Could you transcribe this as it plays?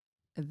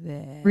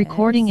this.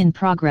 Recording in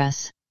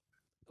progress.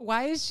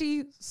 Why is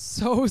she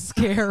so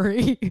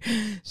scary?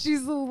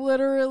 She's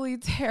literally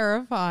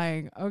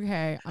terrifying.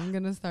 Okay, I'm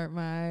going to start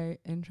my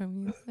intro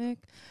music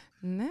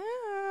now.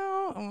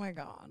 Oh my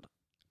God.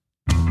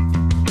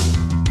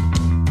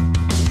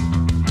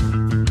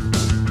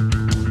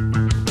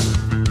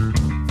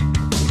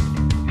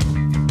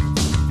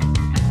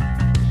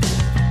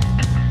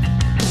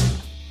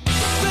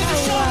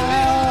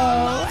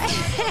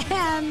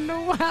 And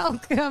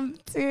welcome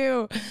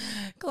to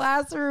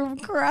Classroom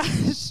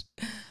Crush.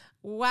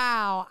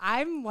 Wow,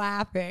 I'm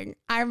laughing.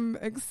 I'm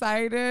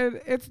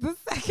excited. It's the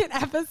second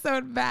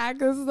episode back.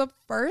 This is the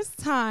first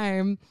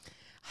time.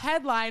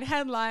 Headline,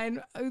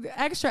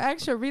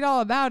 extra, read all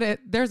about it.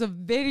 There's a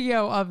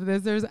video of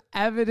this. There's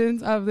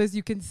evidence of this.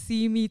 You can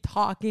see me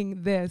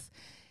talking this.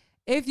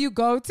 If you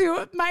go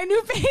to my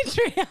new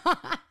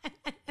Patreon,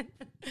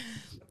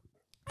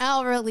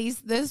 I'll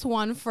release this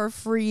one for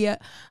free.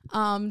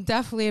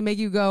 Definitely make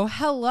you go,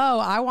 hello,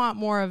 I want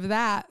more of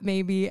that,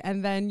 maybe.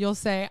 And then you'll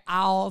say,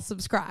 I'll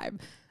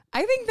subscribe.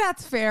 I think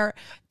that's fair.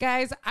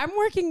 Guys, I'm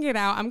working it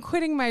out. I'm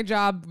quitting my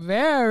job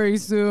very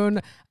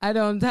soon. I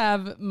don't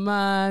have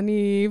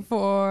money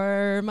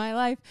for my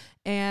life,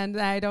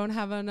 and I don't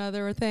have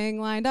another thing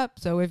lined up.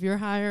 So if you're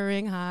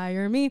hiring,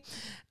 hire me.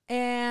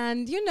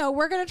 And,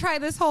 we're going to try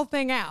this whole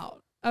thing out.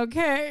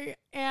 Okay.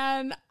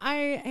 And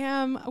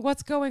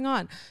what's going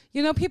on?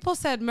 People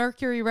said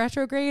Mercury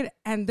retrograde,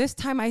 and this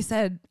time I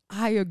said,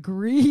 I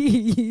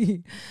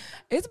agree.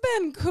 It's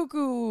been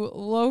cuckoo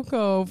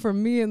loco for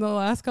me in the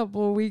last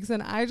couple of weeks,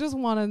 and I just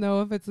want to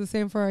know if it's the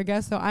same for our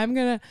guest. So I'm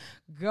going to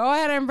go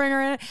ahead and bring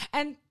her in,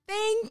 and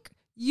thank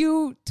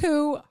you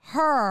to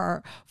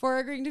her for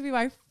agreeing to be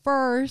my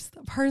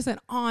first person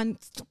on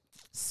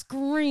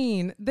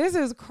screen. This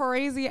is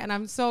crazy, and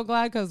I'm so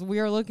glad because we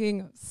are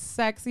looking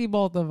sexy,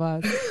 both of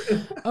us.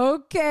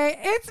 Okay,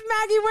 it's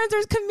Maggie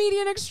Winters,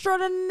 comedian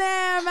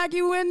extraordinaire,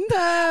 Maggie Winters.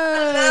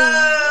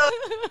 Hello.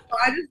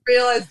 I just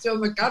realized, oh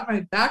my God,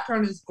 my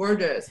background is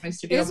gorgeous. My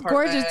studio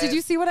apartment. Gorgeous. Did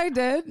you see what I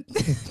did?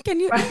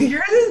 Can you?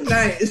 Yours is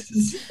nice.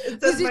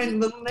 It says my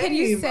little name. Can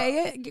you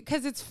say it?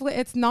 Because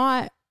it's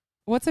not.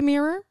 What's a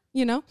mirror?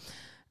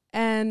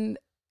 And.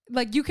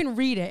 Like, you can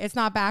read it. It's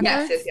not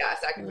backwards. Yes.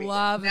 I can read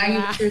Love it. Maggie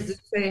that.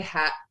 Winters say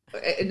hat,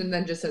 and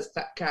then just says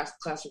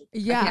classroom.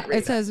 Yeah,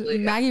 it says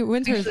Maggie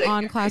Winters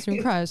on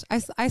Classroom Crush.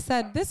 I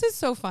said, this is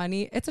so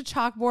funny. It's a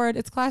chalkboard.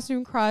 It's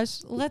Classroom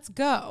Crush. Let's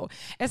go.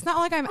 It's not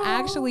like I'm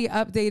actually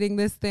updating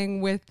this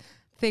thing with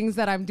things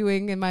that I'm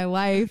doing in my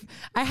life.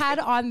 I had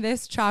on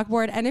this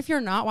chalkboard, and if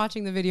you're not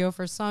watching the video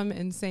for some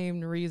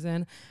insane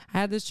reason, I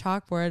had this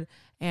chalkboard,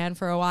 and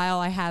for a while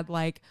I had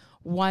like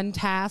one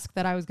task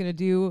that I was going to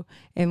do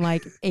in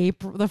like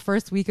April, the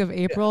first week of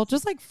April,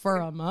 just like for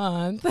a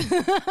month.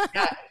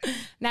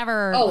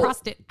 Never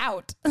crossed it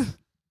out.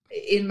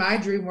 In my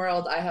dream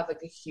world, I have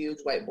like a huge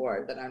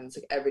whiteboard that I'm just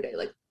like every day,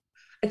 like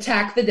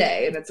attack the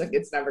day. And it's like,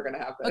 it's never going to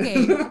happen.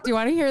 Okay. Do you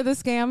want to hear the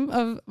scam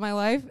of my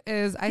life?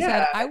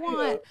 I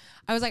want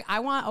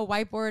a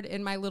whiteboard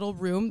in my little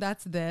room.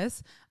 That's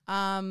this.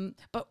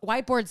 But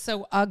whiteboard's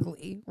so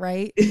ugly,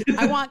 right?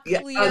 I want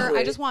clear.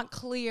 I just want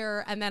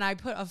clear. And then I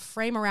put a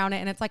frame around it,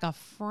 and it's like a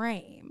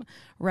frame,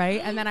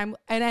 right? And then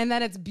and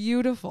then it's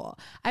beautiful.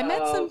 I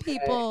met some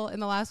people in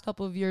the last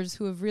couple of years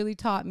who have really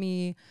taught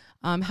me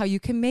how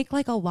you can make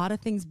like a lot of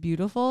things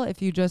beautiful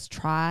if you just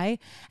try.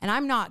 And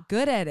I'm not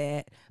good at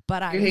it,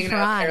 but I'm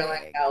trying.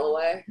 Caroline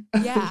Galloway.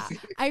 Yeah.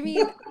 I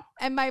mean,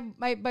 and my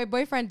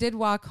boyfriend did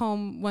walk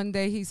home one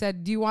day. He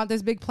said, do you want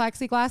this big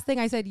plexiglass thing?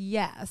 I said,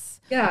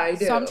 yes. Yeah, I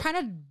do. So I'm trying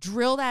to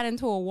drill that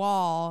into a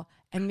wall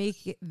and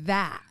make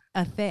that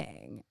a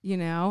thing,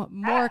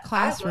 more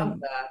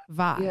classroom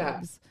vibes.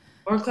 Yeah.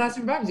 More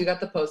classroom vibes. You got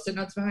the Post-it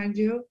notes behind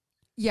you?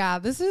 Yeah,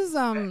 this is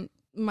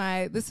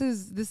this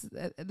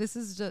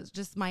is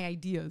just my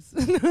ideas.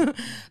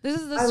 This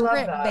is the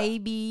script,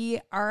 baby.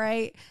 All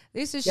right.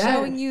 This is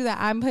showing you that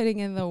I'm putting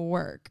in the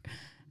work.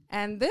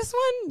 And this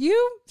one,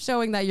 you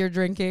showing that you're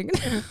drinking.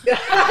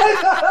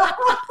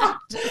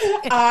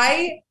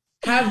 I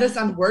have this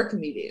on work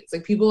meetings.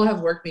 Like, people have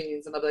work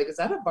meetings and they'll be like, is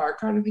that a bar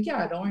card? I'm like,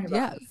 yeah, don't worry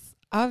about it. Yes,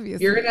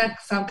 obviously. You're going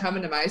to come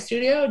into my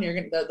studio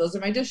and those are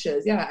my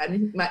dishes. Yeah.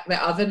 And my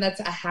oven, that's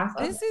a half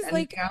oven. This is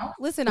like,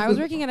 listen, I was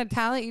working at a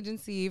talent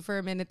agency for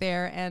a minute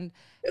there.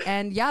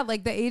 And yeah,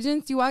 like the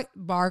agents, you want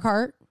bar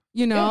cart,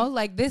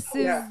 like this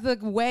is the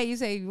way you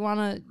say, you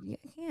want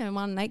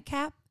a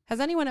nightcap? Has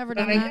anyone ever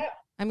done that?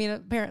 I mean,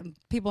 apparently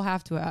people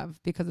have to have,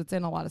 because it's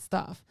in a lot of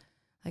stuff.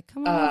 Like,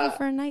 come on over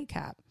for a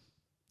nightcap.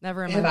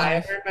 Never in my life. Have I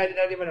ever invited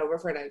anyone over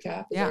for a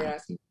nightcap? Is that what you're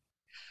asking?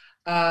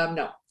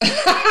 No.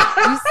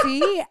 You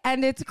see?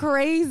 And it's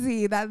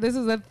crazy that this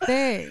is a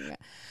thing.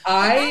 Go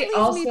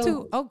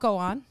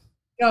on.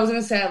 Yeah, I was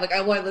going to say, like,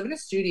 I live in a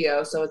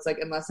studio, so it's like,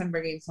 unless I'm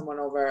bringing someone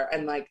over,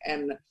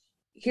 and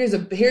here's a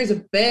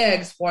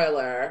big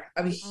spoiler.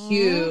 I'm a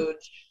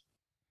huge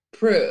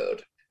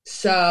prude.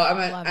 So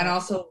I'm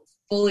also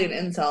fully an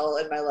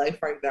incel in my life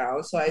right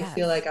now. So I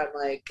feel like I'm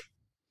like,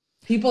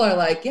 people are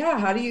like, yeah,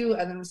 how do you?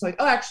 And then it's like,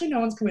 oh, actually, no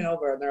one's coming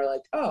over. And they're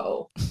like,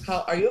 oh,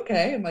 how are you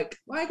okay? I'm like,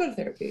 well, I go to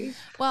therapy.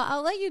 Well,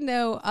 I'll let you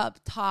know up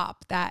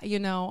top that,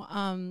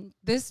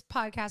 this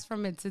podcast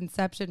from its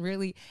inception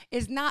really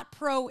is not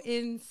pro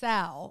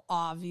incel,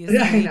 obviously.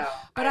 I know.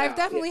 But I've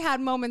definitely had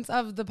moments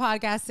of the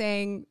podcast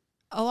saying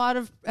a lot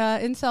of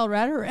incel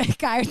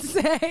rhetoric, I'd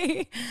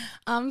say.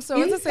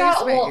 So it's a safe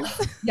space. Well,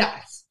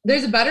 yes.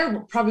 There's a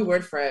better probably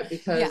word for it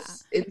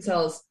because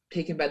incel is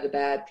taken by the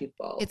bad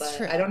people. It's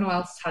true. I don't know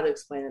else how to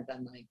explain it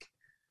than like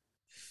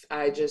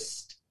I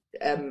just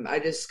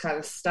kind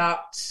of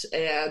stopped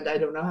and I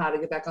don't know how to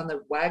get back on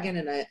the wagon.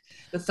 And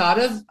the thought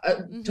of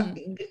I'm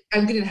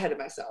getting ahead of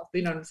myself.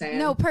 You know what I'm saying?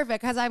 No,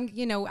 perfect. Because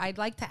I'd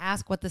like to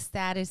ask what the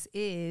status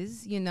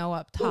is.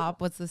 Up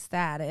top, what's the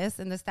status?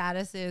 And the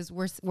status is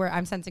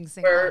I'm sensing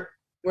single.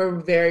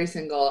 We're very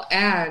single,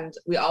 and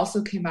we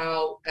also came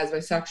out as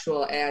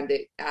bisexual, and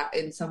it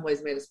in some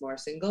ways made us more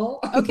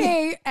single.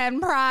 Okay, and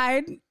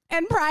Pride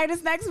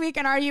is next week.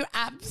 And are you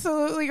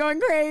absolutely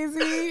going crazy?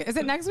 Is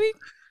it next week?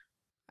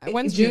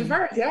 When's June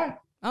 1st? Yeah.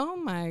 Oh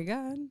my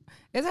God,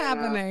 it's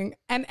happening,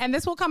 and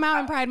this will come out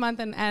in Pride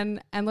Month,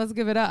 and let's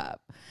give it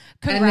up.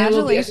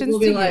 Congratulations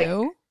to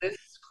you. This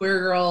queer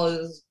girl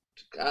is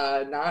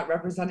not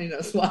representing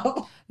us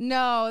well.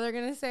 No, they're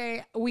gonna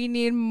say we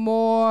need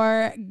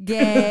more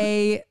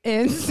gay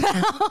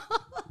incels.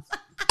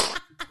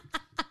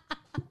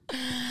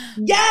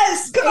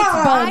 Yes, come it's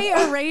on.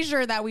 by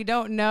erasure that we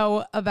don't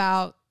know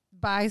about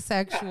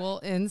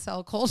bisexual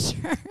incel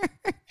culture.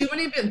 Too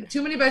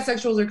many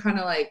bisexuals are kind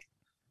of like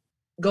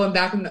going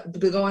back and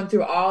going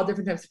through all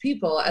different types of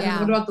people. And then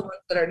what about the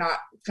ones that are not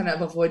kind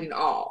of avoiding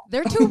all?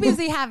 They're too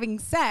busy having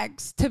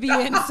sex to be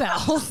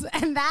incels.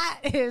 And that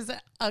is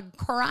a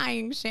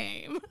crying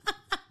shame.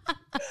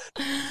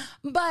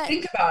 But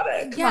think about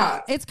it. Come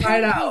on. It's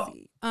kind of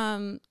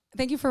crazy.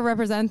 Thank you for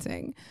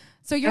representing.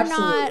 So you're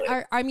Absolutely.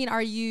 not,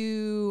 are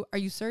you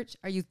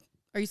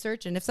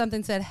searching? If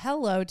something said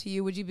hello to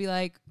you, would you be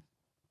like,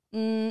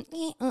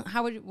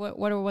 how would you,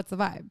 what's the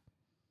vibe?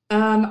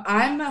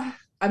 I'm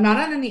not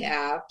on any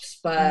apps,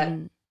 but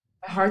my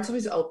heart's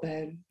always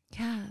open.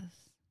 Yes.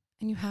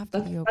 And you have to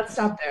be open. Let's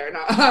stop there.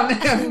 No, I'm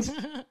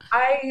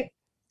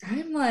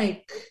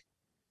like,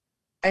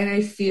 and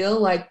I feel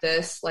like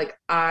this, like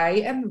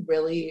I am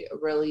really,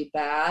 really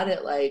bad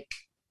at like,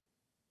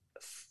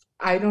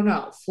 I don't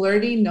know,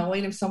 flirting,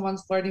 knowing if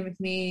someone's flirting with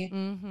me,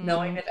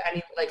 knowing if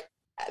any, like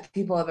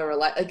people have ever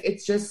like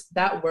it's just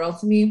that world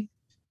to me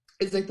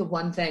is like the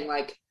one thing,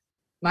 like,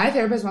 my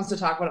therapist wants to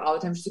talk about it all the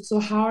time. She's like, so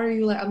how are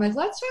you? I'm like,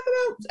 let's talk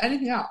about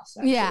anything else.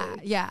 Actually.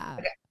 Yeah.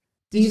 Like,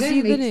 Did you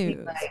see the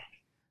news?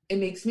 It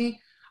makes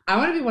me, I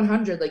want to be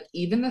 100. Like,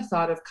 even the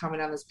thought of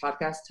coming on this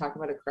podcast talking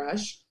about a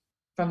crush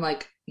from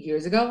like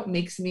years ago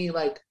makes me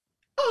like,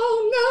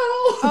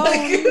 oh no.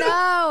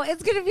 No.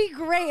 It's going to be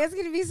great. It's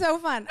going to be so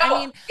fun. No, I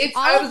mean,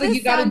 I was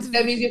like,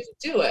 that means you have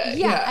to do it.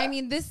 Yeah. I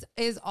mean, this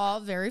is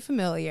all very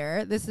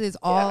familiar. This is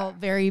all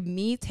very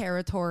me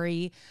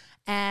territory.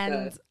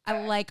 And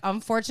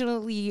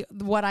unfortunately,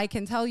 what I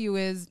can tell you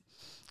is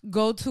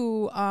go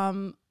to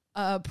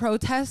a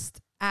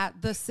protest at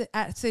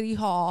City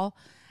Hall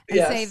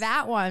and say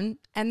that one,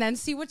 and then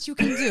see what you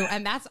can do.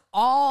 And that's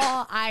all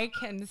I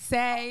can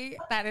say.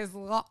 That is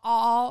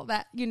all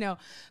that,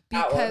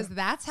 because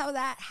that's how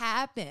that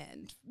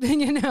happened.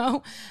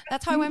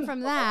 That's how I went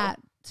from that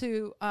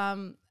to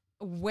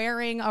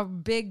wearing a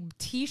big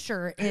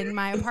T-shirt in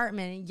my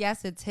apartment. And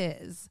yes, it's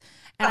his.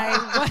 And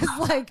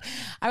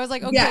I was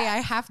like, okay, I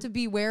have to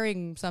be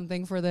wearing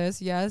something for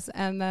this. Yes.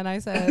 And then I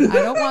said, I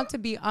don't want to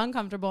be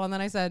uncomfortable. And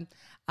then I said,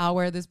 I'll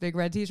wear this big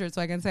red T-shirt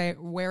so I can say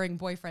wearing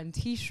boyfriend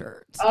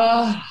T-shirt.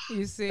 Oh,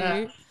 you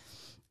see?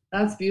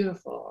 That's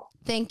beautiful.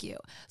 Thank you.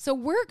 So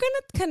we're going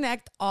to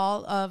connect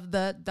all of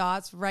the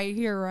dots right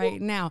here,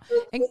 right now.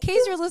 In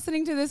case you're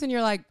listening to this and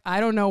you're like, I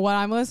don't know what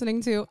I'm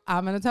listening to,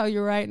 I'm going to tell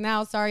you right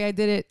now. Sorry, I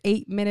did it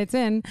 8 minutes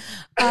in.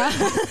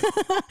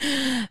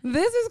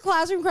 This is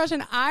Classroom Crush,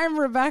 and I'm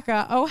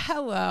Rebecca. Oh,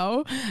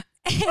 hello.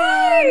 And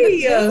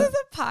this is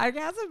a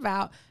podcast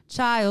about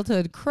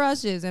childhood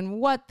crushes and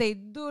what they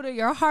do to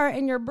your heart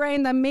and your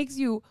brain that makes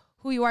you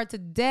who you are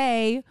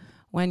today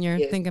when you're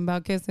thinking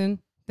about kissing,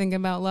 thinking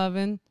about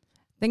loving.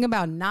 Think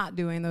about not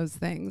doing those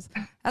things.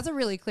 That's a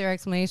really clear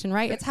explanation,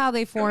 right? It's how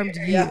they formed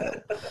you.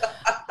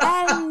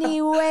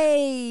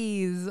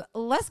 Anyways,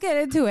 let's get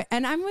into it.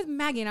 And I'm with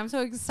Maggie, and I'm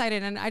so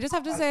excited. And I just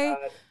have to say,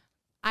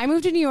 I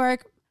moved to New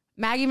York.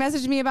 Maggie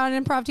messaged me about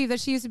an improv team that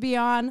she used to be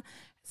on,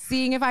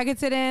 seeing if I could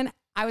sit in.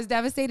 I was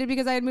devastated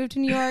because I had moved to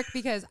New York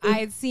because I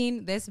had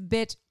seen this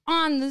bitch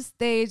on the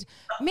stage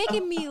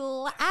making me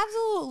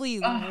absolutely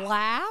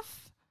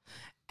laugh.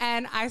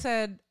 And I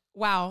said,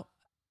 wow,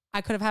 I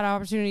could have had an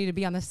opportunity to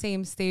be on the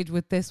same stage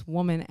with this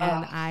woman,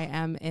 and I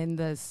am in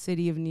the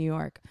city of New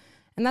York.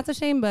 And that's a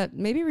shame, but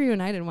maybe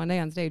reunited one day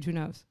on stage. Who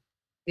knows?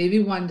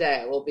 maybe one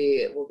day we'll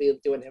be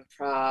doing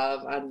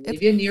improv on It's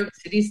maybe a New York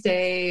City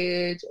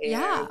stage.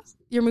 yeah. And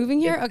You're moving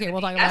here? Okay,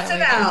 we'll talk about it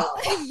later.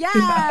 SNL.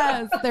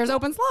 Yes, there's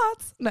open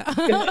slots. No.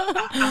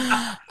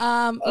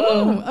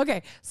 Oh,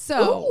 Okay.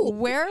 So, ooh.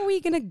 where are we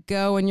gonna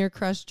go in your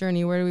crush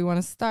journey? Where do we want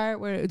to start?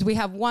 Where do we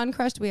have one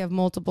crush? Do we have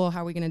multiple?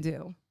 How are we gonna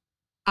do?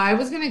 I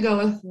was gonna go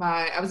with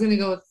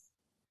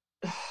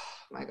oh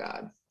my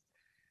God.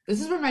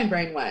 This is where my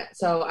brain went.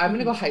 So I'm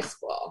gonna go high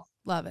school.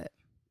 Love it.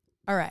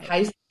 All right.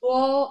 High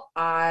school,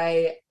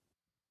 I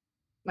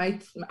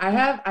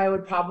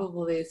would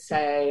probably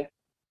say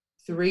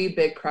three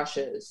big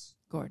crushes.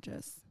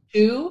 Gorgeous.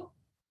 Two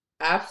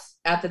at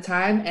the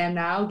time and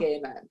now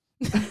gay men.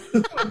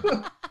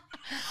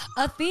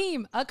 A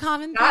theme, a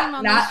common theme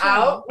on Not the show.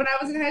 out when I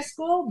was in high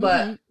school,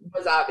 but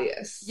was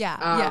obvious.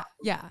 Yeah.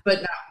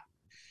 But no,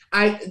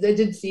 I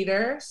did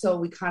theater, so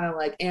we kind of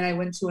like, and I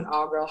went to an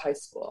all-girl high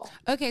school.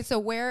 Okay, so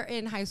where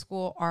in high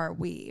school are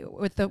we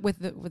with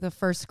the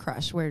first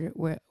crush? Where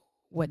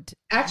what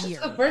Actually,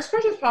 year? so the first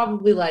crush was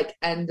probably like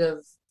end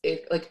of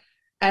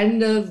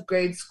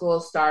grade school,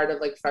 start of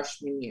like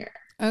freshman year.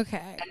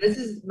 Okay. And this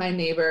is my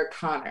neighbor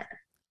Connor.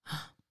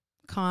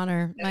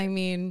 Connor, I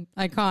mean,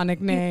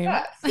 iconic name.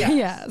 Yes.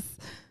 Yes.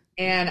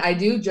 And I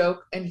do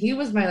joke, and he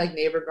was my like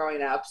neighbor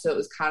growing up, so it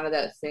was kind of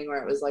that thing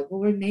where it was like, well,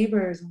 we're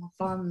neighbors and we'll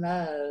fall in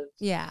love.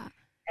 Yeah.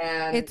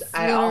 And It's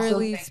I also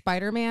literally think,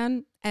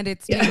 Spider-Man and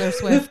it's Taylor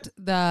Swift,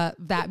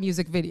 that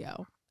music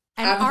video.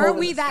 And I'm are holding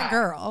we the that sign.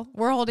 girl?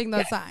 We're holding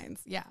those Yes.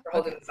 signs. Yeah. we're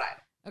holding the sign.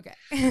 Okay.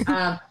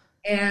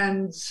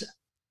 And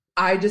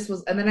I just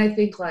was, and then I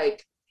think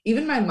like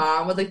even my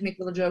mom would like make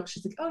little jokes.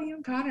 She's like, "Oh, you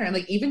and Connor," and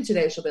like even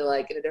today she'll be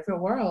like, "In a different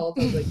world."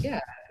 I was like, "Yeah,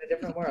 in a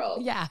different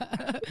world." Yeah.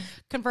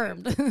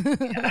 Confirmed.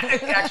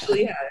 Yeah,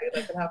 actually, yeah,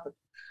 that could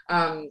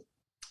happen.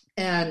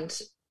 And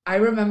I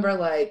remember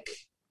like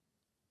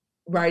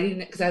writing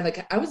because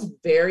I was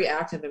very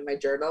active in my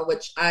journal,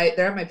 which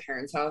they're at my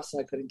parents' house, so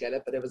I couldn't get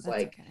it, but it was That's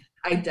like okay.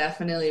 I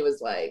definitely was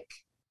like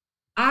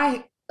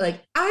I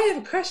have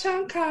a crush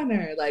on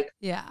Connor, like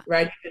Yeah.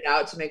 writing it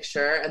out to make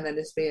sure, and then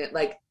just being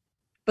like,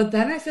 but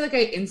then I feel like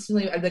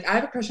I'd like, I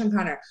have a crush on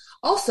Connor.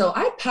 Also,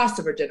 I had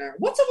pasta for dinner.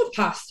 What's up with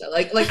pasta?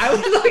 Like I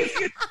would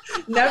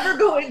like never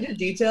go into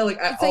detail.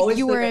 Like I It's always like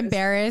you feel were like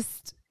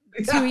embarrassed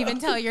to even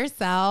tell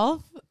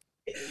yourself.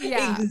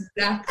 Yeah.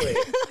 Exactly.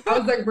 I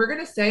was like, we're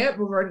gonna say it,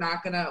 but we're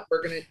not gonna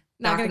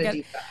get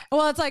deep dive.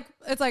 Well, it's like,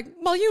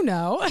 well, you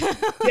know.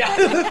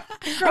 Yeah.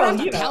 I Girl, don't have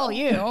to you know. tell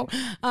you.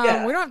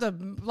 Yeah. We don't have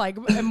to like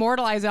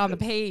immortalize it on the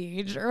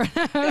page or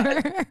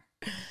whatever.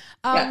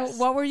 Yes.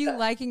 What were you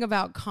liking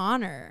about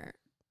Connor?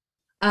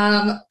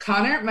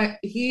 Connor,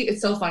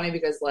 it's so funny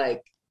because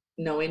like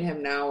knowing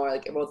him now, or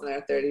like both in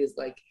their 30s,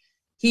 like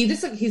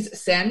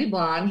he's sandy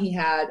blonde. He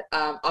had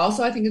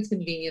also I think it's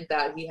convenient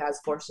that he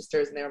has four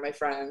sisters and they were my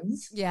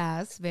friends.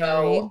 Yes, very.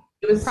 So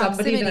it was somebody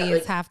Proximity that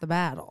like, is half the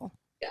battle.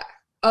 yeah.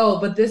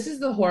 Oh, but this is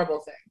the horrible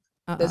thing.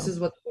 Uh-oh. This is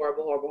what's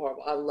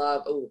horrible. I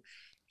love. Oh,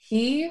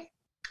 he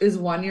is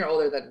 1 year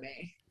older than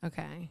me.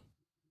 Okay.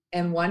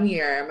 And 1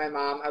 year,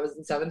 I was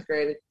in 7th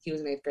grade. He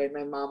was in 8th grade.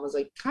 My mom was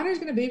like, Connor's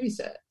gonna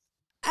babysit.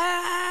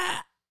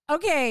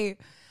 Okay.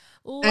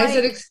 And I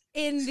said,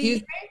 in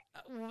excuse the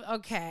me?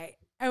 Okay.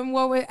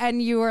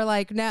 And you were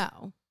like,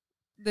 no.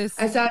 I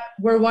said,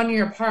 we're 1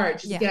 year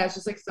apart. She's like, Yeah. yeah, it's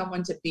just like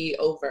someone to be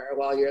over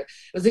while it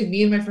was like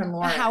me and my friend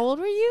Lauren. How old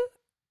were you?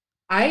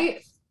 I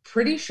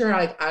pretty sure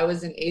like I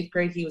was in 8th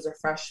grade. He was a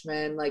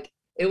freshman. Like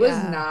it was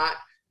not,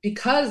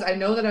 because I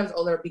know that I was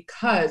older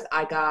because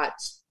I got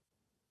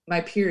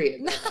my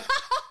period.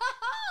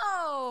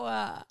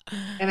 Oh.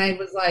 And I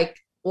was like,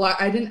 well,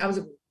 I didn't, I was,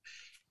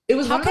 it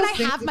was How one of can those I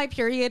things have my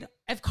period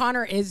if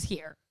Connor is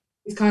here?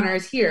 that Connor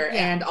is here.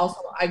 Yeah. And also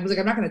I was like,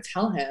 I'm not going to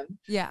tell him.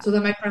 Yeah. So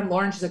then my friend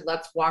Lauren, she's like,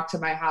 let's walk to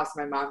my house.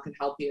 My mom can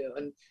help you.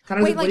 And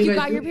Connor's Wait, what like are you guys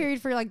got your doing?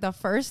 period for like the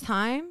first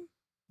time?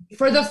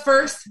 For the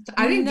first,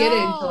 I didn't get it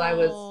until I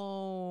was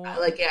No.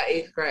 like, yeah,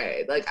 8th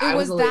grade. Like It I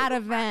was was that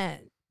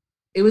event.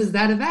 It was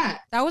that event.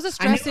 That was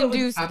a I knew it was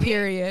stress-induced coming.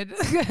 period.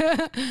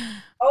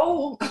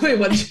 Oh, wait,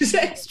 what did you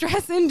say?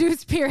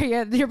 Stress-induced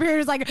period. Your period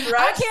is like,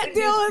 I can't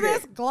deal with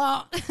this. Stress-induced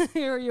Glomp.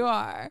 Here you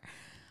are.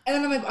 And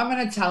then I'm like, I'm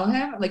going to tell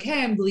him, like,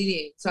 hey, I'm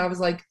bleeding. So I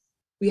was like,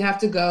 we have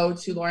to go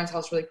to Lauren's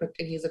house really quick.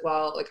 And he's like,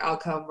 well, like, I'll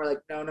come. We're like,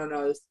 no,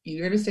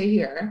 you're going to stay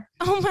here.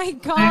 Oh my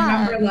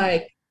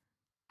God.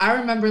 I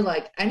remember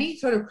like any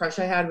sort of crush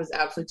I had was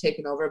absolutely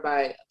taken over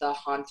by the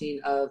haunting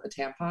of a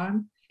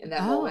tampon in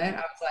that moment.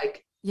 I was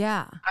like,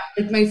 yeah.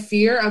 Like my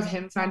fear of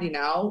him finding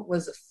out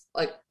was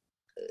like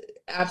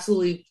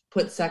absolutely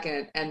put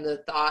second. And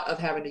the thought of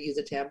having to use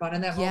a tampon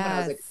in that moment, I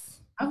was like,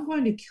 I'm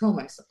going to kill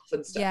myself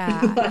and stuff.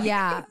 Yeah, Like,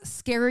 yeah.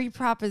 Scary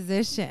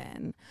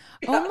proposition.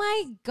 Yeah. Oh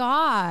my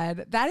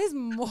God. That is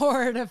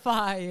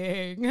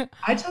mortifying.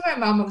 I tell my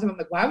mom all the time, I'm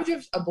like, why would you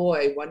have a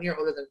boy 1 year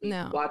older than me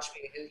watch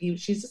me? And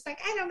she's just like,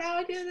 I don't know,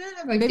 I do that.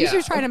 I'm like, maybe she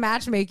was trying to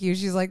match make you.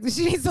 She's like,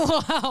 she needs a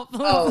little help.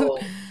 Oh.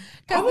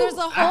 Because there's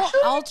a whole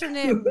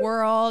alternate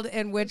world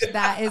in which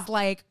that is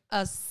like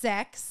a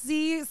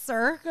sexy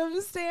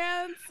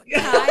circumstance,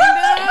 kind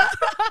of.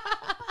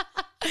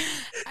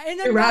 In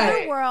You're another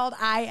right. world,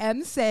 I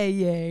am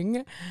saying,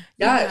 you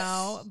Yes.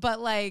 know, but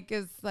like,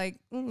 it's like,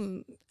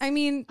 I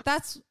mean,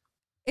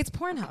 it's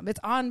Pornhub. It's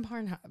on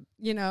Pornhub,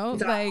 you know,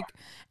 It's like,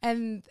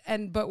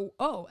 but,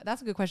 oh,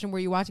 that's a good question. Were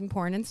you watching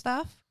porn and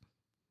stuff?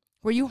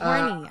 Were you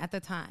horny at the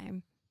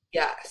time?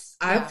 yes.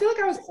 I Yeah. feel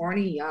like I was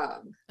horny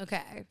young.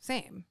 Okay.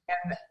 Same.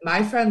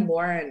 My friend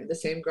Lauren, the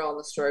same girl in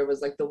the story,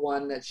 was like the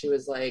one that she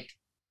was like,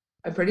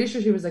 I'm pretty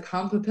sure she was like,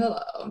 hump a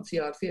pillow and see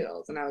how it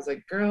feels. And I was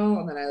like, girl.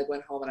 And then I like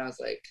went home and I was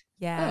like,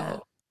 Yeah.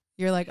 oh.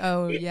 You're like,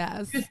 oh,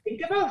 yes. Just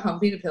think about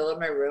humping a pillow in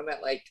my room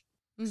at like,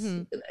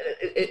 I'm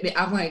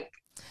like,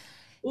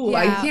 ooh,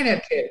 I Yeah. can't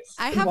have kids.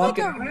 I have like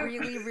a Walking around.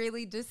 really,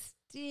 really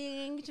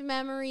distinct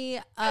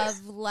memory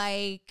of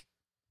like,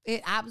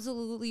 it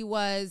absolutely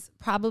was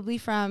probably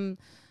from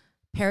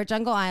Parrot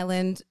Jungle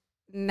Island.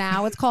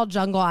 Now it's called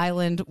Jungle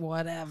Island,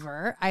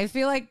 whatever. I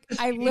feel like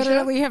I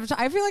literally have,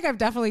 I feel like I've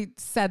definitely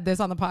said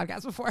this on the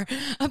podcast before.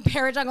 A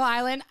Parrot Jungle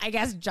Island, I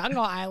guess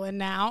Jungle Island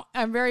now.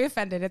 I'm very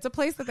offended. It's a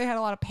place that they had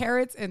a lot of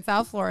parrots in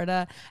South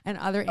Florida and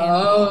other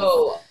animals.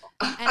 Oh.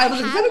 And I I was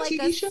had like, is like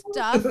that a a TV show?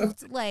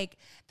 stuffed, like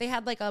they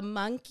had like a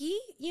monkey,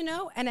 you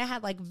know, and it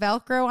had like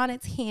Velcro on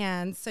its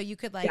hands. So you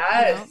could like,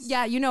 Yes.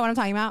 yeah, you know what I'm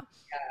talking about?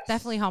 Yes.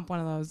 Definitely hump one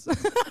of those.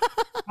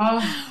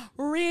 Oh,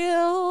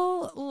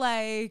 Real,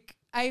 like,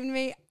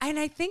 and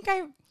I think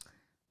I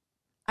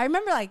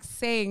remember like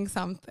saying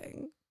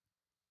something,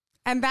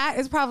 and that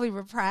is probably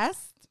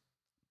repressed,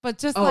 but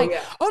just oh, like,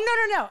 yeah.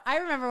 oh, no. I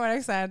remember what I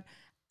said.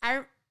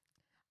 I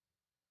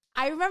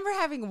remember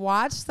having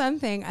watched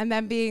something and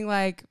then being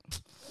like,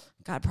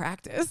 God,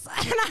 practice.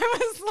 And I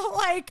was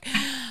like,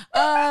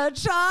 a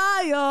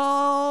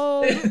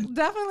child,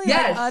 definitely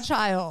Yes. like a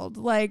child,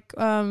 like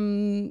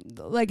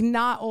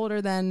not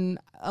older than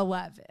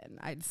 11,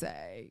 I'd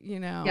say, you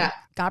know, Yeah.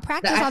 got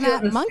practice I on feel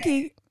that the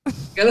monkey.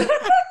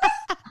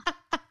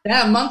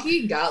 That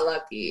monkey got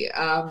lucky.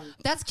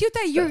 That's cute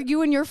that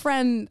you and your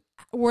friend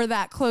were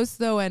that close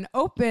though and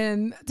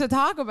open to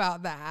talk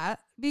about that,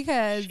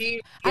 because I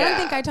don't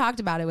think I talked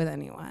about it with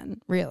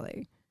anyone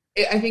really.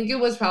 I think it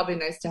was probably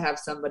nice to have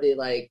somebody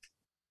like,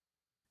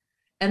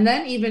 and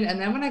then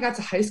when I got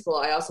to high school,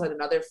 I also had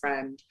another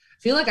friend.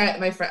 I feel like I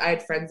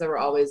had friends that were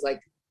always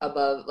like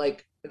above,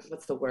 like,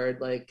 what's the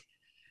word? Like,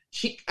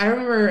 I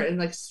remember in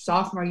like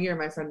sophomore year,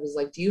 my friend was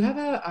like, do you have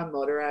a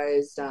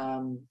motorized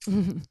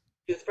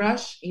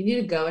toothbrush? You need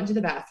to go into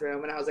the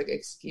bathroom. And I was like,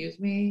 excuse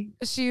me?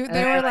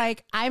 They were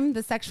like, I'm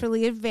the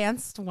sexually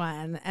advanced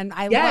one, and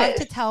I love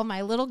to tell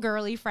my little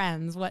girly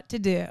friends what to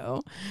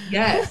do.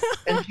 Yes.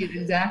 And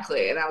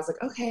exactly. And I was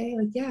like, okay,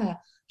 like, yeah.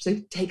 She's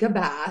like, take a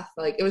bath.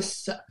 Like, it was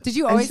so, did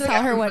you always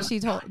tell her what she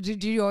told?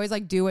 Did you always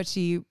like do what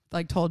she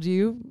like told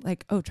you?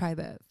 Like, oh, try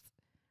this.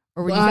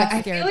 Or were you like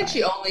scared? I feel like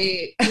she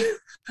only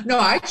no,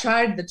 I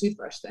tried the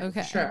toothbrush thing,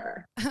 okay, for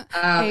sure.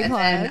 And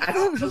then I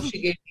don't know if she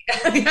gave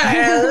me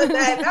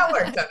that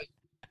worked on me.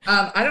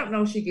 I don't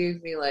know if she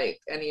gave me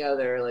like any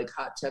other like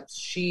hot tips.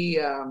 She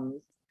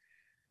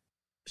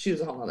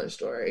was a whole other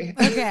story.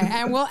 Okay,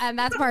 and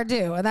that's part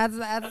 2. And that's the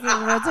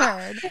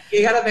return.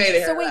 You gotta pay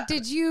to. So wait,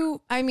 did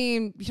you? I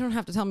mean, you don't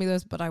have to tell me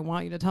this, but I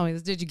want you to tell me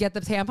this. Did you get the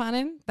tampon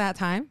in that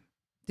time?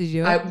 Did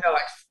you? I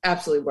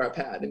absolutely wore a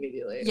pad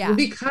immediately. Yeah, well,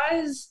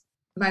 because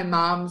my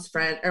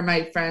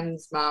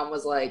friend's mom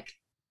was like,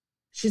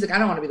 she's like, I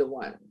don't want to be the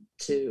one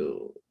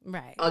to.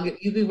 Right.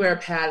 You could wear a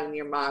pad and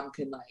your mom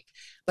can like,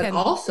 but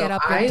also get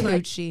up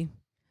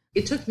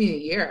it took me a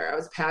year. I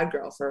was a pad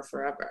girl for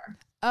forever.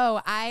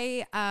 Oh,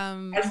 I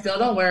still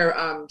don't wear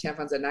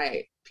tampons at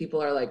night. People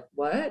are like,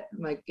 what?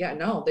 I'm like, yeah,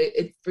 no,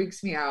 it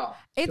freaks me out.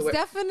 It's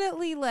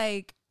definitely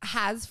like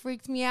has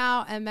freaked me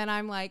out. And then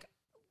I'm like,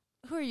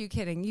 who are you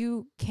kidding?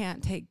 You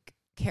can't take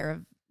care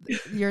of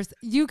you're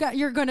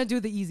going to do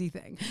the easy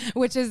thing,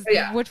 which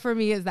for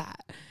me is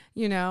that,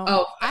 you know.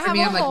 Oh, I'm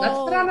like, let's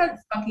put on a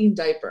fucking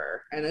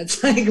diaper and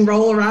it's like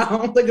roll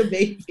around like a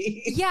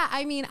baby. Yeah,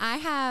 I mean,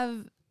 I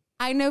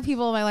know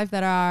people in my life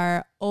that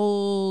are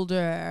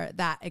older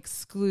that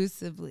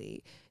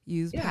exclusively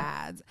use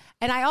pads.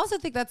 And I also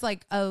think that's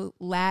like a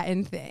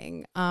Latin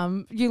thing.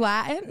 You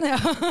Latin?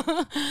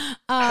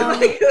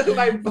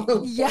 My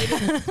bones.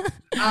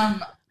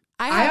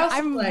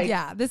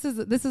 Yeah. This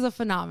is a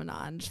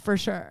phenomenon for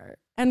sure.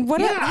 And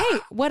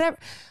whatever.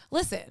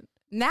 Listen,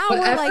 now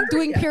we're like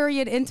doing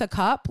period into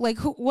cup. Like,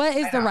 what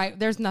is the right?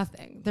 There's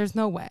nothing. There's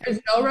no way. There's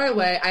no right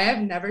way. I have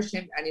never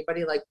shamed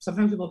anybody. Like,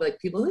 sometimes people be like,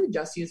 people who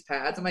just use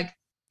pads. I'm like,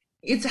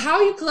 it's how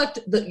you collect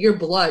your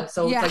blood.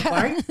 So it's like,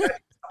 why are you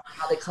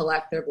how they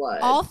collect their blood?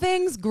 All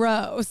things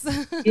gross.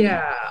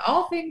 Yeah,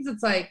 all things.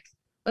 It's like,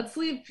 let's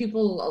leave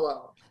people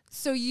alone.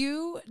 So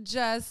you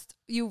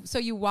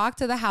walk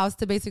to the house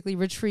to basically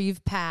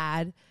retrieve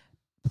pad,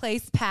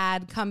 place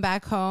pad, come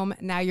back home.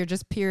 Now you're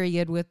just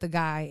period with the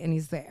guy, and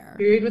he's there.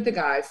 Period with the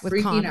guy,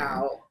 freaking Connor.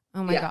 out.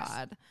 Oh my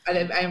God.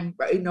 And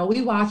I know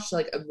we watched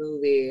like a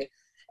movie,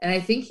 and I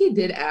think he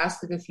did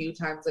ask like a few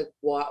times like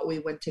what we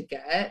went to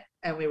get,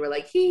 and we were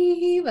like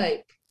he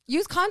like.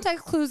 use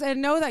context clues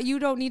and know that you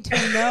don't need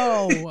to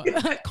know.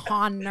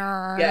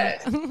 Connor.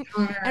 Yes.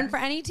 And for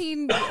any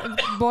teen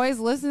boys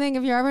listening,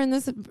 if you're ever in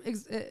this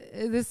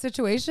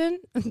situation,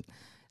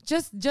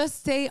 just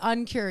stay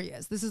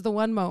uncurious. This is the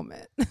one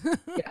moment.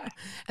 Yeah.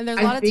 And there's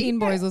a lot of teen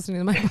boys listening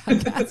to my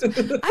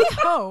podcast. I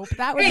hope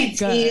that would be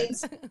good.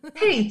 Teens.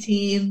 Hey,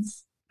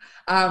 teens.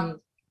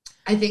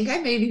 I think I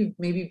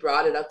maybe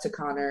brought it up to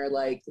Connor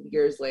like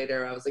years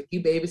later. I was like,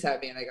 you babysat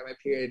me and I got my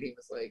period. And he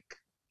was like,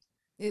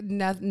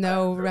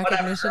 no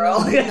recognition.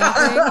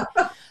 Yeah.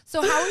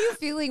 So how are you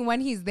feeling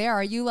when he's there?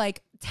 Are you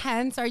like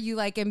tense? Are you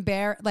like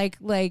embarrassed?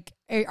 Like,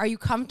 are you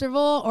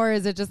comfortable, or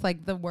is it just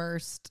like the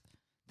worst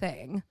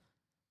thing?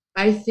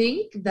 I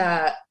think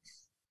that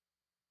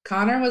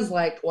Connor was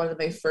like one of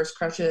my first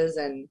crushes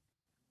and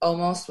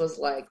almost was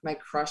like my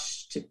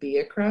crush to be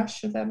a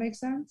crush, if that makes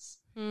sense.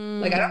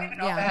 Like, I don't even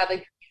know if I had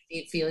like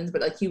deep feelings,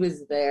 but like he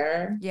was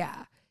there.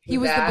 Yeah. He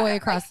was the boy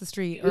across the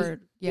street, He was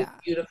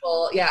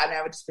beautiful. Yeah. And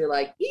I would just be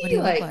like, what do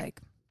you look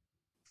like?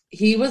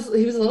 He was a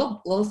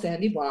little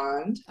sandy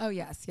blonde. Oh,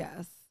 yes.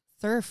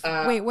 Surf.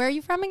 Wait, where are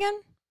you from again?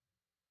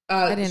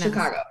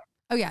 Chicago. Ask.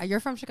 Oh, yeah. You're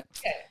from Chicago.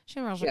 Yeah.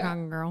 She's a real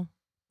Chicago girl.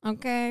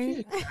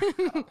 Okay.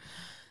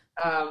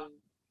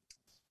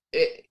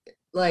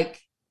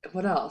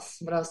 What else?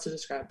 What else to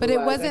describe? But it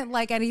wasn't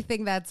like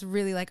anything that's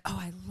really like, oh,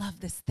 I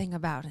love this thing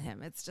about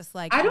him. It's just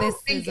like, this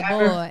is a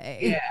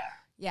boy.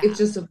 Yeah. It's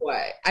just a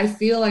boy. I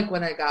feel like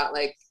when I got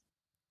like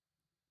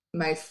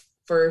my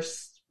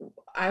first,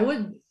 I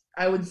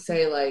would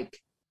say like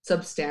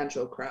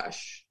substantial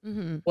crush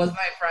was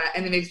my friend,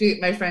 and it makes me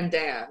my friend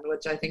Dan,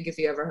 which I think if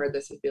you ever heard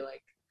this, you'd be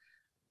like,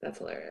 that's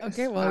hilarious.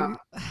 Okay, well,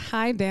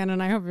 hi Dan,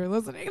 and I hope you're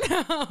listening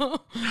now.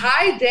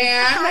 Hi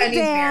Dan, hi, and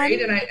he's married,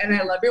 and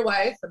I love your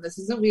wife, and this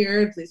isn't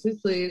weird. Please.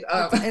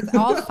 It's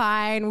all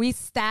fine. We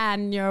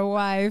stan your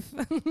wife,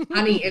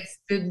 honey. It's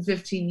been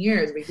 15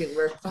 years.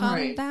 We're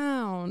fine.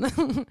 Calm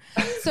down.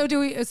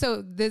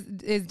 So this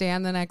is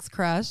Dan the next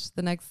crush,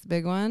 the next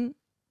big one?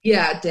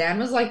 Yeah, Dan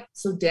was like,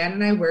 so Dan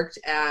and I worked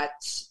at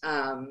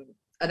an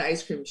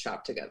ice cream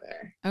shop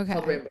together. Okay.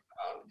 Called Rainbow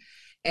Cone.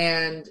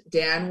 And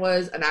Dan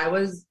was, and I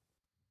was.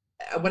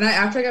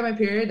 After I got my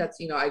period, that's,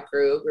 I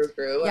grew.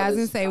 Yeah, I was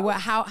gonna say,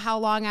 how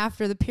long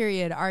after the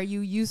period are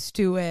you used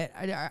to it?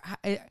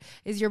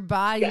 Is your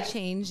body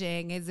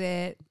changing? Is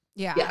it?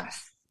 Yeah.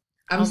 Yes.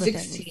 I'm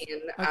 16.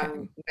 Okay.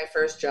 My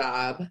first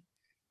job.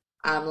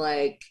 I'm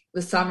like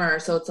the summer,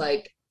 so it's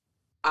like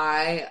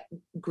I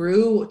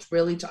grew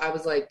really. I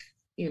was like,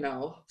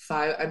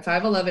 5. I'm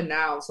 5'11"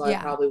 now, so I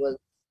probably was.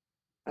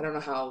 I don't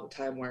know how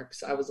time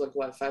works. I was like,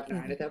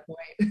 5'9" at that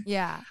point?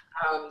 Yeah.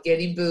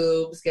 Getting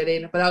boobs,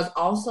 but I was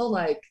also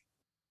like,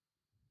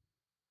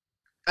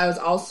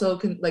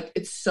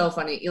 it's so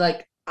funny.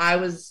 Like, I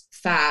was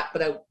fat,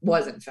 but I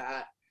wasn't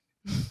fat.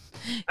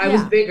 I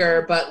was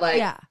bigger, but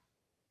like, I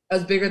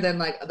was bigger than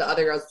like the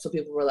other girls. So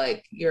people were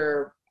like,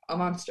 you're a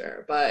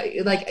monster, but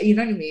like, you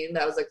know what I mean?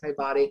 That was like my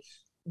body.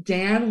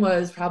 Dan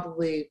was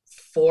probably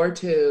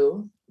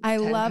 4'2". I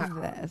love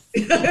this.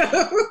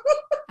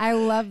 I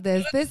love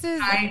this. This is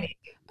tiny.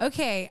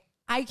 Okay.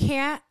 I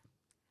can't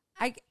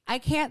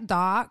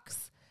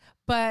dox,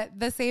 but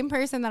the same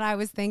person that I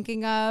was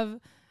thinking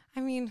of, I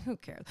mean, who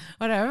cares?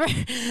 Whatever.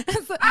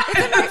 It's in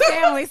my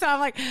family, so I'm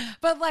like,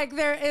 but like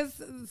there is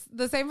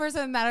the same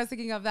person that I was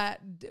thinking of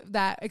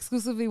that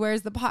exclusively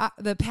wears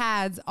the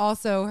pads.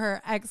 Also,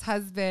 her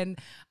ex-husband.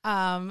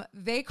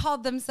 They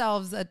called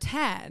themselves a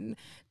 10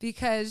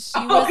 because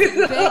she was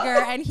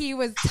bigger and he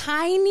was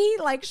tiny,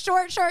 like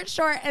short,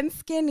 and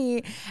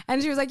skinny.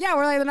 And she was like, "Yeah,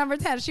 we're like the number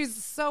 10."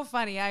 She's so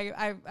funny.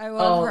 I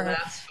love her,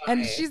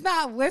 and she's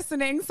not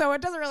listening, so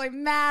it doesn't really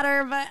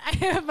matter.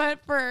 But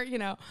for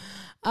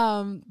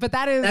but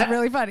that is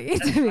really funny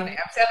to me. I'm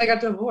sad they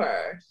got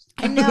divorced.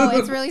 I know,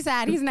 it's really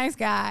sad. He's a nice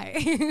guy.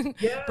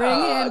 Yeah,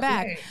 bring him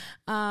back.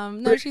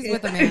 No, she's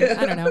with a man.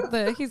 I don't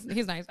know.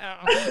 He's nice.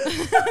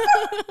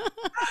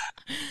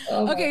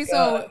 Okay,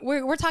 so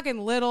we're talking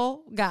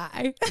little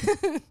guy.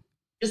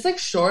 Just like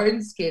short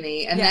and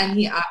skinny, and then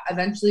he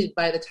eventually,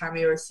 by the time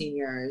we were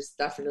seniors,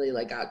 definitely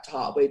like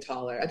got way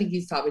taller. I think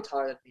he's probably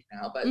taller than me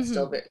now, but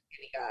still a very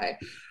skinny guy.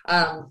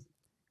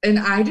 And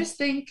I just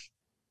think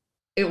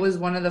it was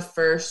one of the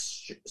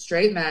first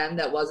straight men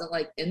that wasn't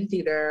like in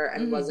theater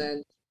and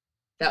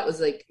that was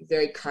like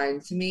very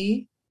kind to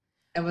me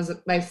and was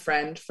my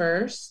friend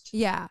first.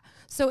 Yeah.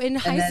 So in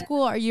high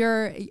school,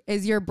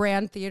 is your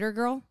brand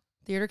theater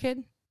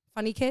kid,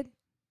 funny kid?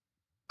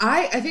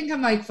 I think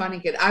I'm like funny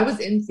kid. I was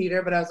in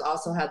theater, but I was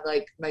also had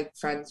like my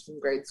friends from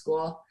grade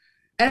school.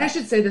 And I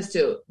should say this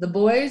too. The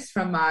boys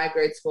from my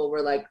grade school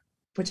were like,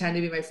 pretend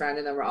to be my friend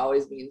and then were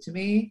always mean to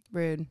me.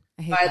 Rude.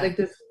 I hate that. I had that. like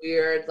this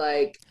weird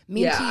like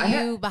mean to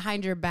you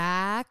behind your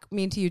back,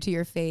 mean to you to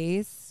your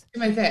face. To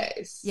my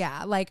face.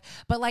 Yeah,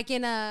 but like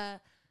in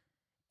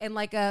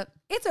like a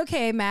it's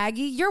okay,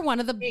 Maggie, you're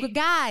one of the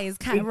guys,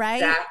 kind of, right?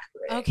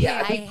 Exactly. Okay,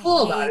 yeah, be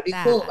cool about it. Be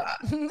cool about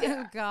it.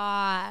 Yeah. Oh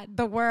God,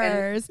 the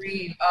worst.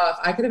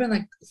 I could have been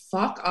like,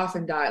 fuck off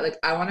and die. Like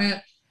I want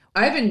to.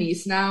 I have a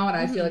niece now, and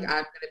I feel like Mhm.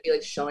 I'm gonna be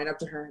like showing up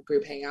to her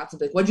group hangouts and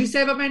be like, "What'd you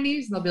say about my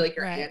niece?" And they'll be like,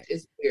 "Your Right. aunt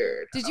is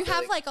weird." And Did I'll you be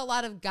have like a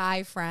lot of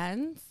guy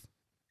friends?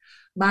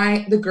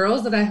 the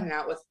girls that I hung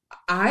out with,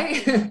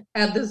 I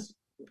had this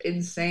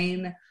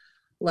insane,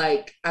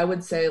 like I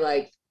would say,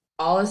 like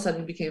all of a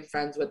sudden became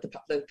friends with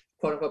the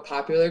quote unquote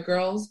popular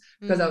girls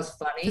because I was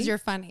Because funny. you're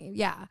funny.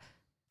 Yeah.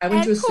 I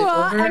went to And a cool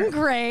sleepover. and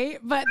great,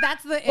 but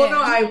that's the Well,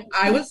 no, end.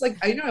 I was like,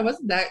 I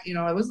wasn't that,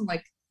 I wasn't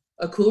like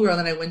a cool girl.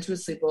 And then I went to a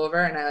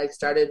sleepover and I like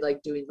started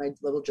like doing my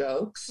little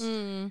jokes.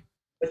 Mm.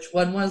 Which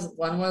one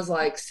was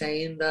like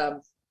singing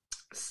the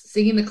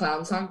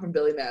clown song from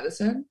Billy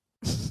Madison.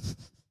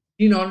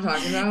 You know what I'm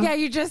talking Yeah, about?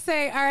 you just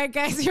say, all right,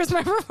 guys, here's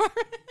my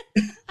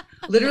performance.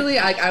 Literally,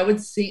 I would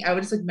sing, I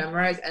would just like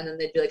memorize, and then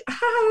they'd be like,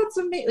 that's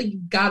amazing! Like,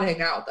 you gotta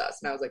hang out with us,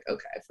 and I was like,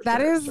 okay, for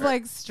That sure, is sure.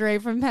 like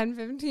straight from Pen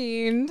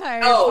 15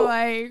 type Oh,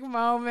 like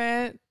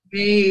moment.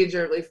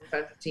 majorly from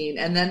Pen 15,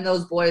 and then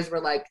those boys were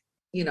like,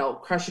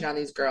 crushing on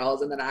these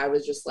girls, and then I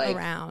was just like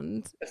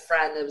Around. a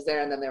friend that was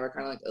there, and then they were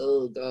kind of like,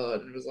 oh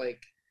god, and it was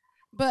like,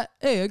 But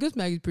hey, I guess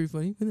Maggie's pretty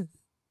funny.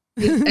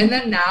 and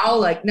then now,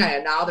 like,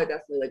 now they're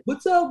definitely like,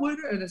 what's up,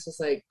 winner? And it's just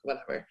like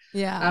whatever.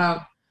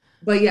 Yeah.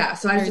 But yeah,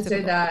 so I Very should say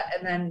typical. that,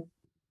 and then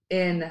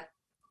in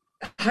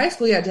high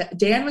school, yeah,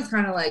 Dan was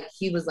kind of like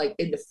he was like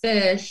into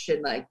Fish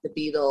and like the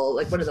Beatles,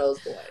 like one of those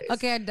boys.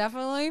 Okay, I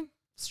definitely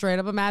straight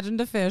up imagined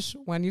a fish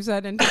when you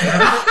said into fish.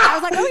 I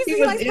was like, oh,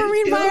 he likes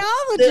marine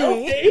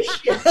biology.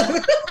 Fish.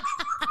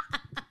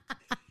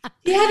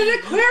 He had an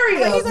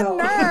aquarium. Like, he's a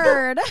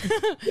nerd.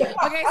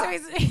 Okay,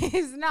 so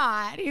he's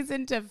not. He's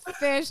into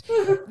Fish,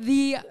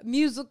 the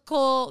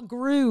musical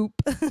group.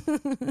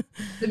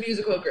 The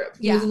musical group.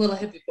 He Yeah. was a little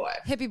hippie boy.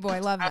 Hippie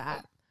boy, love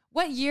that.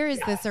 What year is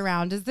this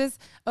around? Is this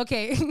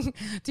okay?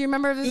 Do you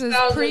remember if this is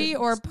 2000. pre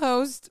or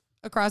post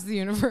Across the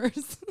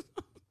Universe?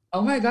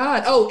 Oh my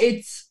god. Oh,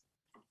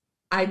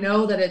 I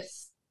know that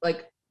it's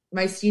like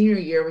my senior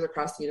year was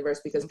Across the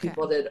Universe because Okay.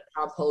 people did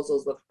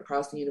proposals with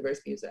Across the Universe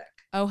music.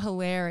 Oh,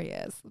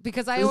 hilarious!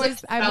 Because It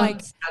was I'm like,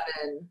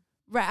 2007.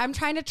 right, I'm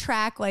trying to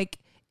track like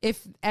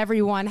if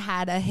everyone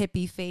had a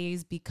hippie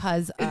phase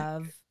because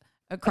of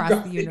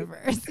Across the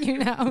Universe.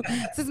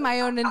 This is my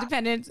own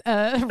independent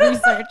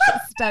research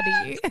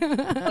study.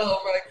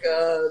 Oh my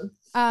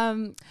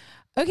god.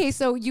 Okay,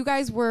 so you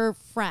guys were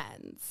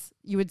friends,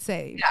 you would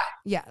say. Yeah.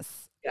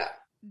 Yes. Yeah.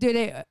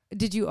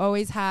 Did you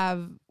always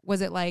have,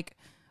 was it like,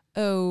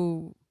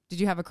 oh, did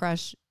you have a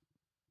crush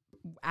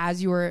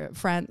as you were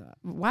friend?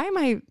 Why am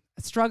I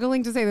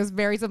struggling to say this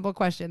very simple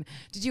question?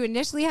 Did you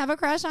initially have a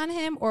crush on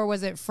him, or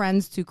was it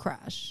friends to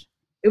crush?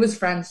 It was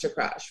friends to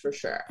crush for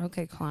sure.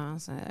 Okay,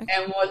 classic.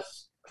 And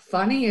what's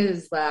funny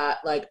is that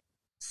like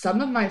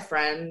some of my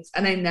friends,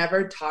 and I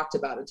never talked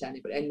about it to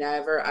anybody.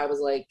 I was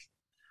like,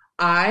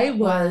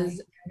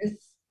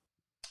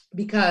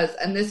 because,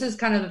 and this has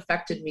kind of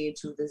affected me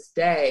to this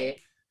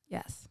day.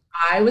 Yes.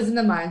 I was in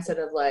the mindset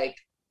of like,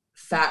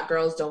 fat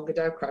girls don't get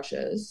to have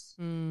crushes,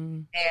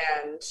 Mm.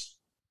 and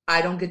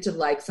I don't get to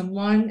like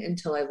someone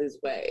until I lose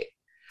weight.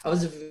 I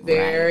was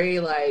very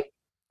like,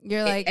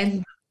 You're like,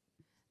 and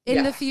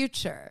in the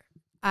future,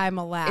 I'm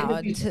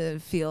allowed future. to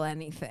feel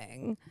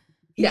anything.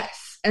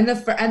 Yes. And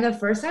the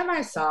first time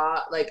I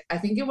saw, like, I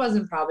think it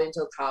wasn't probably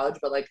until college,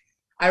 but like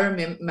I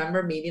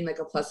remember meeting like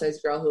a plus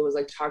size girl who was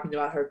like talking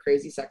about her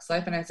crazy sex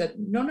life, and I said,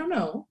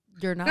 no,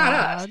 You're not not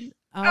allowed. us.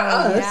 Oh, Not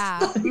us. yeah.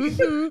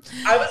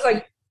 Mm-hmm. I was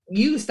like,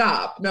 you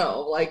stop.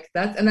 No, like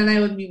that's, and then I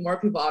would meet more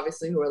people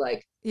obviously who were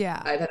like,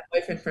 Yeah. I've had a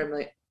boyfriend for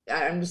like,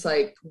 I'm just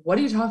like, what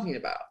are you talking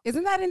about?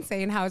 Isn't that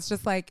insane how it's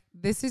just like,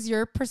 this is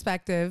your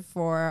perspective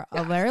for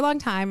a very long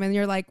time. And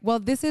you're like, well,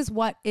 this is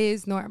what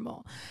is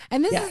normal.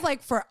 And this is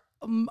like for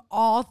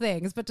all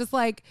things, but just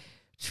like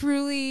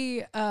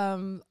truly,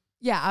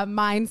 a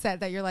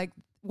mindset that you're like,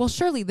 well,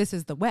 surely this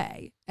is the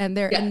way. And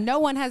and no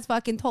one has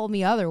fucking told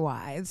me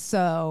otherwise.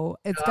 So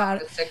it's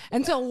got,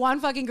 until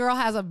one fucking girl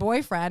has a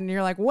boyfriend and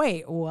you're like,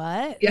 wait,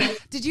 what? Yeah.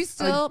 Did you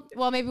still,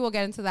 well, maybe we'll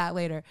get into that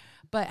later.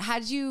 But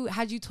had you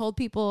told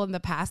people in the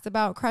past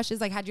about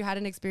crushes? Like, had you had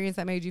an experience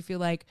that made you feel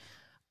like,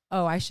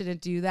 oh, I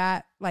shouldn't do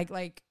that?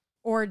 Like,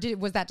 or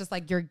was that just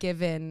like you're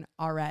given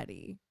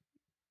already?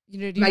 Do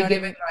you know what I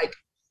mean? Like,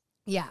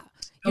 yeah.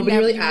 nobody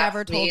really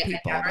never asked told me. people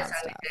I never about said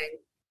stuff. anything.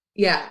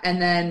 Yeah, and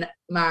then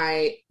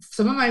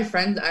some of my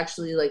friends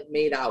actually like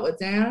made out with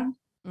Dan.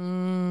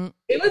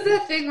 It was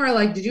that thing where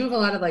like, did you have a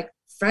lot of like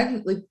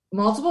friends, like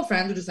multiple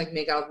friends would just like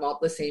make out with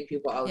the same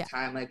people all the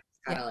time, like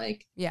kind of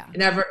like it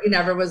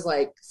never was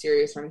like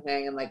serious or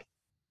anything, and like,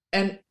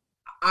 and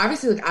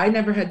obviously like I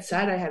never had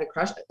said I had a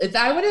crush. If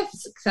I would have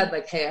said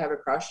like, hey, I have a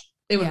crush,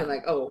 they would have been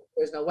like, oh,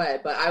 there's no way.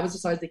 But I was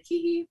just always like,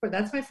 hee, but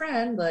that's my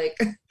friend. Like,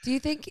 do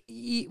you think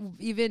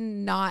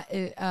even not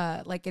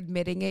like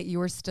admitting it, you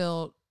were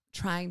still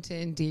trying to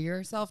endear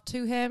yourself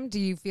to him? Do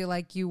you feel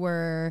like you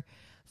were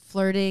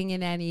flirting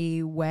in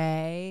any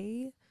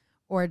way,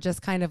 or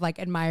just kind of like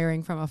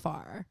admiring from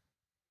afar?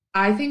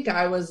 I think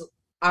I remember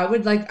I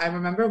would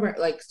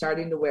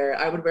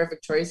wear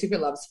Victoria's Secret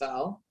Love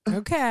Spell.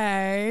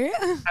 Okay.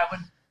 I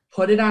would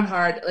put it on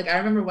hard. Like I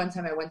remember one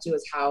time I went to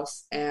his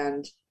house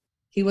and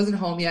he wasn't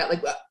home yet.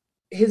 Like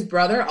his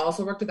brother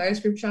also worked at the ice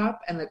cream shop,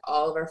 and like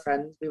all of our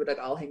friends, we would like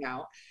all hang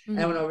out. And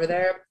I went over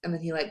there, and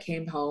then he like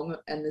came home,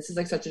 and this is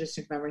like such a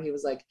distinct memory. He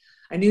was like,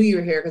 "I knew you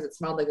were here because it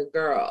smelled like a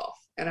girl,"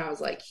 and I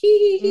was like,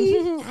 "Hee hee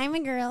hee." I'm a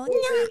girl.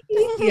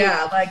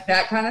 Yeah, like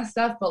that kind of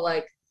stuff. But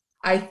like,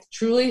 I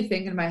truly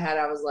think in my head,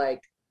 I was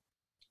like,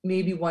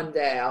 maybe one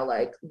day I'll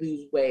like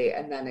lose weight,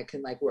 and then it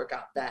can like work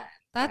out then.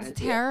 That's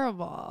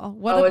terrible.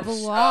 What a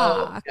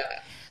block.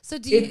 So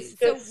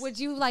would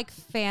you like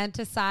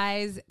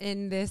fantasize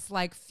in this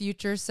like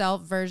future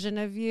self version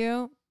of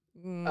you?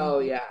 Oh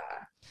yeah.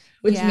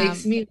 Which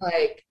makes me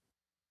like,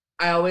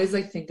 I always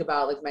like think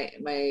about like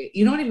my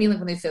you know what I mean? Like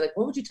when they say like,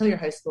 what would you tell your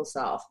high school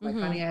self? I'm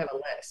like, honey, I have a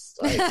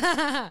list. Like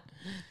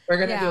we're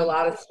going to do a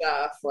lot of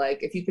stuff.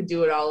 Like if you could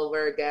do it all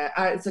over again,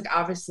 it's like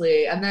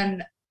obviously, and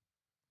then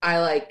I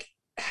like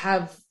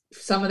have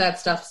some of that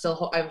stuff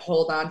still I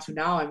hold on to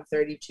now. I'm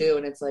 32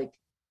 and it's like,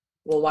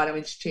 well, why don't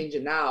we just change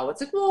it now?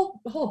 It's like, well,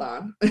 hold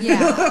on.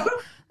 Yeah.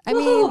 I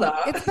mean,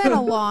 it's been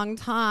a long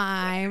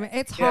time.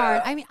 It's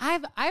hard. I mean,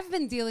 I've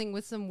been dealing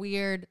with some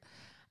weird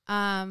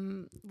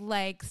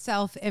like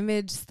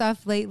self-image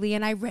stuff lately,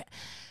 and I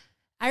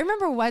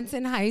remember once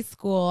in high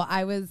school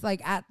I was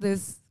like at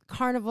this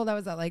carnival that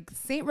was at like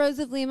St. Rose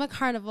of Lima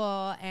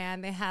Carnival,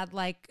 and they had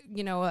like,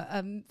 you know,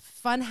 a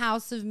fun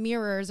house of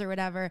mirrors or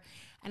whatever.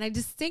 And I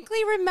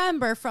distinctly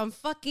remember from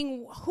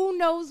fucking who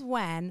knows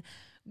when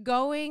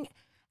going,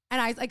 and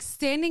I was like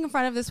standing in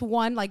front of this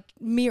one like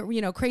mirror, you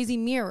know, crazy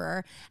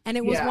mirror. And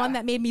it was one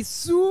that made me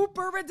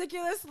super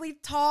ridiculously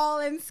tall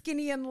and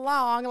skinny and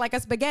long, like a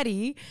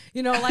spaghetti,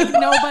 you know, like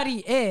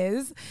nobody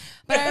is.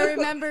 But I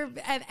remember,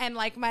 and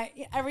like my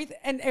everything,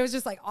 and it was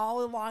just like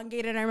all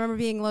elongated. And I remember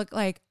being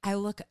I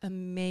look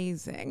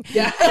amazing.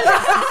 Yeah.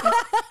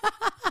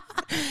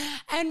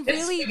 And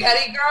really,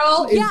 spaghetti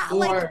girl is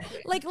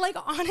like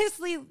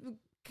honestly,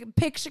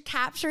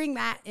 capturing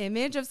that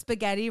image of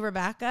spaghetti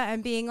Rebecca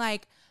and being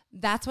like,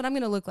 that's what I'm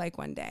going to look like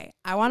one day.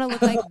 I want to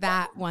look like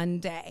that one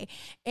day.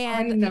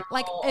 And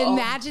like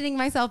imagining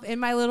myself in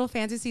my little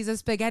fantasies of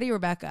spaghetti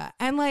Rebecca,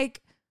 and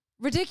like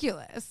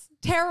ridiculous,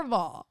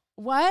 terrible.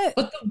 What?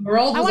 But the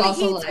world I want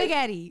to eat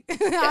spaghetti. I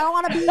don't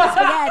want to be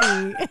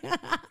spaghetti.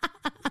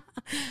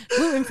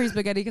 Gluten-free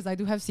spaghetti, because I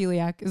do have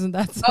celiac. Isn't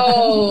that so?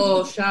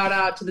 Oh, shout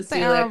out to the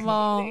celiac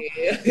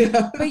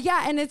community. But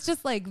yeah, and it's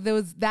just like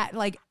that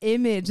like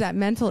image, that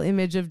mental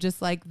image of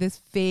just like this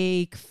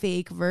fake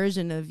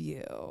version of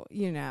you,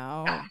 you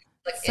know. Yeah,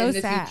 like so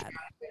sad.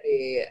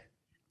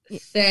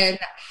 Thin,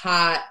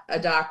 hot, a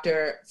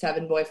doctor,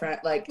 7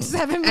 boyfriend, like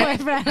 7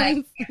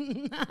 boyfriends.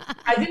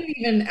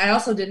 I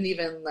also didn't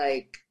even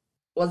like,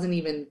 wasn't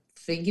even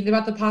thinking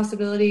about the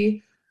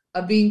possibility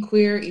of being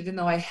queer, even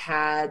though I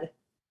had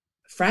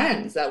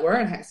friends that were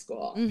in high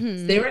school.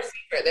 So they were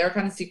secret. They were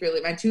kind of secretly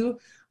my two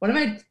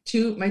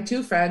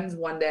friends.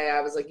 One day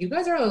I was like, you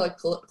guys are like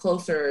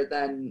closer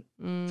than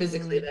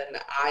physically than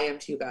I am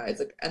to you guys.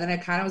 Like, and then I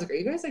kind of was like, are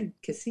you guys like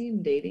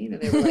kissing, dating?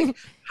 And they were like,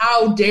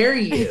 how dare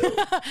you?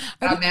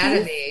 Got mad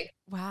at me.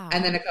 Wow.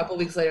 And then a couple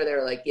weeks later, they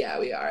were like, yeah,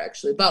 we are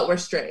actually, but we're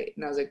straight.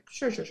 And I was like,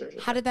 sure.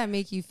 How did that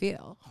make you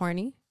feel?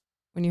 Horny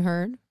when you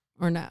heard,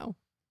 or no?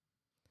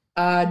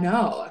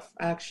 No,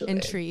 actually.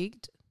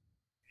 Intrigued.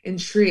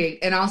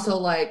 And also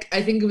like,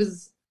 I think it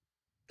was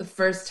the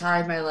first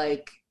time I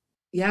I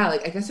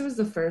guess it was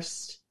the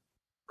first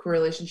queer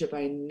relationship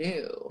I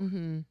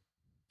knew.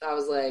 I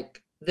was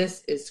like,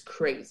 this is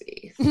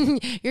crazy.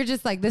 You're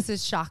just like, this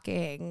is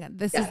shocking.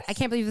 I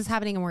can't believe this is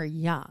happening and we're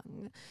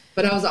young.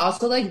 But I was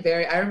also like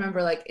I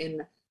remember like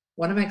in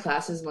one of my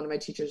classes, one of my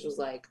teachers was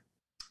like,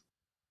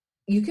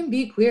 you can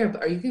be queer,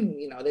 or you can,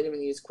 you know, they didn't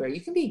even use queer.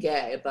 You can be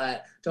gay,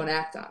 but don't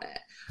act on it.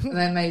 And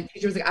then my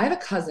teacher was like, I have a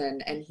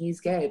cousin and he's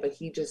gay, but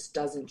he just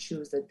doesn't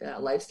choose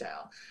that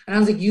lifestyle. And I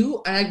was like,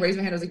 and I raised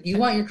my hand. I was like, you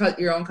want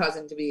your own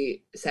cousin to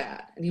be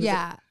sad? And he was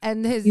like,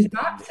 and he's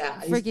not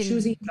sad. He's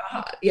choosing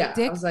God. Yeah.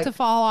 Dick I was like, to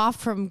fall off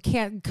from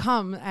can't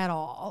come at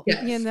all.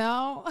 Yes. You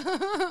know?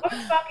 What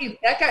fucking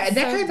that guy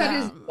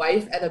met his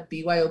wife at a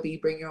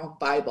BYOB bring your own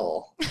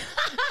Bible.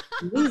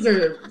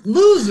 Loser.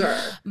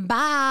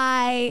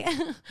 Bye.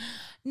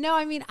 No,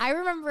 I mean, I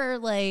remember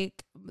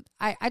like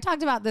I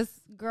talked about this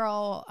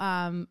girl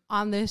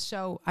on this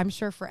show, I'm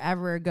sure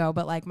forever ago,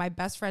 but like my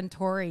best friend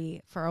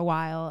Tori for a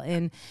while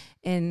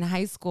in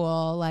high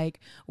school, like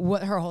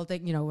what her whole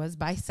thing, you know, was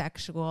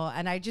bisexual.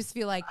 And I just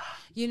feel like,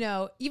 you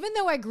know, even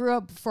though I grew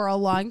up for a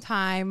long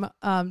time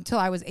till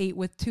I was 8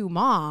 with 2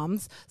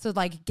 moms, so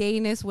like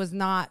gayness was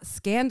not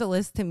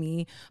scandalous to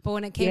me, but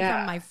when it came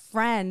from my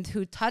friend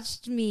who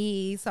touched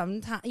me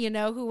sometime, you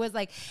know, who was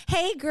like,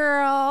 hey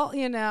girl,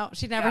 you know,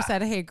 she never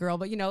said hey girl,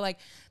 but you know, like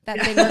that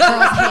thing where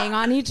girls hang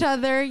on each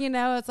other, you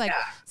know, it's like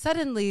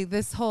suddenly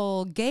this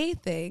whole gay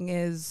thing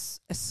is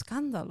a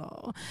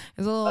scandalo.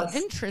 It's a little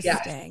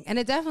interesting. And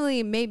it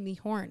definitely made me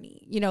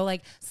horny, you know,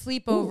 like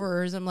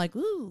sleepovers. Ooh. I'm like,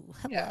 ooh,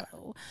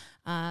 hello.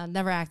 Yeah.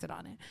 Never acted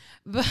on it.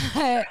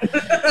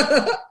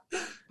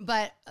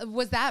 But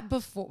was that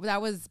before,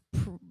 that was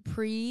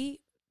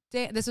pre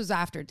Dan? This was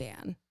after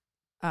Dan.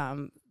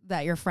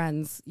 that your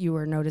friends, you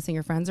were noticing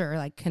your friends, or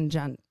like kind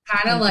in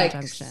of like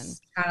conjunction?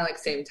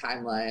 same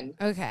timeline.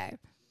 Okay.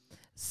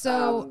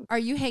 So are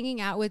you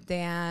hanging out with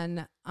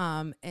Dan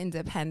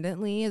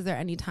independently? Is there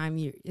any time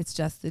it's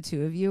just the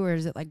two of you, or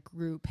is it like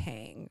group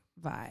hang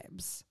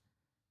vibes?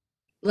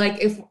 Like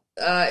if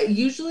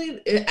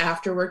usually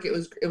after work it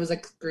was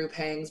like group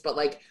hangs, but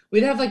like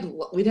we'd have like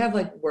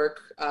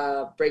work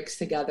breaks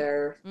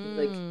together,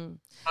 like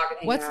talk and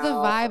hang What's the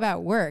out. vibe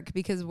at work?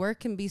 Because work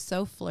can be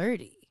so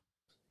flirty.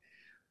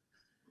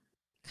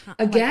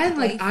 Again,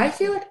 like I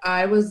feel like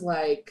I was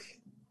like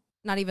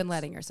not even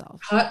letting yourself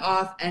cut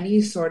off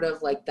any sort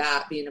of like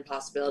that being a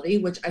possibility,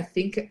 which I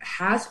think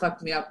has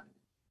fucked me up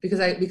because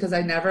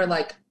I never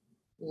like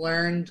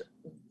learned.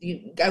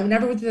 I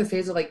never went through the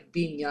phase of like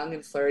being young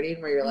and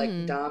flirting where you're like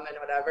dumb and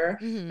whatever.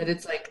 That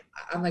it's like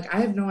I'm like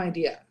I have no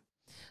idea.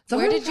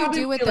 Where did you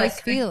do with those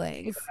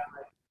feelings?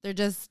 They're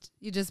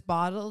you just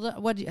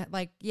bottled. What do you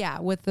like? Yeah,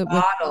 with the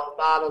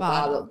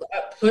bottle.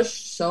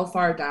 Pushed so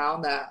far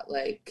down that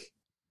like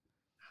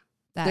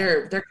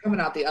they're coming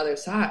out the other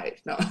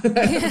side. No,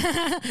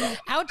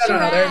 out your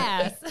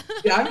ass.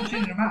 Yeah, I'm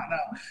shooting them out.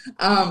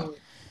 No,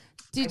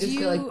 did I just you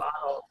feel like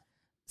bottled?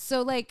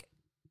 So like,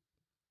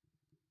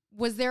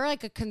 was there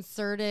like a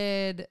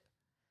concerted?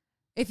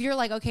 If you're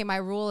like, okay, my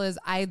rule is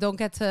I don't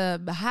get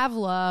to have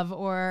love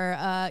or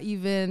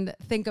even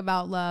think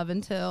about love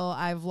until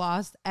I've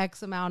lost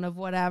X amount of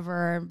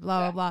whatever,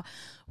 blah, blah, blah.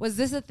 Was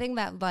this a thing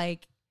that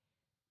like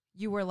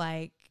you were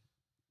like,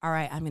 all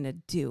right, I'm going to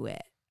do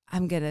it.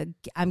 I'm going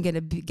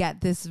to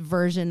get this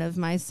version of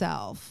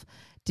myself.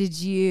 Did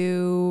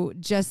you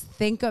just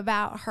think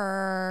about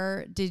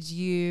her? Did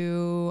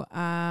you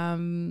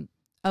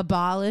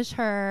abolish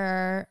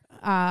her?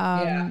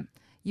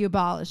 You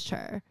abolished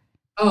her.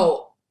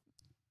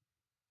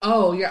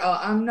 Oh,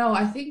 yeah. No,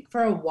 I think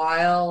for a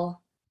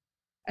while,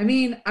 I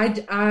mean, you know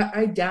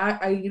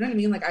what I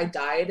mean? Like I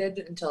dieted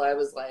until I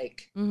was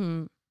like,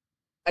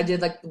 I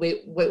did like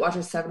Weight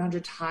Watchers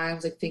 700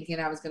 times, like thinking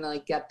I was going to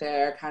like get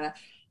there kind of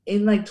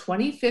in like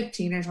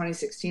 2015 or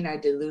 2016. I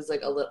did lose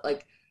like a little,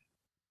 like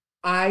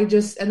and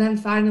then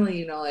finally,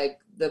 you know, like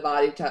the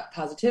body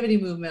positivity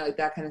movement, like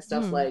that kind of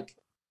stuff, like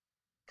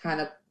kind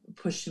of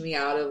pushed me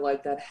out of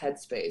like that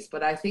headspace.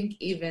 But I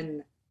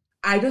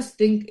just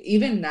think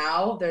even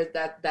now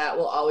that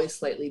will always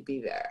slightly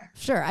be there.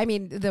 Sure. I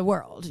mean, the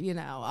world, you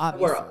know,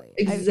 obviously. The world.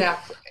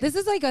 Exactly. This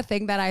is like a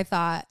thing that I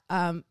thought,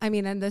 I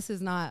mean, and this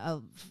is not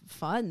a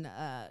fun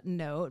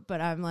note,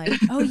 but I'm like,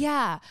 oh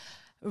yeah,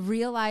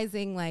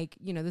 realizing like,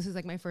 you know, this is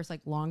like my first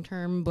like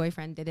long-term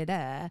boyfriend,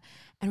 and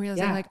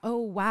realizing like, oh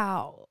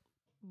wow,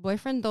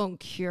 boyfriend don't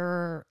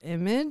cure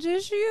image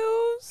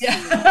issues.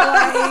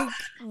 Yeah.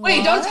 Like,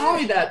 wait, don't tell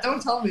me that.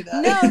 Don't tell me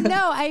that.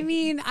 No. I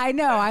mean, I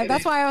know.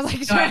 That's why I was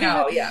like, I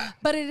know, yeah.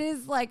 But it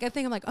is like a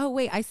thing. I'm like, oh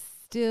wait, I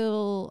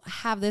still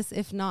have this,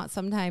 if not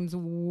sometimes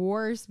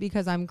worse,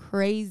 because I'm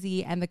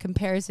crazy and the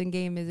comparison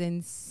game is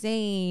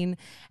insane.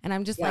 And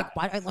I'm just like,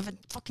 why do I live in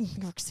fucking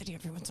New York City?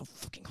 Everyone's so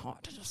fucking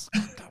hot.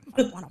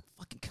 I want to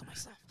fucking kill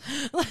myself.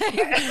 Like,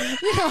 you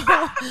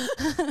know.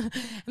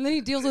 And then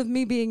he deals with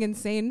me being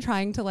insane,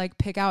 trying to like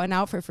pick out an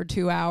outfit for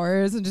 2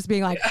 hours and just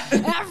being like,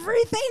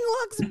 everything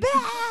looks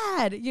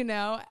bad, you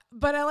know.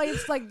 But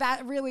it's like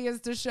that really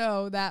is to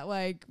show that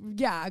like,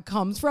 yeah, it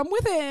comes from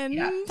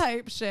within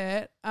type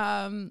shit.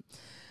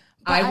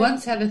 I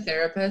once had a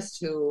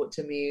therapist who,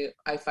 to me,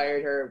 I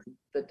fired her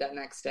the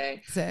next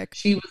day. Sick.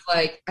 She was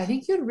like, I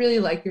think you'd really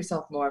like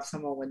yourself more if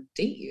someone would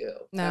date you.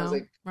 No, I was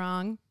like,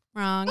 wrong.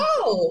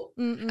 Oh.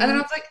 And then I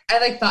was like, I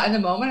like thought in the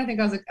moment, I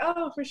think I was like,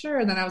 oh, for sure.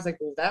 And then I was like,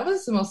 well, that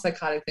was the most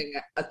psychotic thing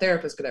a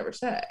therapist could ever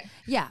say.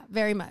 Yeah,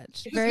 very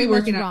much. Very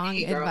much wrong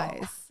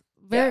advice.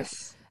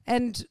 Yes.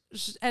 And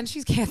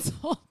she's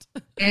canceled.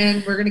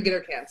 And we're going to get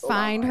her canceled.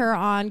 Find her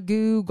on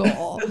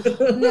Google.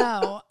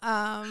 No.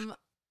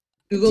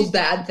 Google's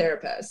bad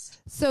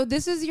therapist. So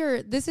this is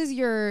your,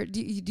 do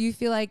you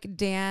feel like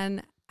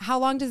Dan, how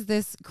long does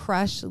this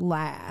crush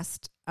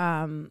last?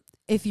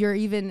 If you're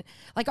even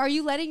like, are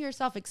you letting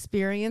yourself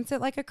experience it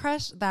like a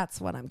crush?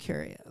 That's what I'm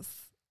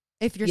curious.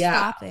 If you're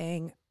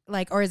stopping,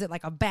 like, or is it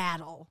like a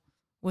battle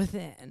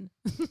within?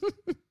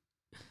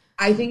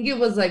 I think it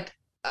was like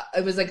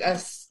a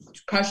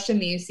crush to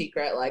me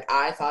secret. Like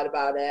I thought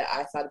about it.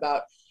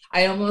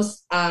 I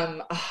almost,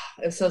 I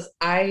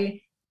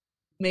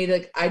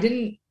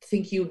didn't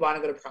think he would want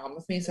to go to prom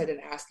with me, so I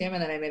didn't ask him.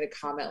 And then I made a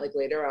comment like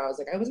later where I was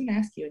like, I wasn't gonna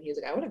ask you, and he was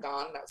like, I would have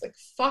gone. And I was like,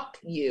 fuck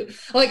you.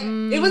 Like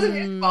it wasn't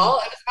his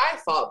fault, it was my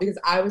fault because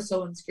I was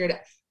so insecure.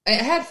 I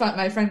had fun.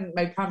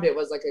 My prom date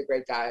was like a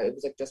great guy. It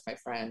was like just my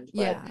friend,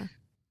 but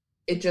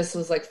it just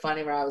was like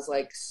funny where I was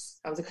like,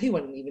 he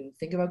wouldn't even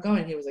think about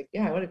going. He was like,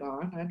 yeah, I would have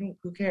gone.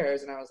 Who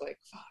cares? And I was like,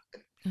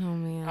 fuck. Oh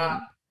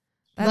man.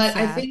 But sad.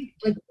 I think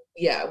like,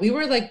 yeah, we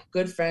were like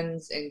good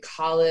friends in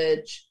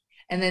college.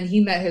 And then he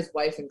met his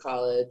wife in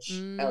college,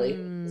 Ellie,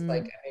 who was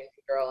like an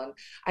amazing girl. And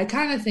I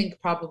kind of think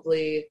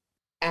probably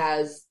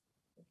as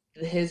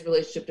his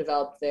relationship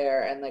developed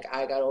there and like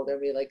I got older,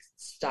 we like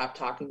stopped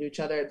talking to each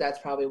other. That's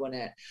probably when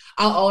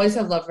I'll always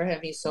have love for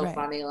him. He's so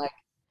funny. Like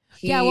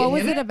Yeah. What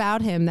was it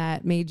about him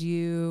that made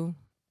you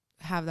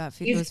have that?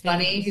 He's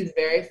funny. He's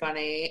very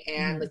funny,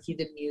 and like he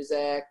did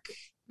music.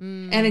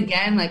 And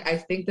again, like I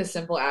think the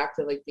simple act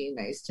of like being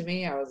nice to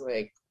me, I was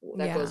like,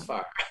 that goes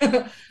far.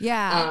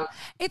 Yeah.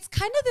 It's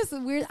kind of this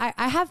weird,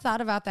 I have thought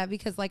about that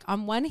because like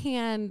on one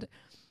hand,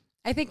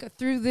 I think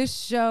through this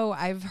show,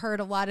 I've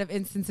heard a lot of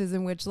instances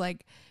in which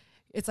like,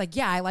 it's like,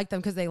 yeah, I liked them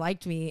because they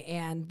liked me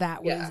and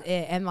that was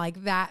it. And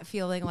like that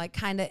feeling like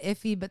kind of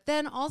iffy. But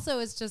then also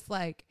it's just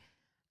like,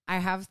 I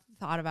have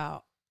thought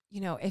about, you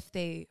know, if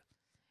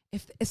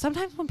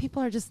sometimes when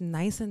people are just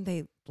nice and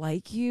they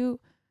like you,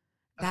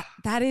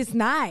 that is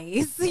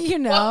nice, you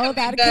know,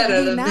 that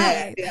can be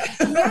nice.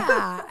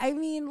 Yeah. I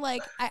mean,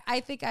 like, I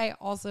think I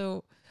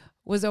also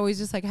was always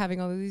just like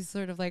having all of these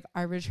sort of like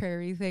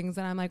arbitrary things.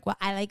 And I'm like, well,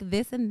 I like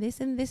this and this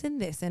and this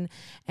and this.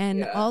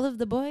 And all of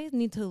the boys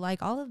need to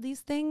like all of these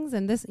things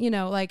and this, you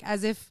know, like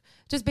as if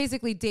just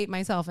basically date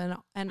myself. And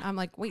I'm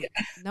like, wait,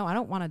 no, I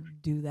don't want to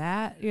do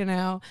that. You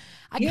know,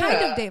 I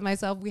kind of date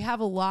myself. We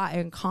have a lot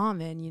in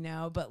common, you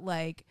know, but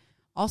like,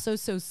 also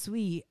so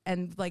sweet,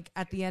 and like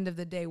at the end of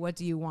the day, what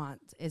do you want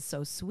is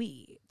so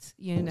sweet,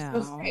 you know.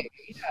 So sweet.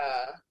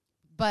 Yeah.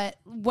 But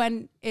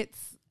when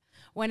it's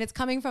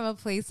coming from a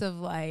place of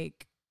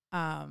like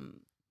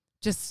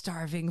just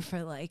starving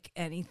for like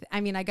anything,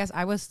 I mean, I guess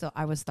I was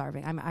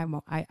starving.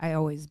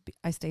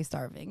 I stay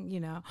starving, you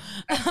know.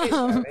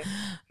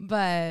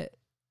 But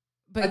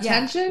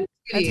attention,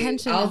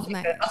 attention I'll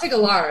take a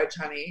large,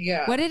 honey.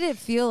 Yeah. What did it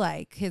feel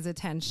like, his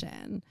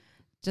attention?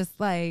 Just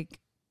like,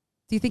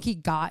 do you think he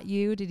got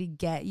you? Did he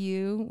get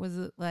you? Was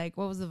it like,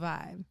 what was the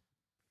vibe?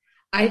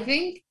 I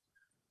think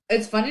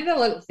it's funny to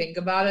like think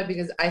about it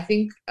because I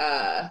think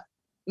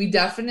we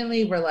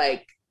definitely were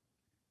like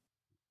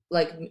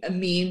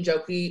mean,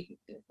 jokey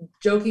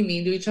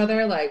mean to each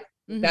other, like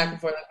back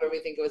and forth, like where we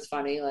think it was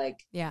funny. Like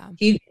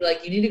he'd be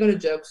like, you need to go to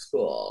joke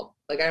school.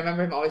 Like I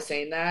remember him always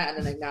saying that, and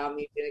then like now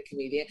me being a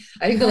comedian.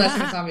 I think the last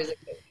time I saw him,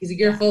 he's like,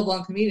 you're a full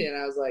blown comedian.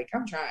 And I was like,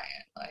 I'm trying.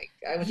 Like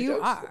I went to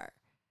joke school.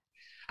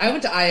 I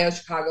went to IO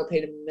Chicago,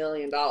 paid $1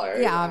 million.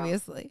 Yeah,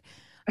 obviously.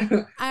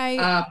 Though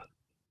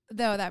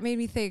that made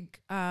me think,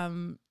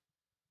 oh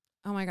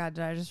my God,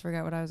 did I just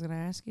forget what I was going to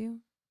ask you?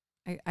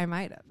 I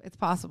might have. It's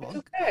possible. It's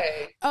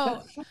okay.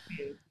 Oh,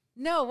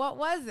 no, what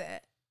was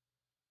it?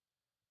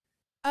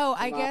 Oh,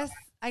 I guess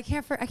I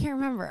can't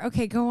remember.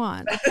 Okay, go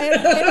on.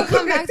 It'll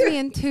come back to me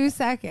in 2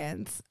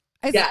 seconds.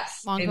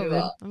 Yes, long COVID.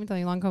 Will. Let me tell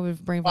you, long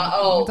COVID brain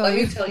fog. Let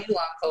me tell you,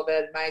 long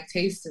COVID. My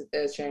taste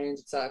has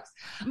changed. It sucks.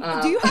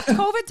 Do you have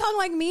COVID tongue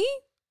like me?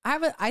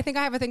 I think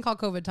I have a thing called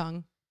COVID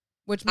tongue,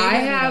 which I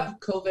have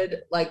COVID.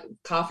 Like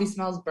coffee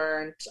smells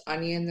burnt,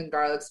 onions and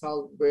garlic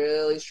smell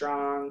really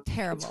strong.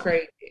 Terrible. It's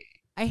crazy.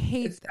 I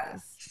hate this. Bad.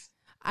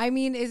 I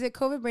mean, is it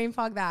COVID brain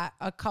fog that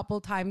a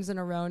couple times in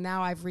a row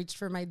now I've reached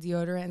for my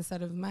deodorant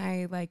instead of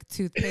my like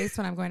toothpaste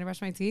when I'm going to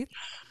brush my teeth?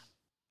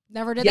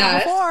 Never did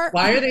that before.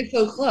 Why are they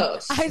so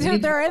close?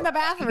 They're in the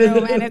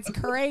bathroom and it's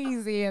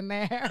crazy in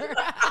there.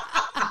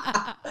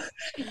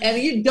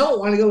 And you don't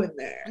want to go in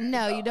there.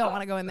 No, you don't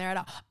want to go in there at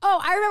all. Oh,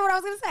 I remember what I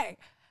was going to say.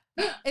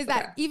 Is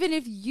that even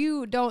if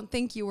you don't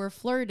think you were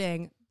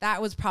flirting, that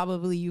was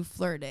probably you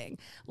flirting.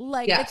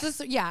 Like, it's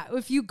just,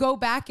 if you go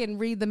back and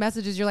read the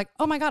messages, you're like,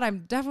 oh my God,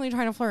 I'm definitely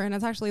trying to flirt. And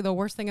it's actually the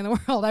worst thing in the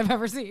world I've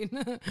ever seen.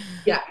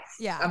 Yeah.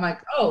 I'm like,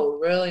 oh,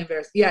 really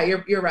embarrassed. Yeah,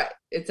 you're right.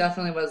 It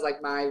definitely was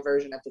like my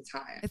version at the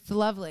time. It's the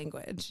love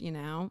language, you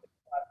know?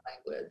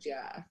 Love language,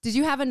 yeah. Did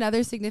you have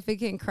another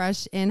significant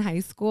crush in high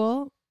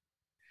school?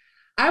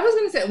 I was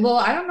going to say, well,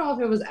 I don't know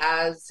if it was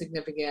as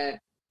significant,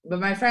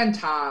 but my friend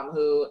Tom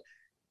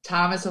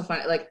is so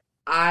funny. Like,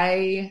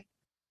 I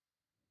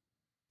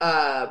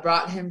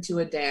brought him to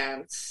a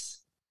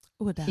dance.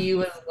 Ooh, he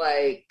was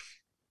like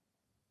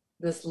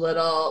this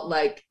little,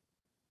 like,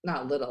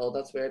 not little,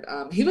 that's weird.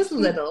 He was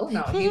little.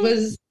 No, he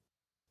was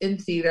in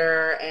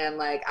theater, and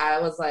like I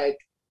was like,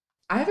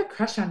 I have a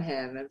crush on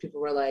him, and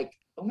people were like,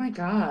 oh my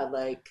God,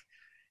 like,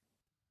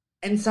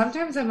 and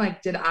sometimes I'm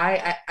like, did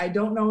I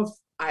don't know if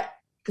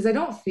because I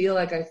don't feel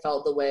like I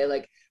felt the way,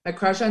 like my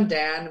crush on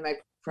Dan and my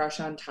crush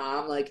on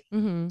Tom, like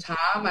Tom,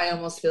 I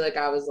almost feel like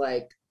I was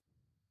like,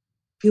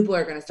 people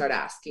are going to start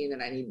asking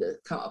and I need to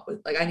come up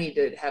with, like, I need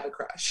to have a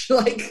crush.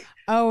 Like,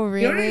 oh,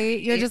 really? You know what I mean?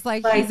 You're just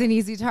like, he's an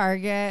easy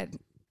target.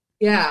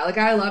 Yeah. Like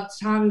I loved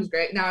Tom. He was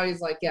great. Now he's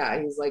like,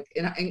 he's like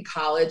in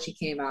college, he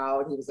came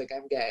out, he was like,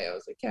 I'm gay. I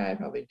was like, yeah, I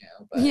probably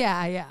knew. But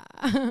yeah.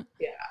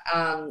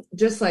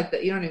 Just like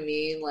that. You know what I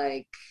mean?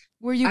 Like,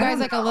 were you guys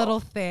like a little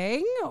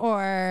thing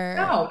or?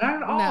 No, not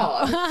at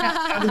all. No.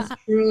 I was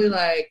truly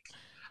like,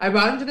 I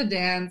brought him to the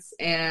dance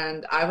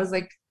and I was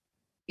like,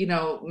 you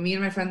know, me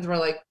and my friends were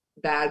like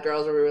bad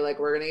girls where we were like,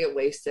 we're going to get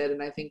wasted.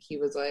 And I think he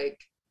was like,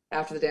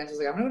 after the dance, I was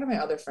like, I'm going to go to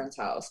my other friend's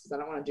house because I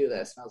don't want to do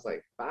this. And I was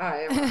like,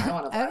 bye. I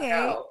want to black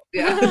out.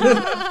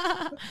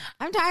 Yeah.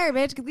 I'm tired,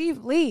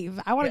 bitch. Leave.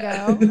 I want to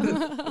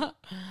go.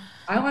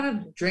 I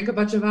want to drink a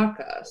bunch of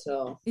vodka.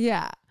 So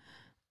yeah.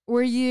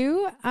 Were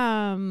you,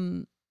 how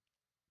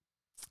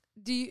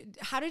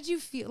did you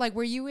feel? Like,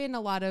 were you in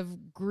a lot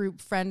of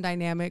group friend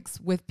dynamics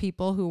with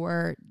people who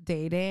were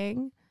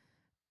dating?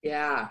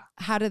 Yeah.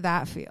 How did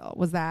that feel?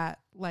 Was that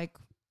like,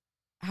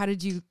 how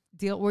did you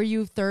deal? Were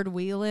you third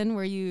wheeling?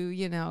 Were you,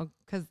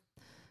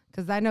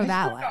 because I know I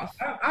that still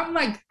don't.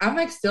 life. I'm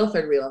like still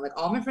third wheel. I'm like,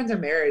 all my friends are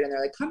married and they're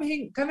like, come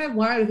have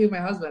wine with you, my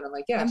husband. I'm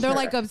like, yeah, And they're sure.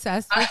 like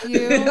obsessed with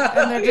you. And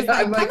they're just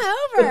like, I'm come like,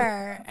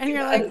 over. And you're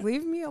yes. like,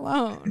 leave me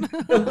alone.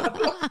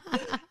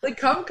 Like,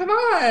 come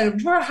on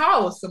to our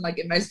house. I'm like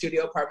in my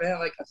studio apartment. I'm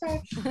like,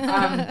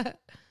 okay.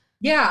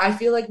 Yeah, I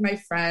feel like my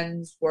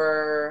friends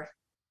were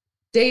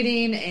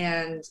dating,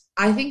 and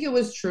I think it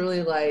was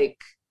truly like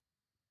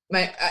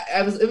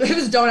it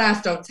was don't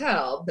ask, don't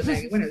tell, the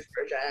Maggie Winters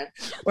version,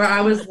 where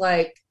I was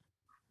like,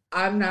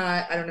 I don't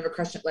have a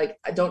crush, like,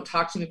 don't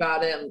talk to me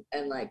about it,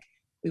 and like,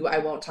 I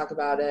won't talk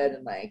about it,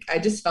 and like, I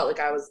just felt like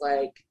I was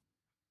like,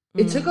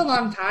 it took a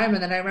long time,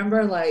 and then I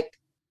remember like,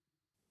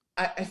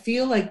 I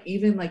feel like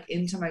even like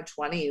into my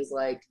 20s,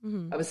 like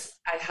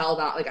I held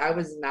on, like I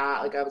was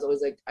not, like I was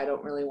always like, I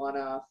don't really want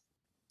to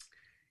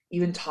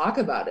even talk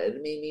about it.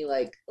 It made me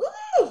like,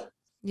 ooh.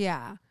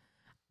 Yeah.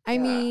 I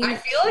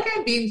feel like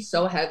I'm being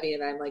so heavy,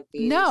 and I'm like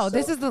being no, so...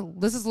 this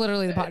is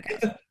literally the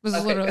podcast. This is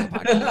Okay. literally the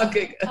podcast.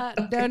 Okay,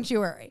 don't you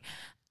worry.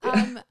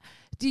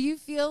 Do you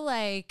feel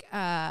like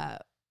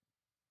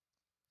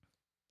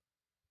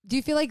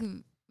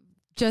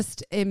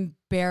just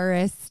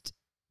embarrassed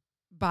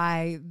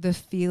by the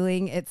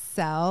feeling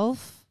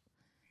itself,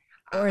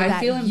 or I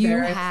that feel you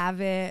embarrassed.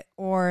 have it,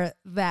 or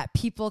that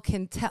people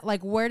can tell?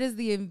 Like, where does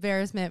the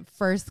embarrassment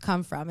first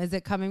come from? Is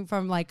it coming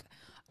from like,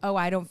 oh,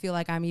 I don't feel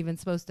like I'm even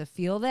supposed to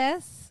feel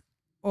this?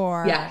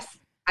 Or Yes.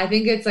 I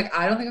think it's like,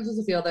 I don't think I'm supposed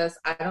to feel this.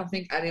 I don't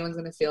think anyone's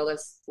going to feel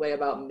this way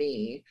about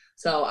me.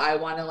 So I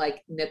want to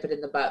like nip it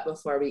in the butt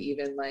before we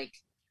even like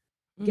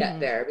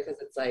get there,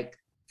 because it's like,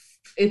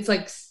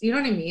 you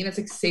know what I mean? It's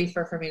like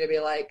safer for me to be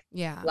like,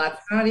 yeah,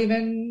 let's not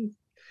even,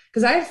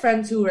 because I have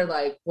friends who were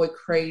like, boy,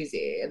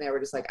 crazy. And they were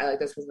just like, I like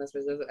this person, this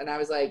person. And I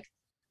was like,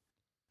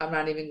 I'm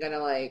not even going to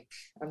like,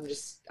 I'm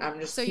just.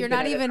 So you're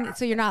not even,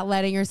 so you're not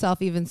letting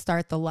yourself even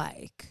start the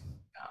like.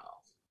 No.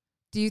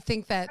 Do you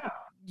think that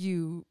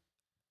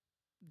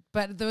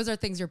but those are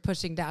things you're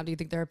pushing down. Do you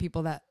think there are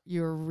people that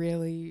you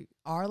really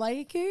are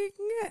liking?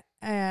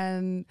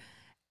 And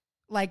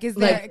like, is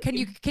there, Like,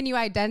 can you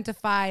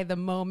identify the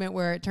moment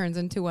where it turns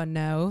into a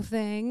no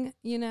thing,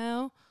 you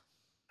know?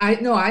 I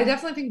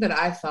definitely think that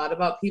I thought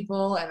about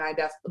people, and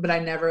but I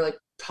never like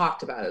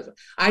talked about it.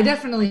 I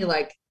definitely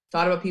like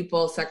thought about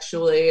people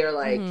sexually, or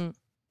like in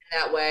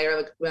that way,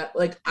 or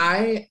like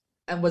I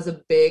was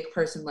a big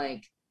person.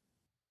 Like,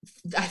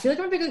 I feel like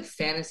I'm a big like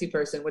fantasy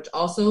person, which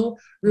also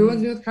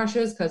ruins me with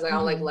crushes, because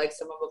I'll like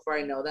someone before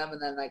I know them,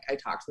 and then like I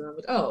talk to them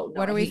like, oh, no,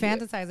 what are we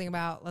fantasizing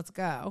about? Let's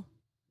go.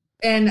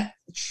 And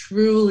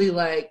truly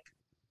like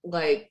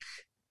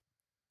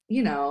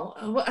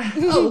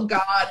oh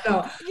God,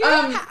 no.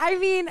 Yeah, I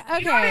mean, okay.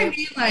 You know what I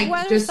mean? Like,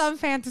 what are some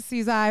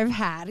fantasies I've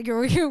had?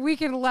 We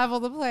can level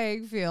the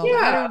playing field.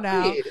 Yeah, I don't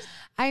know. please.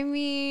 I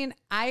mean,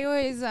 I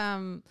always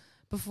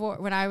before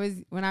when I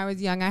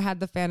was young, I had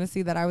the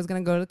fantasy that I was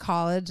gonna go to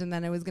college, and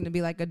then it was gonna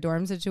be like a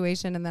dorm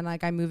situation, and then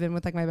like I move in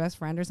with like my best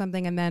friend or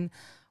something, and then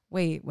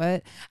wait,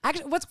 what?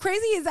 Actually, what's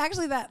crazy is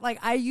actually that like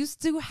I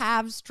used to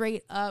have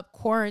straight up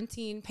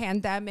quarantine,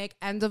 pandemic,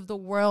 end of the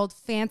world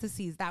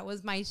fantasies. That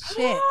was my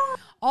shit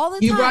all the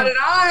time. You brought it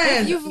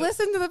on. If you've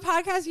listened to the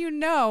podcast, you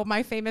know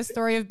my famous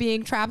story of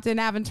being trapped in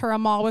Aventura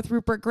Mall with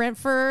Rupert Grint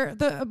for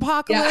the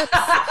apocalypse.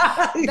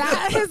 Yeah.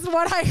 That is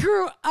what I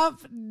grew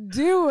up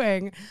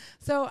doing.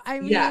 So I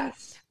mean,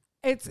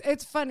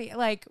 it's funny.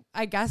 Like,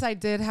 I guess I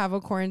did have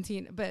a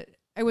quarantine, but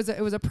it was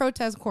a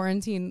protest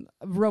quarantine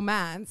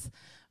romance.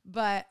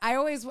 But I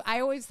always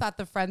thought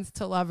the friends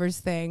to lovers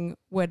thing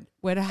would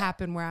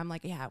happen, where I'm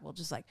like, yeah, we'll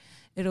just like,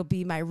 it'll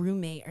be my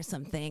roommate or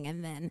something,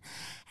 and then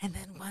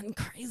one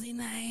crazy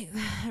night,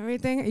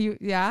 everything.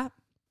 Yeah.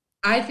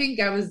 I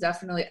think I was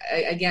definitely,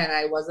 again,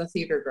 I was a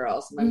theater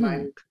girl, so my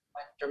mind went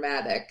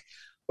dramatic,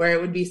 where it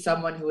would be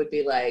someone who would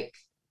be like,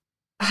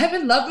 I'm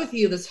in love with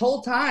you this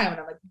whole time, and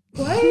I'm like,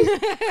 what?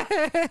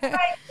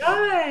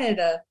 Oh my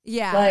God.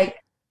 Yeah. Like,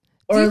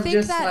 or do you think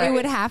just that like, it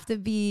would have to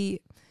be?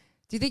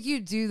 Do you think you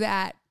do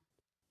that?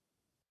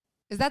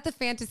 Is that the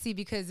fantasy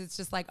because it's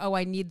just like, oh,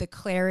 I need the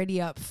clarity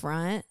up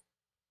front?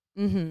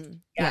 Yes,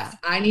 yeah.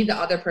 I need the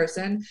other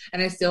person,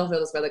 and I still feel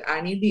this way. Like,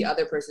 I need the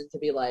other person to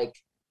be like,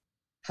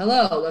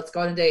 hello, let's go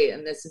on a date,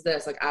 and this is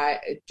this. Like,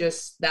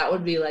 that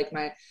would be like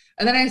my,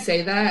 and then I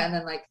say that, and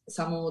then like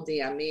someone will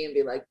DM me and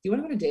be like, do you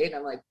want to go on a date? And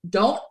I'm like,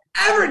 don't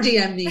ever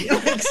DM me.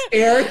 I'm like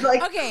scared.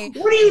 Like, okay,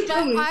 what are you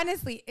doing? But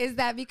honestly, is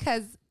that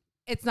because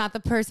it's not the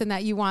person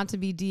that you want to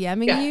be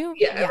DMing you?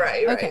 Yeah,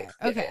 right. Okay.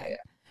 Yeah.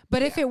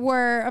 But if it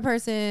were a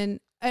person,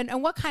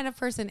 and what kind of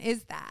person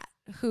is that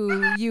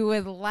who you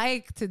would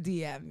like to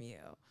DM you?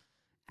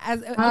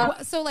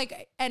 So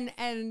like,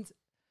 and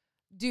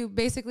do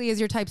basically, is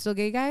your type still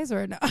gay guys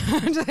or no?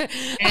 And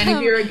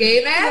if you're a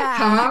gay man,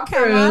 come on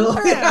through.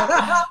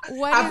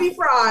 Happy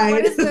Pride.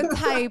 What is the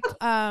type?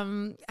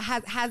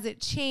 Has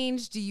it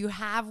changed? Do you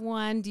have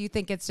one? Do you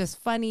think it's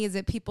just funny? Is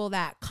it people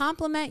that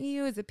compliment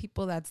you? Is it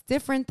people that's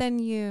different than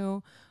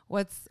you?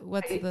 What's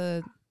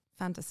the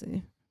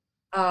fantasy?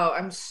 Oh,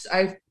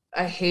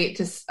 I hate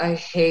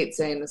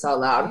saying this out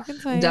loud. You can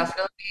say it.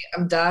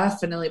 I'm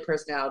definitely a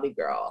personality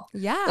girl.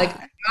 Like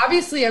Yeah.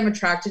 obviously I'm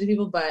attracted to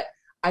people, but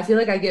I feel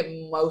like I get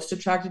most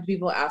attracted to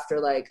people after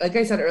like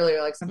I said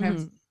earlier, like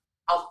sometimes Mhm.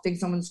 I'll think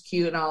someone's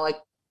cute and I'll like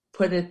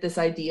put it this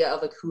idea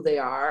of like who they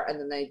are, and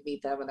then I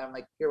meet them and I'm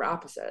like, you're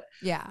opposite.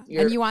 Yeah.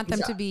 You're And you want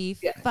them to be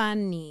yeah.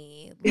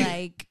 funny,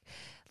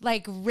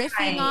 like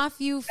riffing Right.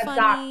 off you Exactly.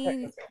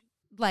 funny,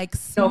 like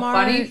No,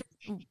 funny,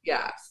 smart.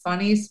 yeah,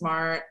 funny,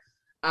 smart.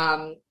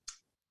 Um,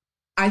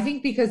 I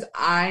think because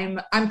I'm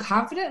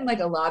confident in like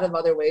a lot of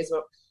other ways,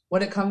 but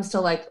when it comes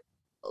to like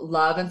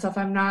love and stuff,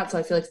 I'm not. So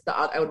I feel like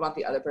I would want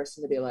the other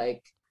person to be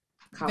like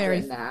confident Very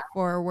in that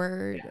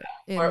forward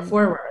or in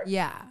forward.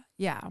 yeah,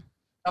 yeah.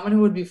 Someone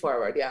who would be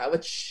forward, yeah.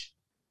 Which,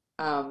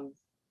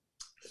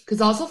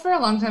 because also for a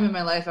long time in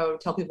my life, I would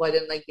tell people I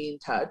didn't like being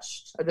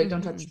touched. I'd be like,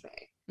 don't touch Mhm. me.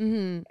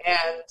 Mhm.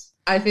 And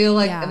I feel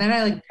like, and Yeah. then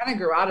I like kind of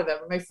grew out of it.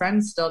 But my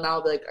friends still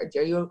now be like,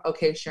 are you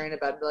okay sharing a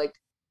bed? Like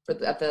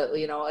at the,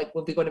 like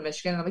when we go to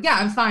Michigan, and I'm like, yeah,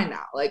 I'm fine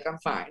now. Like I'm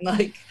fine.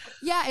 Like,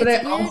 Yeah, but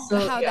it's I weird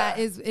also, how yeah, that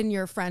is in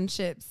your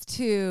friendships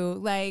too.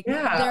 Like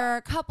yeah, there are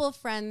a couple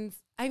friends,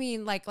 I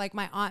mean like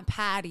my Aunt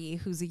Patty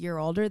who's a year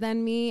older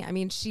than me. I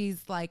mean,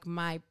 she's like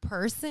my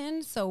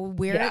person, so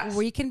yes,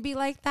 we can be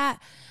like that.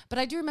 But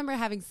I do remember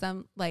having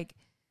some like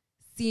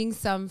seeing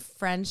some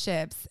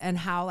friendships and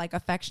how like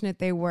affectionate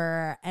they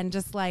were and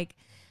just like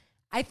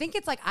I think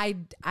it's like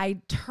I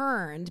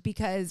turned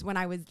because when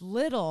I was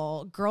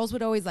little, girls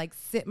would always like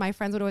sit. My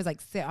friends would always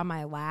like sit on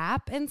my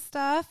lap and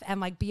stuff,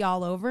 and like be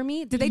all over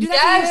me. Did they do that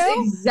to yes,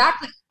 you?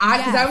 exactly.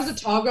 Because I was a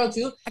Yes, tall girl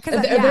too.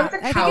 because There was yeah, a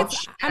I think it's.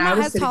 couch I'm and I not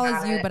was as sitting tall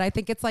as on you, it. but I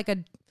think it's like a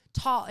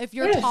tall. If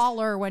you're Yes,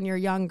 taller when you're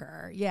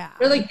younger, yeah,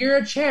 or like you're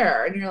a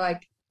chair and you're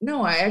like,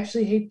 no, I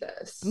actually hate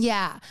this.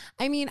 yeah.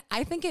 I mean,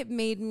 I think it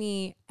made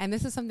me, and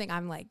this is something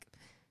I'm like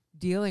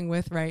dealing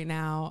with right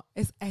now.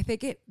 Is I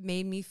think it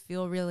made me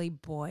feel really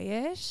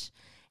boyish.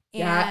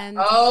 Yeah. And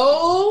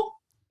Oh,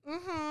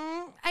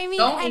 I mean,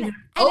 don't even and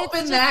it's open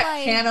just that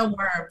like, can of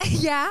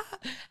worms. yeah.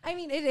 I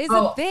mean, it is a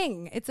Oh,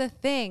 thing. It's a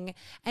thing,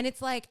 and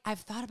it's like I've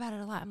thought about it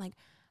a lot. I'm like,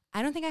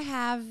 I don't think I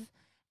have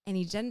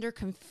any gender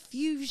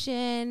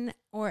confusion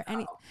or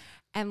any,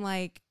 and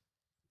like,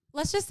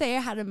 let's just say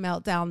I had a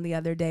meltdown the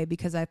other day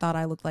because I thought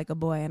I looked like a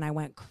boy and I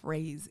went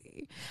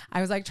crazy.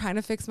 I was like trying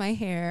to fix my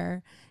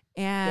hair.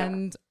 yeah.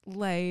 And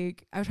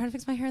like I was trying to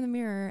fix my hair in the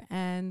mirror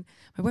and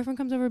my boyfriend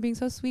comes over being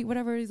so sweet,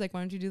 whatever. He's like,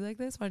 why don't you do like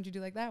this? Why don't you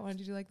do like that? Why don't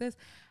you do like this?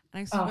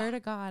 And I Oh, swear to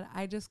God,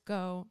 I just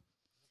go,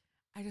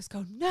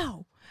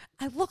 no,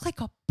 I look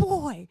like a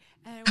boy.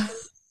 And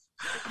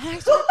I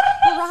started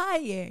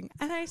crying.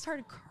 And I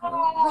started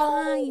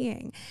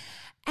crying.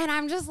 And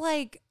I'm just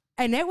like,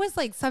 and it was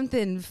like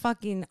something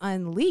fucking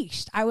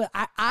unleashed. That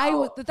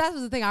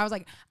was the thing. I was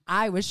like,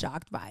 I was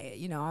shocked by it.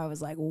 You know, I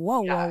was like,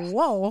 whoa, whoa, yes.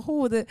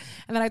 whoa. And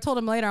then I told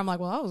him later, I'm like,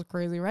 well, that was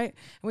crazy, right?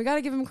 And we got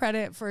to give him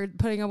credit for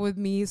putting up with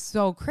me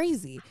so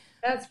crazy.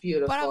 That's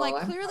beautiful. But I'm like,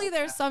 I'm clearly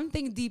there's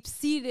something deep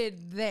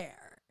seated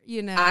there,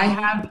 you know?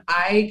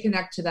 I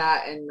connect to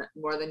that and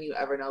more than you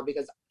ever know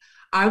because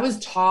I was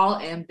tall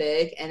and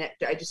big and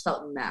I just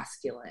felt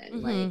masculine.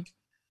 Mm-hmm. Like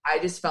I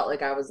just felt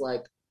like I was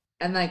like,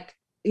 and like,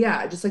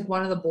 yeah, just like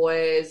one of the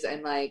boys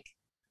and like,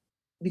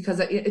 because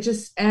it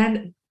just,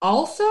 and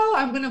also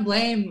I'm going to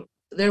blame,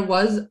 there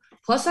was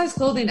plus size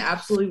clothing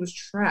absolutely was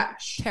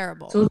trash.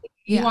 Terrible. So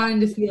you Yeah. wanting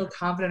to feel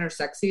confident or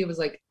sexy, it was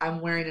like,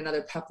 I'm wearing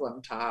another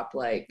peplum top.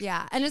 Like,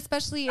 Yeah. And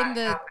especially in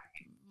the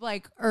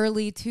like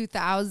early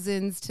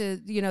 2000s to,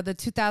 you know, the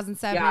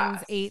 2007s, yeah,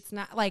 8s,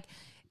 not like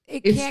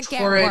it it's can't get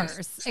torrid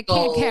worse. It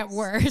can't get skulls.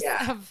 worse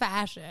Yeah. of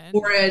fashion.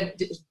 Or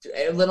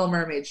a Little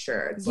Mermaid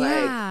shirt. It's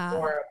Yeah. like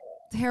horrible.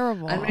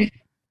 Terrible. And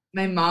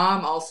my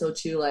mom also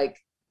too, like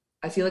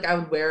I feel like I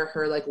would wear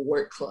her like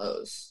work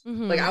clothes.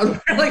 Mhm. Like I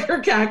would wear like her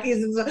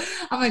khakis and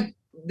stuff. I'm like,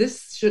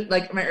 this should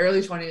like my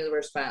early 20s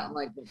were spent. I'm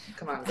like,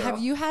 come on, girl. Have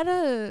you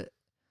had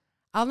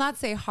I'll not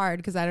say hard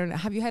because I don't know.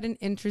 Have you had an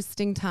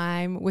interesting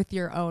time with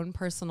your own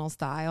personal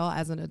style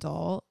as an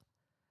adult?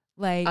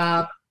 Like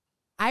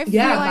I've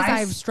realized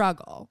I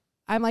struggle.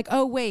 I'm like,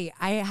 oh wait,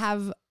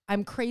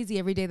 I'm crazy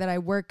every day that I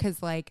work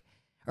because like,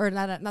 or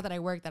not that I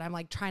work, that I'm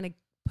like trying to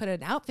put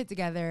an outfit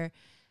together.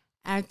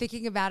 And I'm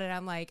thinking about it.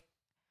 I'm like,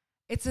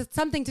 it's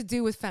something to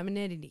do with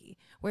femininity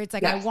where it's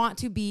like, Yes. I want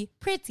to be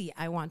pretty.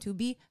 I want to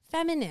be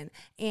feminine.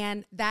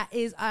 And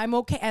I'm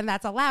okay. And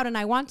that's allowed. And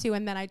I want to.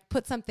 And then I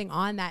put something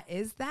on that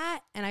is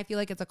that. And I feel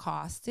like it's a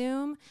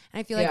costume. And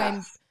I feel like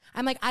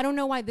I'm like, I don't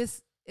know why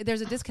there's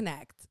a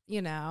disconnect,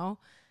 you know?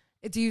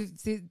 Do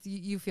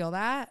you feel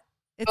that?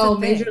 It's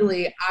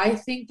majorly. I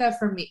think that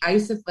for me, I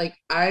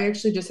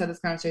actually just had this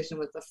conversation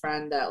with a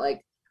friend that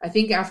like, I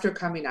think after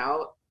coming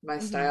out, my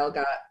style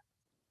got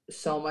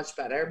so much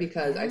better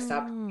because I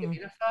stopped giving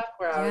a fuck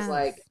where I was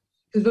like,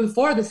 because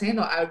before the same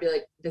though, I would be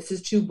like, this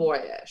is too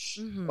boyish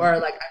or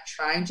like I'm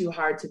trying too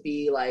hard to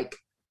be like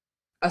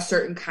a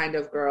certain kind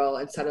of girl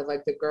instead of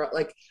like the girl,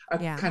 like a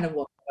kind of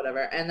woman, whatever.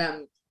 And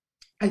then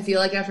I feel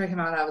like after I came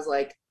out, I was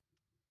like,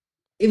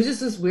 it was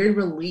just this weird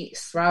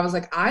release where I was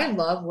like, I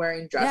love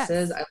wearing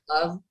dresses. Yes. I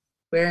love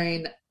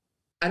wearing,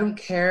 I don't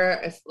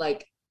care if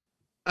like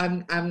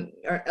I'm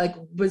or, like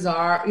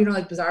bizarre,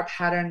 like bizarre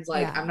patterns.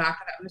 Like Yeah. I'm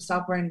gonna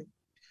stop wearing.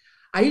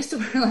 I used to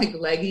wear like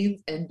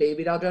leggings and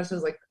baby doll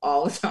dresses like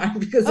all the time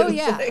because Oh it was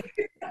yeah. like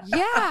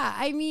Yeah.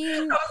 I I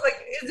mean, was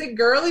like, is it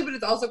girly, but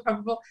it's also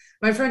comfortable.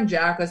 My friend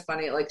Jack was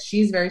funny. Like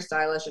she's very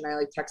stylish, and I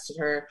like texted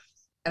her,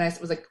 and I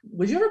was like,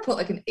 would you ever put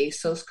like an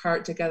ASOS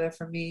cart together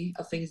for me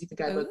of things you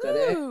think I'd look good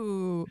in?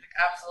 ooh,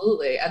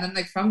 Absolutely. And then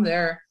like from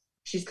there,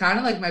 she's kind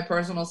of like my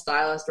personal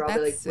stylist where I'll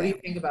be that's like, what do you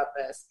sick. think about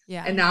this?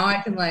 Yeah. And now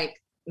I can like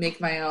make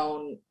my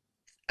own.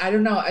 I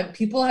don't know.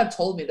 People have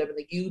told me that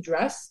like you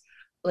dress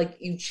like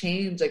you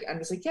change. Like I'm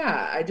just like,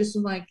 yeah, I just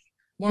am like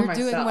more You're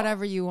doing myself.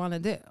 whatever you want to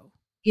do.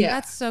 Yeah.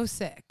 That's so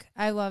sick.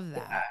 I love Yeah,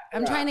 that. it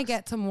I'm trying to rocks.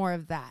 get to more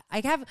of that.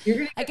 You're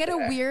gonna I get get a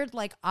there. weird,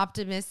 like,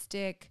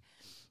 optimistic,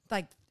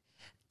 like,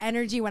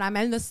 energy when I'm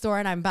in the store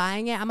and I'm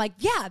buying it. I'm like,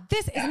 yeah,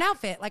 this is an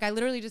outfit. Like, I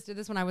literally just did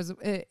this when I was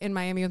in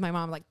Miami with my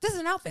mom. Like, this is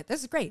an outfit.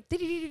 This is great.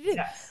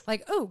 Yes.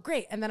 Like, oh,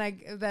 great. And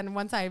then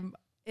once I'm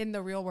in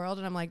the real world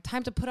and I'm like,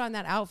 time to put on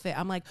that outfit.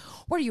 I'm like,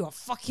 what are you, a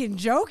fucking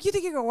joke? You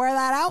think you can wear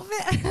that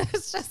outfit?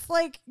 It's just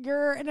like,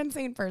 you're an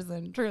insane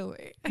person,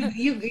 truly.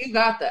 You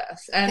got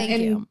this. Thank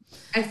And you.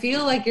 I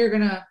feel like you're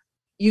gonna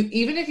you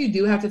even if you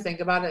do have to think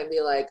about it and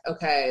be like,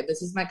 okay,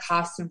 this is my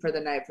costume for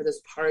the night for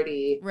this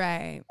party,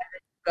 Right.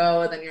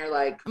 go, and then you're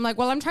like, I'm like,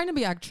 well, I'm trying to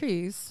be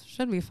actrice.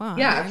 Should be fine.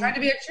 yeah, I'm trying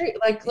to be a treat.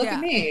 Like, look Yeah. at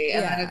me.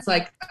 And then Yeah. it's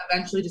like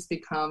eventually just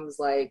becomes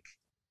like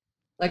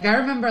I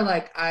remember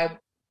like I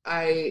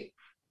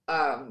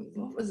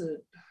what was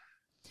it?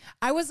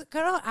 I was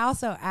gonna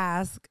also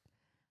ask,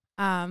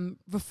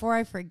 before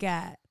I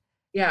forget,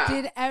 Yeah.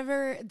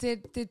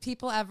 did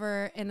people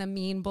ever in a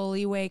mean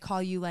bully way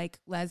call you like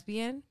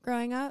lesbian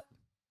growing up?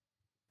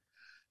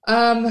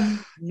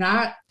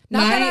 Not Not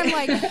that my I'm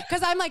like,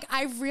 because I'm like,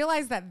 I've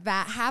realized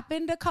that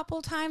happened a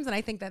couple times, and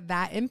I think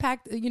that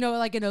impact,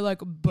 like in a like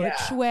butch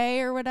Yeah.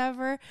 way or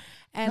whatever,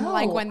 and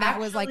like No, when that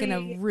was like in a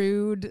actually,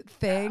 rude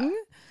thing,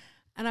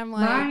 and I'm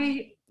like,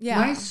 my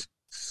yeah,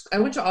 I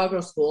went to all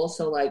girls school,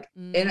 so like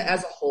in mm,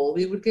 as a whole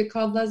we would get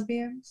called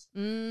lesbians. I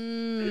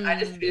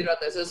just tweeted mm. about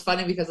this. It was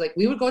funny because like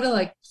we would go to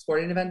like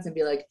sporting events and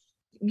be like,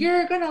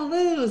 "You're gonna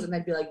lose," and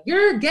they'd be like,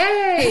 "You're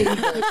gay." And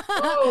you'd be like,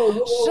 whoa,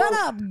 whoa, whoa, Shut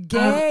whoa. up,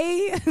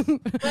 gay.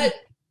 But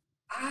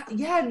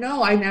yeah,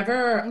 no, I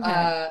never.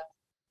 Okay.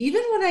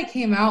 Even when I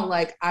came out,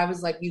 like I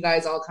was like, you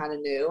guys all kind of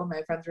knew. And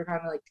my friends were kind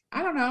of like,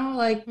 I don't know,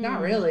 like not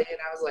Hmm. really. And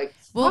I was like,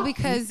 Well, fuck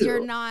because you're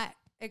you. not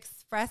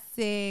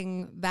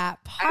expressing that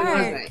I part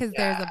wasn't. because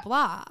there's Yeah. a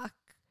block.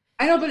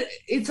 I know, but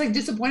it's like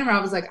disappointing where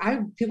I was like,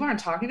 people aren't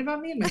talking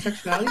about me and my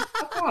sexuality.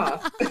 Fuck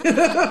off.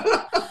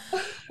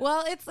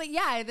 Well, it's like,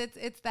 yeah,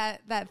 it's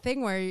that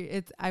thing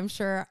where I'm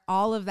sure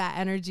all of that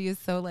energy is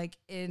so like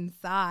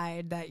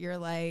inside that you're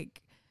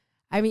like,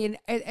 I mean,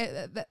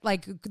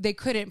 like they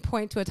couldn't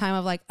point to a time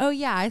of like, oh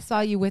yeah, I saw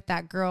you with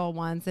that girl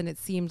once and it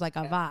seemed like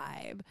a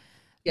vibe.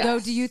 Though,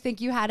 do you Yes.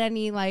 think you had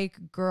any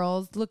like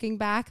girls looking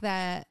back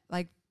that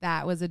like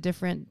that was a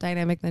different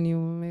dynamic than you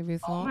maybe Oh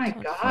thought my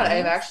at God.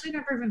 I've first? actually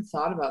never even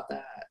thought about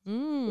that.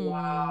 Could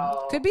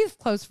Wow. be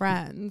close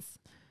friends.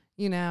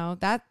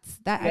 That seems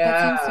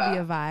to be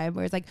Yeah. a vibe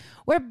where it's like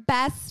we're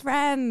best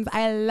friends.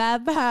 I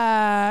love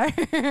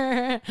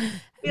her.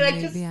 Be like,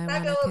 just Maybe I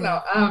snuggle. wanted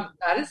No, to.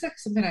 that is like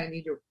something I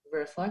need to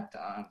reflect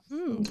on.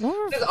 We'll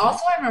Because reflect.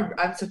 also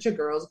I'm such a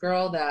girl's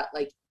girl that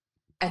like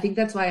I think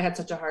that's why I had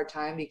such a hard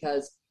time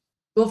because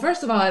well,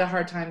 first of all, I had a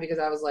hard time because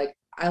I was like,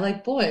 I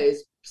like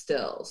boys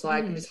still, so I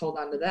can Mm-hmm. just hold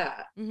on to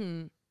that.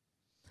 Mm-hmm.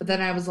 But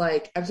then I was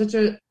like,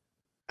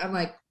 I'm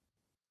like,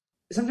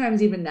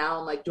 sometimes even now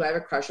I'm like, do I have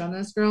a crush on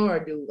this girl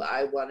or do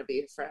I want to be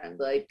a friend?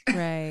 Like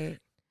Right.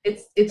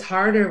 it's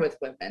harder with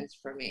women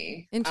for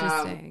me.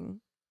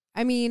 Interesting.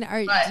 I mean,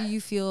 do But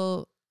you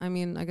feel? I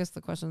mean, I guess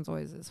the question is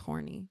always is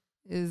horny.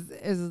 Do you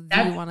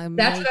that's want to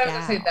that's make what I was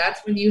gonna say. out?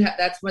 That's when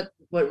that's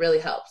what really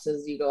helps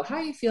is you go, how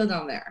you feel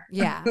down there?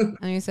 Yeah,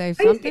 and you say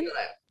How you something.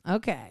 feeling?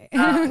 Okay.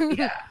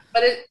 Yeah,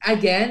 but it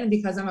again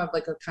because I'm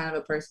like a kind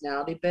of a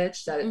personality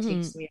bitch that it Hmm.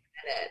 takes me a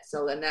minute.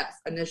 So in that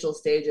initial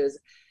stages,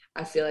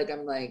 I feel like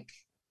I'm like,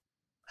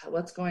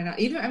 what's going on?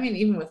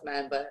 Even with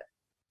men, but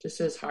just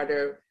as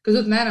harder because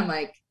with men, I'm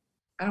like,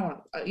 I don't want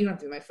you don't have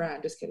to be my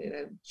friend. Just kidding.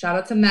 And shout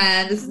out to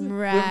men.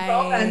 We're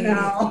pro men Right.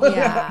 now.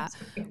 Yeah.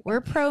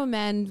 We're pro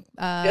men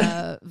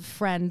Yeah,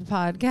 friend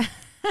podcast.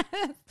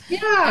 yeah,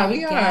 I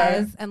we are.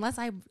 guess. Unless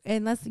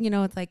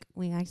it's like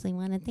we actually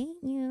want to date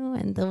you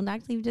and don't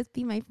actually just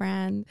be my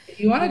friend. If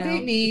you want You to date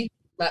know. me,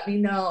 let me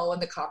know in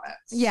the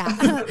comments.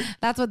 Yeah.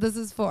 That's what this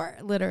is for,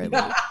 literally.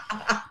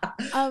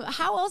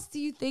 How else do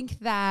you think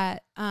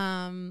that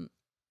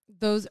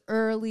those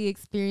early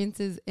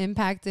experiences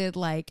impacted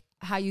like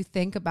how you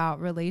think about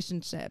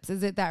relationships?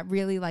 Is it that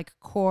really like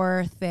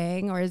core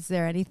thing, or is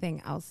there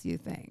anything else you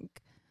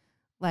think?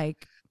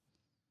 Like,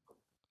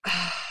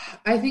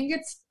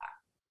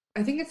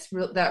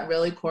 That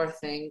really core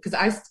thing because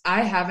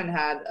I haven't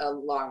had a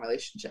long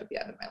relationship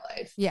yet in my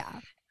life. yeah.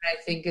 And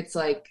I think it's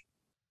like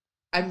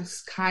I'm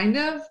kind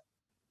of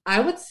I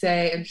would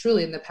say, and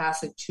truly in the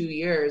past like 2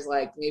 years,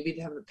 like maybe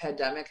the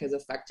pandemic has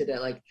affected it.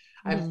 Like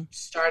I'm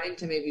starting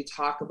to maybe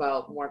talk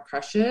about more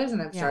crushes,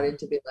 and I'm starting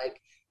to be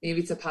like,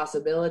 maybe it's a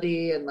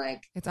possibility, and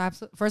like it's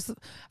absolutely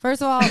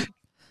first of all,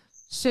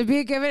 should be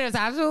a given. It's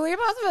absolutely a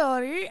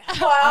possibility.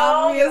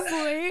 Wow.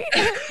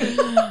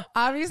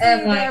 Obviously,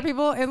 And, like, there are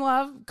people in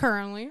love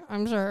currently,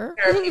 I'm sure.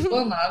 there are people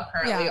in love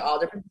currently, Yeah. all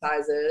different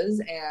sizes,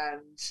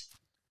 and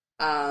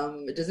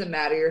it doesn't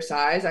matter your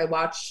size. I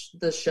watch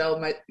the show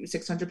My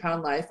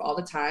 600-Pound Life all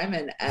the time,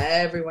 and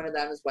every one of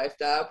them is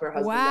wifed up or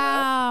husband up.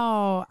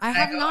 Wow. I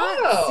have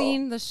not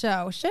seen the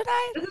show. Should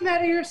I? Doesn't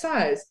matter your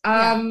size.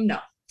 Yeah. No.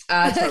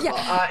 It's horrible.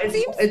 Yeah.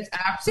 It's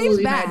absolutely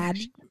Seems bad.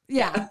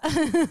 Yeah.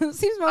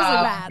 Seems mostly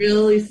bad.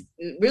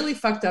 Really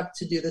fucked up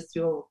to do this.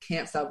 People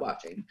can't stop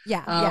watching.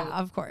 Yeah. Yeah,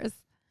 of course.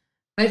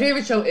 My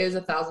favorite show is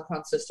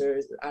 1,000-Pound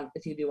Sisters.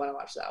 If you do want to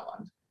watch that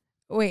one.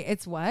 Wait,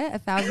 it's what?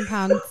 1,000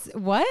 pounds?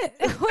 What?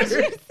 What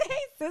did you say?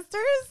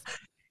 Sisters?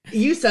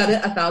 You said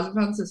it.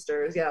 1,000-Pound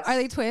Sisters. Yes. Are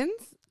they twins?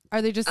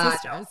 Are they just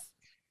sisters? No.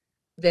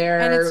 They're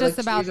and it's just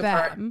like about 2 years them.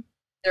 apart.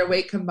 Their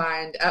weight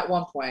combined at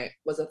one point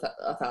was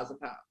 1,000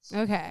 pounds.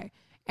 Okay.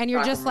 And you're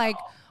Rock just and like,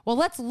 roll. well,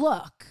 let's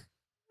look.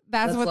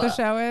 That's what the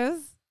show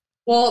is?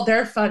 Well,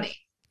 they're funny.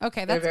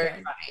 Okay, they're that's very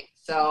good. funny.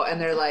 So, and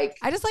they're like,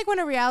 I just like when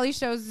a reality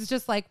show is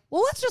just like,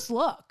 well, let's just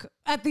look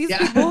at these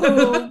people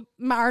who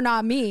are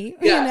not me,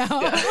 you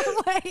know?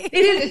 Like, it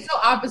is. It's so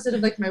opposite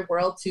of like my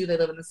world too. They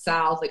live in the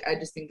South. Like, I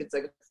just think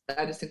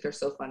they're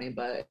so funny,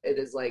 but it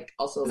is like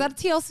also. Is that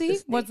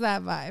TLC? What's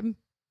that vibe?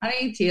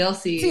 Honey,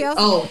 TLC. TLC.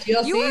 Oh,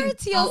 TLC. You are a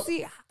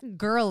TLC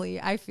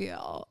girly, I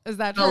feel. Is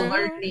that true?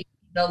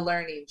 The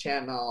Learning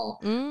Channel.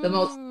 The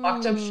most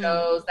fucked up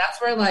shows. That's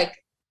where like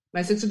My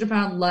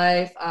 600-Pound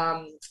Life,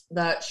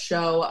 that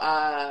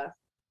show,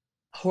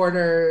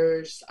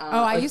 Hoarders.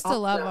 I used to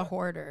love a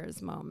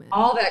Hoarders moment.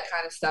 All that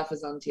kind of stuff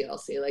is on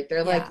TLC. Like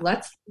they're like,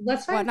 let's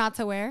find What not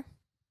to wear.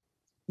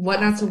 What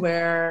not to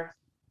wear.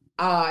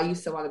 Oh, I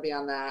used to want to be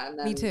on that. And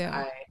then me too.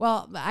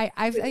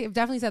 I've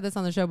definitely said this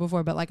on the show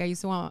before, but like I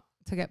used to want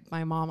to get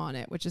my mom on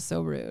it, which is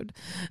so rude.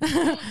 But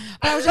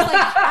I was just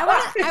like,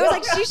 I was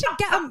like, she should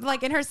get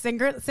like in her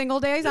single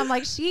days. I'm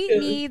like, she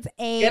needs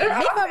a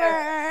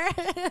makeover.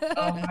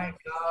 Oh my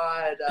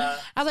god! I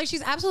was like,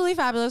 she's absolutely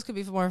fabulous. Could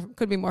be more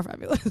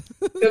fabulous.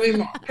 Could be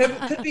more.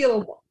 Could be a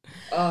little more.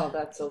 Oh,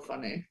 that's so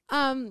funny.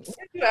 What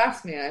did you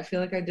ask me? I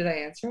feel like I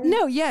answer.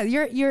 No, yeah,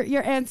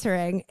 you're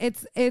answering.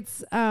 It's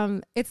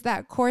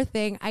that core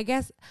thing. I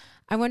guess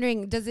I'm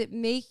wondering, does it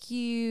make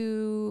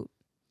you?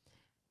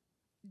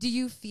 Do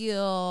you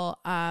feel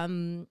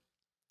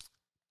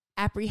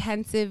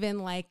apprehensive in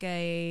like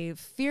a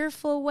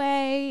fearful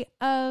way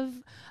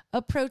of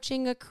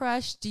approaching a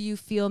crush? Do you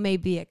feel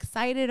maybe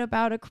excited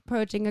about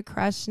approaching a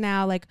crush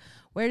now? Like,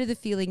 where do the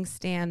feelings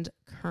stand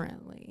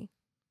currently?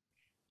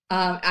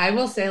 I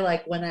will say,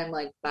 like, when I'm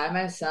like by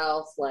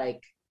myself,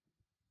 like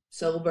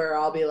sober,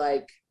 I'll be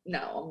like,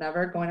 no, I'm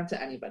never going up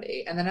to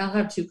anybody. And then I'll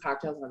have 2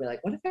 cocktails and I'll be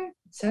like, what if I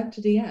sent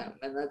to DM?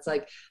 And that's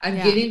like, I'm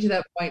getting to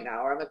that point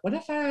now where I'm like, what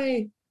if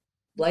I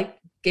like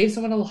gave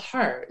someone a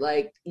heart,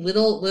 like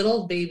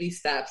little baby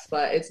steps,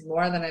 but it's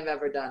more than I've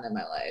ever done in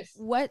my life.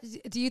 What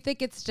do you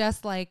think? It's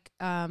just like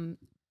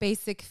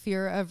basic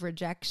fear of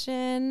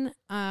rejection.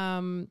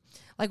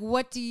 Like,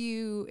 what do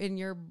you in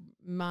your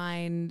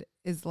mind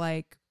is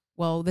like,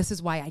 well, this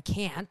is why I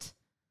can't.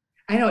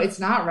 I know it's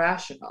not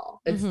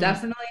rational. It's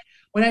definitely,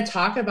 when I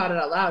talk about it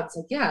out loud, it's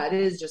like, yeah, it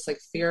is just like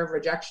fear of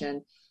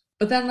rejection.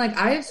 But then like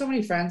I have so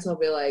many friends who'll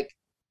be like,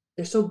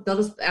 they'll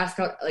just ask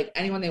out like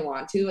anyone they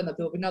want to, and the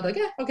people know, like,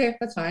 yeah, okay,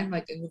 that's fine,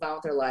 like, and move on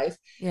with their life.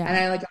 Yeah. And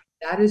I like,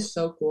 that is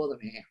so cool to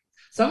me.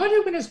 Someone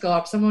who can just go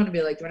up, someone and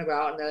be like, do you want to go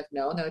out? And they're like,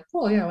 no, and they're like,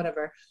 cool, yeah,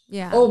 whatever.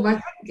 Yeah. Oh, my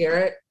friend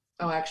Garrett.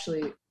 Oh,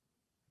 actually,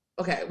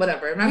 okay,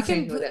 whatever. I'm not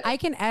saying who it is. I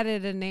can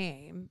edit a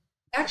name.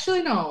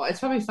 Actually, no, it's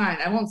probably fine.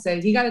 I won't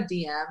say. He got a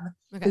DM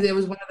because it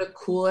was one of the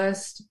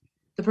coolest.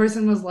 The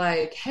person was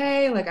like,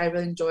 hey, like, I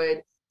really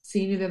enjoyed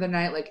seeing you the other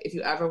night. Like, if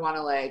you ever want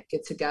to like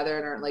get together,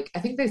 and or like, I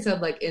think they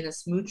said like in a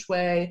smooch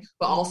way,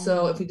 but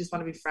also if you just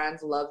want to be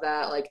friends, love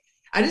that. Like,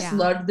 I just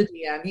loved the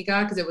DM he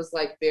got because it was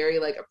like very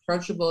like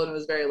approachable, and it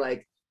was very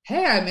like,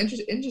 hey, I'm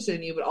interested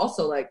in you, but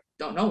also like,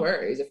 no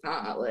worries if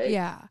not, like,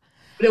 yeah.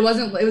 But it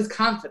was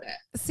confident.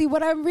 See,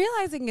 what I'm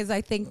realizing is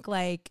I think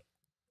like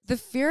the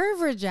fear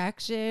of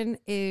rejection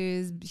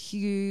is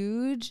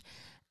huge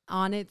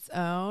on its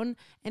own,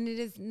 and it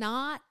is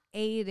not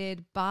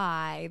aided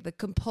by the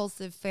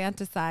compulsive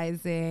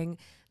fantasizing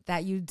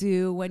that you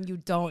do when you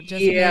don't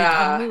just make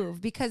a move,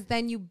 because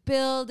then you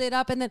build it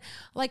up, and then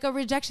like a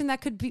rejection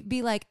that could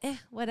be like,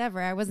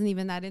 whatever, I wasn't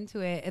even that into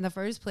it in the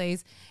first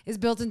place, is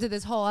built into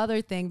this whole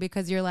other thing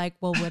because you're like,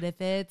 well, what if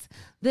it's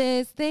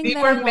this thing we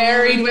were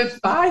married with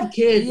 5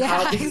 kids?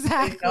 Yeah,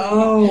 exactly.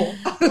 No.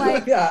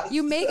 Like,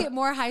 you make it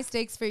more high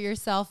stakes for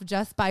yourself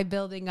just by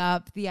building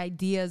up the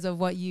ideas of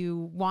what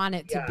you want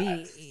it to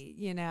be,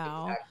 you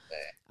know?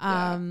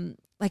 Exactly.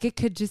 Like, it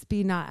could just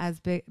be not as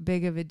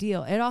big of a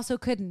deal. It also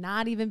could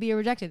not even be a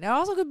rejection. It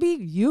also could be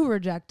you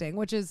rejecting,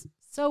 which is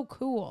so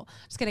cool.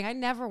 Just kidding. I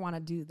never want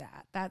to do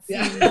that. That's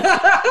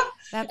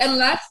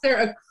unless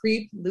they're a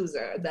creep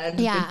loser, then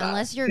yeah,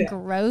 unless you're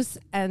gross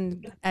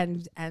and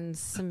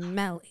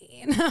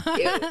smelly.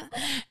 Ew,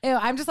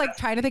 I'm just like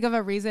trying to think of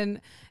a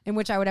reason in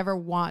which I would ever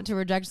want to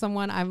reject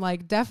someone. I'm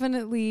like,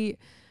 definitely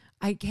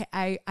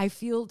I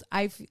feel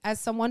as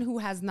someone who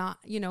has not,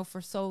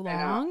 for so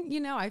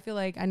long, I feel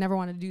like I never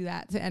want to do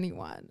that to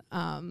anyone.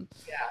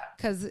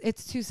 Cause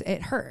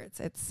it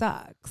hurts. It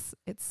sucks.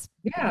 It's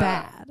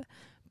bad,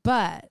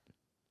 but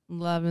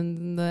love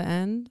in the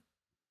end,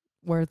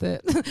 worth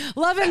it.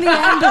 Love in the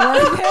end,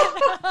 worth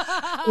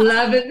it.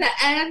 Love in the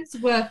end's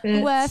worth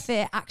it. Worth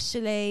it,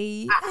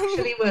 actually.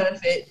 Actually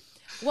worth it.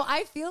 Well,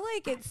 I feel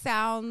like it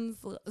sounds.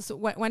 So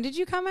when did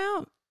you come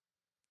out?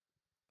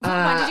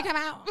 When did you come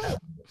out?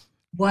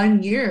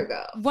 1 year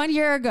ago. 1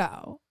 year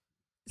ago.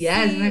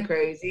 Yeah, isn't that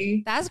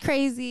crazy? That's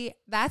crazy.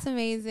 That's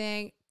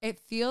amazing. It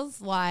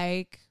feels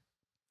like,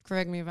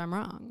 correct me if I'm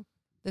wrong,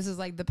 this is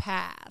like the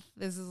path.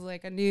 This is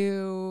like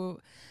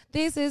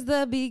this is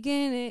the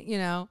beginning,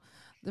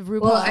 the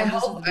RuPaul. Well, I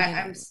hope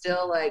I'm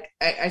still like,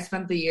 I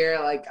spent the year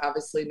like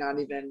obviously not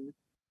even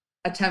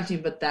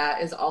attempting, but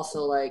that is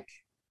also like,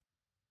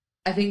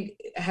 I think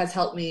has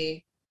helped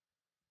me.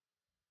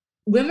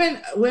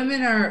 Women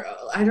are,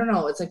 I don't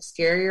know, it's like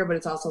scarier, but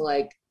it's also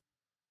like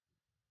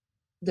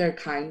they're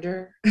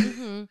kinder,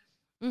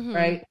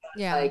 right?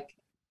 Yeah. Like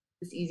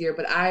it's easier,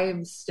 but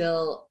I'm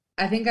still,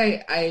 I think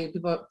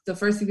people, the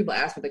first thing people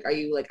ask me, like, are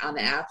you like on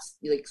the apps?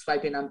 You like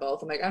swiping on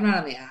both? I'm like, I'm not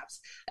on the apps.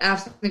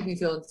 Apps make me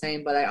feel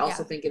insane, but I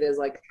also think it is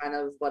like kind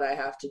of what I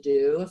have to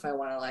do if I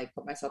want to like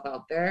put myself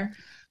out there.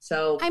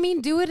 So I mean,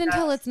 do it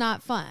until it's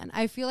not fun.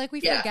 I feel like we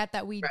forget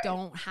that we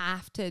don't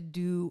have to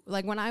do,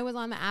 like when I was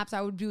on the apps,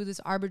 I would do this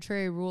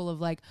arbitrary rule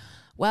of like,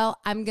 well,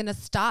 I'm going to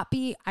stop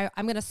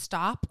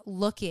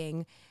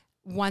looking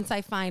once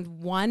I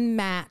find one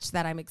match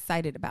that I'm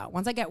excited about.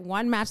 Once I get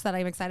one match that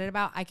I'm excited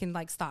about, I can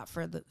like stop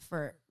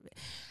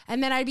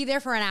and then I'd be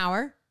there for an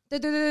hour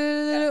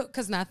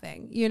because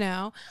nothing,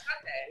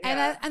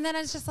 and then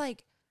it's just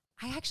like,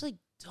 I actually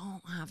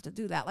don't have to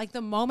do that. Like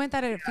the moment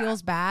that it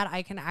feels bad,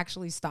 I can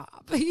actually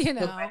stop,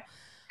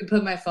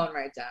 Put my phone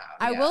right down.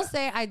 I will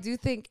say, I do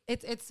think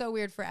it's so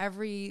weird. For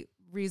every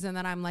reason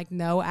that I'm like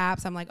no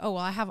apps, I'm like, oh,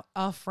 well, I have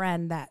a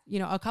friend that,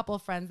 a couple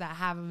of friends that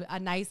have a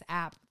nice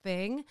app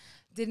thing.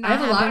 Did not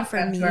happen for me. I have a lot of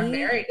friends who are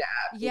married to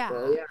app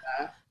people.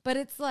 Yeah. But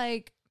it's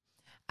like,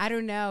 I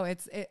don't know.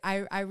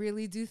 I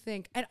really do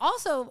think, and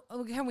also,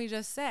 can we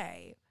just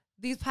say,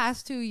 these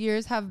past 2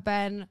 years have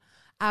been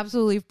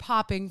absolutely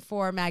popping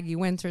for Maggie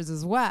Winters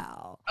as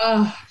well.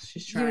 Oh,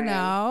 she's trying.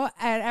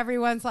 And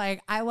everyone's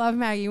like, I love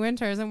Maggie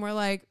Winters. And we're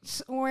like,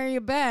 where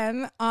you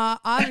been?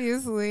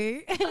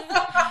 Obviously.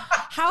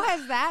 How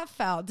has that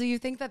felt? Do you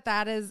think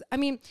that is, I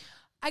mean,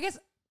 I guess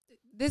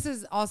this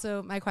is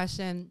also my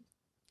question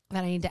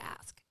that I need to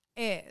ask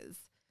is,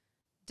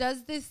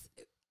 does this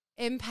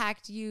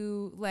impact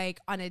you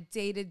like on a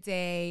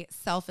day-to-day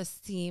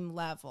self-esteem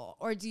level?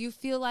 Or do you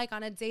feel like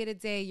on a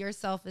day-to-day your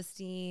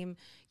self-esteem,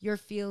 you're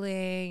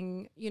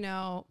feeling,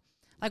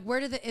 like where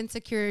do the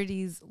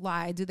insecurities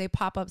lie? Do they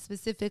pop up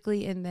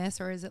specifically in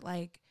this, or is it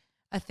like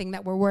a thing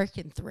that we're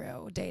working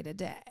through day to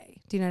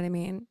day? Do you know what I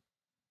mean?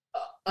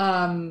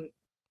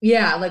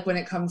 Yeah, like when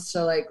it comes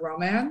to like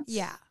romance.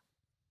 Yeah.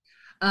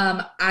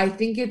 I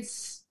think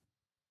it's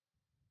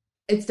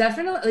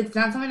definitely like, it's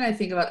not something I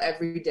think about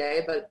every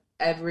day, but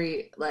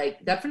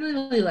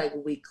definitely like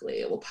weekly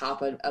it will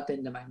pop up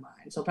into my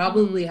mind. So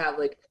probably have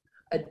like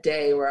a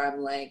day where I'm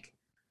like,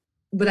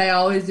 but I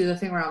always do the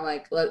thing where I'm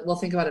like, we'll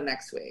think about it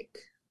next week.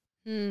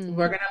 We're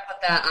gonna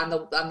put that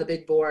on the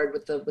big board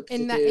with the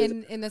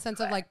in the sense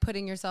of like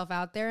putting yourself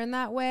out there in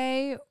that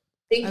way,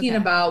 thinking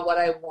about what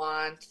I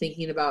want,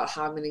 thinking about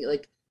how I'm gonna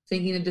like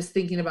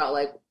thinking about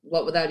like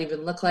what would that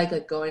even look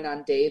like going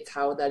on dates,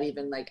 how would that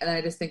even like, and then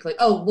I just think like,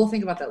 oh, we'll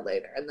think about that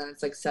later, and then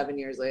it's like 7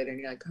 years later and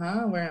you're like,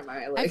 huh, where am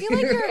I? Like, I feel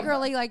like you're a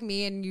girly like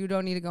me and you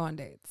don't need to go on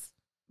dates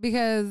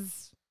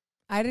because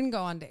I didn't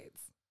go on dates.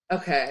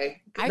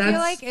 Okay. I feel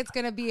like it's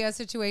going to be a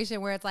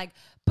situation where it's like,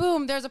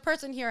 boom, there's a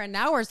person here and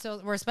now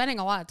we're spending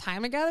a lot of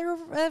time together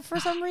for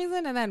some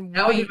reason, and then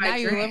now you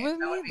live with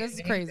me? This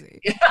is crazy.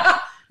 Yeah.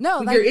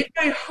 No, you're in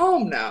my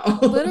home now.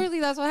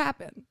 Literally, that's what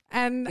happened.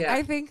 And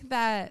I think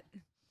that,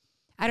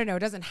 I don't know,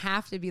 it doesn't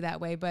have to be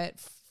that way, but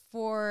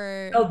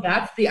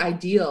that's the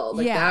ideal.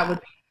 Like that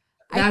would be,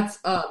 that's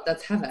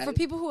heaven. For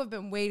people who have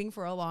been waiting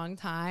for a long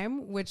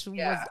time, which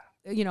was,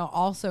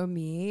 also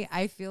me,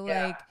 I feel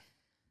like,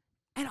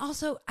 and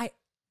also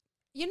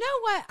you know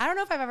what? I don't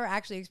know if I've ever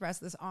actually expressed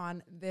this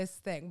on this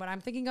thing, but I'm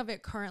thinking of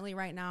it currently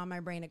right now in my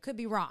brain. It could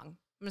be wrong. I'm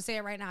going to say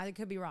it right now. It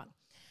could be wrong.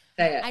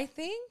 Say it. I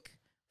think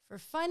for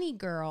funny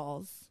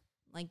girls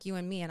like you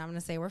and me, and I'm going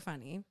to say we're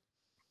funny,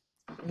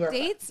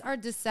 dates are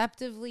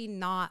deceptively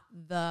not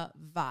the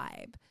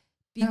vibe,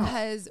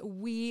 because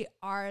we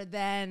are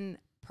then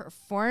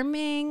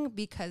performing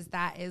because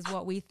that is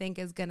what we think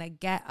is going to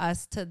get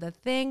us to the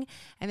thing.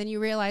 And then you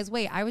realize,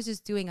 wait, I was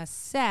just doing a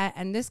set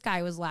and this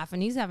guy was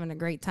laughing. He's having a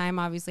great time.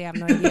 Obviously, I have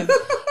no idea if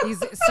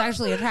he's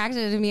sexually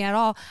attracted to me at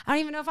all. I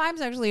don't even know if I'm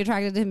sexually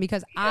attracted to him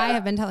because I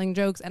have been telling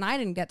jokes and I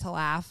didn't get to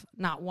laugh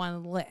not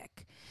one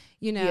lick,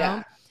 you know?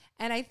 Yeah.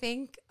 And I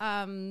think,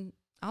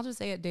 I'll just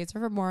say it, dates are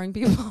for boring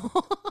people.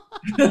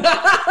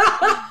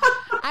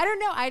 I don't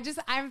know.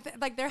 I'm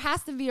like, there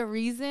has to be a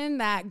reason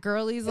that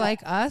girlies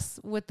like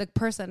us with the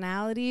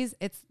personalities,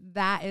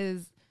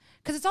 because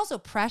it's also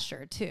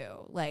pressure too.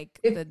 Like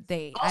the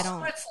date.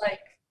 It's like,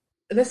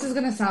 this is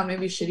going to sound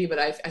maybe shitty, but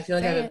I feel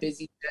like I have a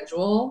busy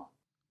schedule.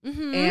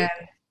 Mm-hmm. And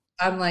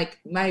I'm like,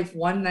 my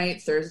one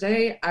night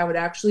Thursday, I would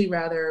actually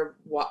rather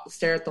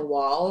stare at the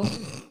wall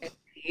in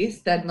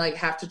peace than like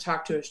have to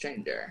talk to a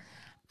stranger.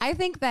 I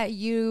think that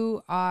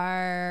you're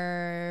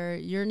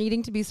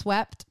needing to be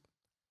swept.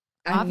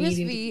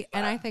 Obviously,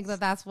 and I think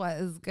that that's what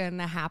is going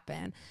to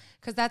happen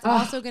because that's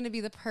also going to be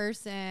the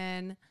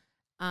person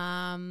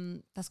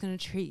that's going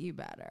to treat you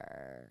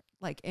better,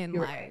 like in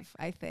life.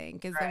 Right. I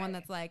think is the one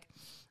that's like,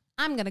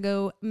 I'm going to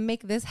go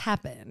make this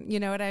happen. You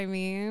know what I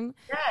mean?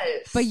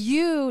 Yes. But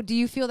do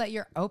you feel that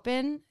you're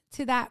open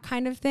to that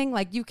kind of thing?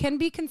 Like you can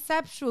be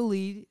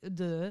conceptually,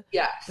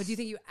 yes. But do you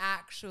think you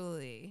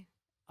actually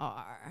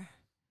are?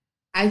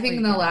 I think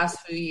in the last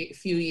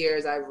few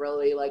years, I've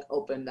really like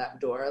opened that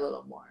door a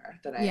little more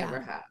than I ever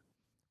have.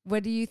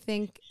 What do you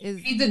think is?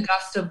 It needs a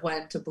gust of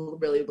wind to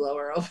really blow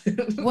her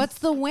open. What's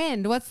the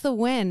wind?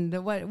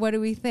 What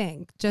do we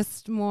think?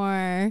 Just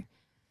more.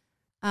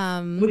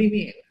 What do you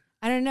mean?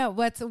 I don't know.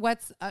 What's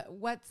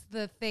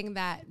the thing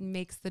that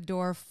makes the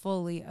door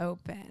fully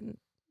open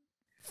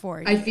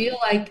for you? I feel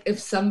like if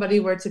somebody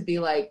were to be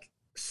like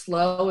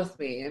slow with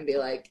me and be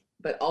like,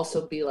 but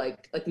also be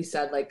like we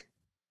said, like.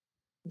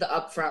 The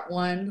upfront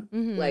one,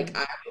 like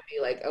I would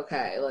be like,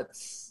 okay,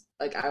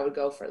 I would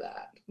go for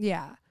that.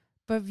 Yeah.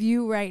 But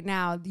you right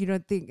now, you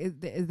don't think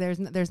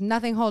there's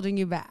nothing holding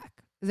you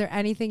back. Is there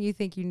anything you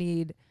think you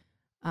need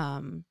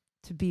to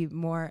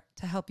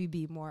help you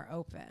be more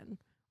open?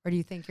 Or do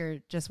you think you're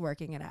just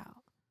working it out?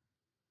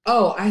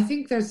 Oh, I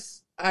think I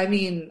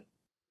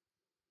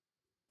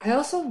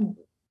also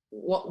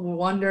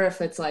wonder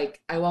if it's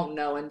like, I won't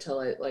know until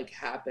it like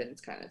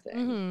happens kind of thing.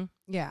 Mm-hmm.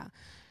 Yeah.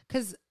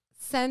 Because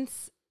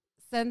since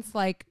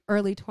like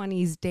early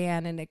 20s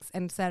Dan and et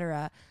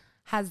cetera,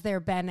 has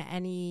there been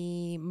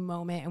any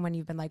moment when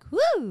you've been like,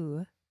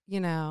 whoo, you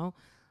know,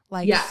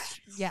 like, yes.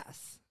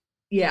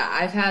 Yeah.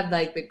 I've had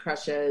like big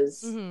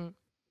crushes. Mm-hmm.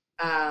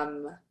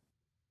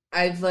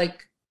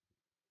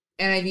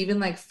 I've even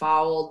like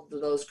followed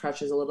those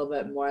crushes a little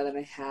bit more than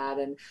I had.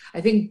 And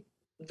I think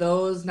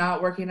those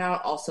not working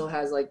out also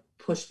has like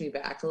pushed me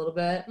back a little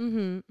bit.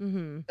 Mm-hmm,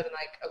 mm-hmm. But I'm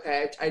like,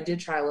 okay, I did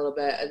try a little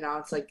bit, and now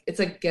it's like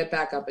get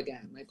back up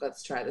again. Like,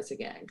 let's try this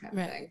again, kind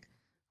of thing.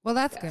 Well,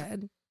 that's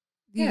good.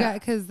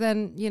 Because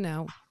then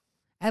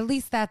at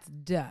least that's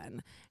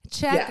done.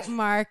 Check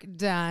mark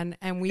done,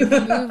 and we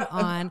can move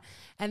on.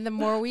 And the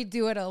more we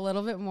do it, a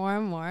little bit more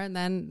and more, and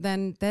then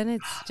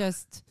it's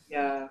just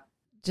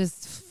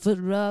foot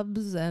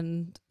rubs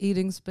and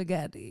eating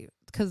spaghetti.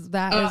 Because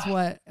that is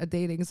what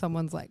dating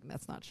someone's like.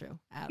 That's not true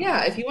at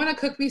all. If you want to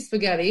cook me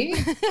spaghetti,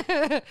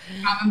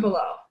 comment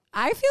below.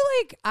 I feel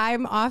like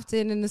I'm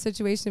often in the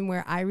situation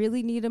where I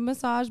really need a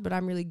massage, but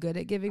I'm really good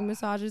at giving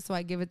massages, so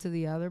I give it to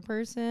the other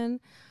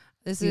person.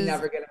 You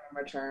never get them in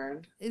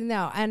return.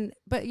 No,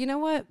 but you know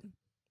what?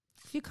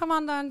 If you come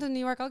on down to New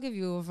York, I'll give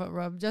you a foot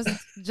rub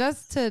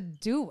just to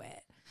do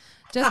it.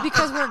 Just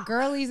because we're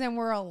girlies and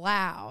we're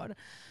allowed.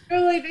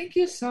 Really, thank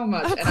you so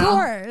much. Of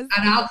course.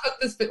 I'll cook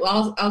this.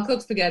 I'll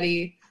cook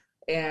spaghetti,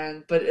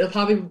 but it'll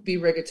probably be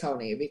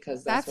rigatoni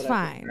because that's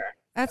fine.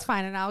 That's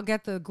fine, and I'll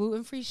get the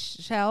gluten-free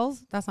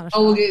shells. That's not a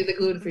shell. Oh, we'll get the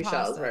gluten-free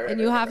shells, right? And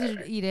you have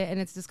to eat it, and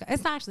it's disgusting.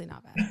 It's actually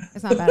not bad.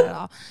 It's not bad at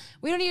all.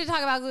 We don't need to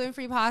talk about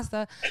gluten-free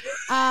pasta.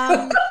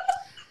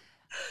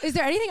 Is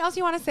there anything else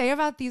you want to say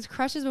about these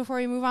crushes before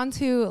we move on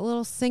to a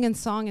little sing and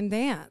song and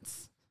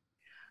dance?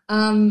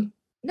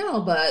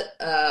 No, but,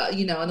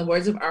 in the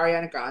words of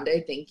Ariana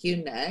Grande, thank you,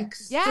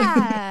 next.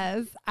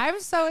 Yes. I'm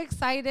so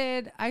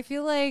excited. I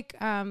feel like,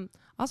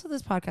 also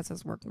this podcast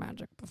has worked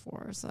magic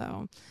before,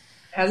 so.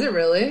 Has it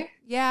really?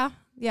 Yeah,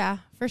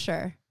 for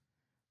sure.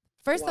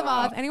 First of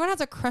all, if anyone has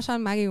a crush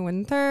on Maggie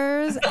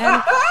Winters,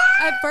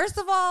 and first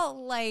of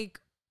all, like,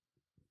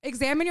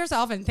 examine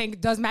yourself and think,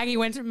 does Maggie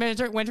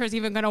Winters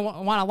even going to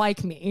want to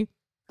like me?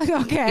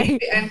 Okay.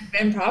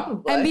 And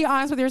probably. And be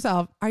honest with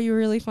yourself. Are you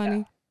really funny?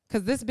 Yeah.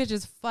 Because this bitch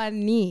is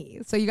funny.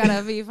 So you got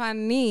to be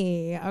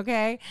funny.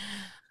 Okay.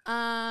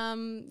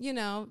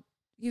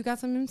 You got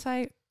some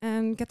insight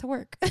and get to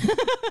work.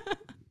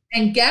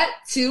 And get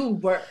to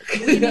work.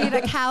 We need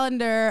a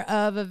calendar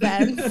of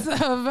events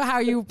of how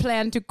you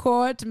plan to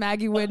court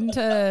Maggie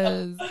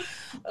Winters.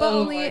 But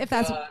only if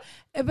that's...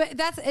 But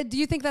do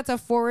you think that's a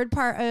forward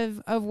part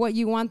of what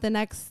you want the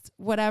next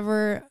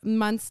whatever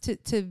months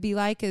to be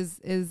like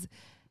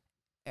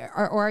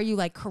or are you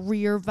like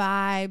career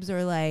vibes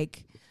or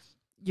like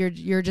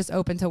you're just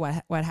open to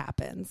what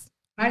happens?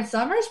 My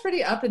summer's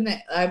pretty up in the.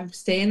 I'm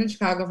staying in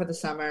Chicago for the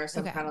summer, so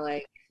Okay. I'm kind of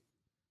like,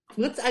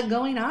 what's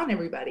going on,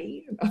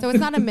 everybody? So it's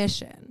not a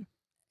mission.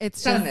 It's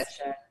It's not a just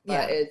mission,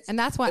 yeah, but it's and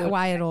that's it would-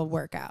 why it'll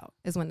work out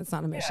is when it's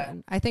not a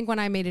mission. I think when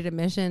I made it a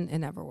mission, it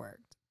never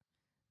worked.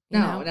 You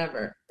no, know?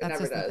 never. It That's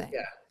never just the does. thing.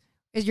 Yeah.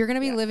 Is you're gonna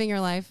be Yeah. living your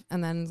life,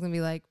 and then it's gonna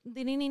be like,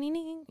 ding, ding, ding, ding,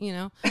 ding, you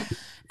know.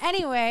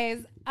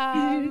 Anyways,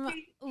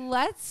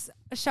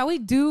 shall we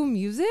do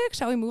music?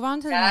 Shall we move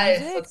on to the Yes,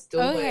 music? let's do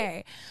it.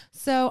 Okay.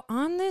 So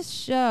on this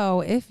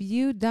show, if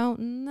you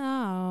don't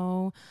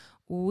know,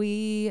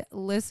 we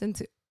listen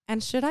to,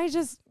 and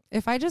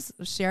if I just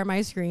share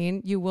my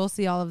screen, you will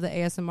see all of the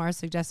ASMR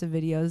suggested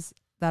videos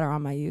that are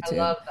on my YouTube. I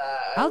love that.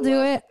 I'll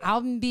do it.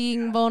 I'm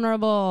being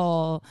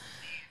vulnerable.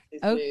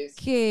 Please.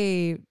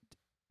 Okay.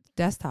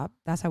 Desktop.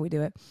 That's how we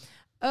do it.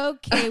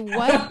 Okay.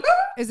 What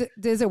is it?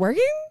 Is it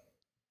working?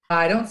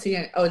 I don't see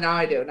it. Oh, now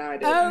I do. Now I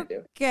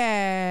do.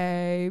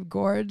 Okay.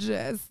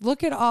 Gorgeous.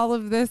 Look at all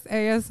of this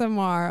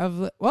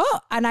ASMR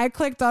and I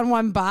clicked on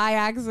one by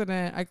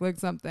accident. I clicked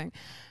something.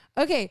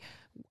 Okay.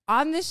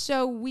 On this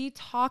show, we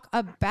talk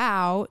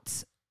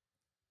about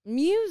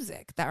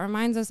music that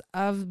reminds us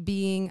of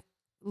being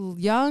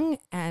young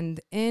and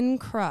in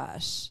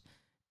crush.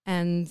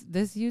 And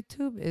this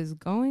YouTube is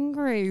going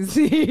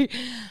crazy.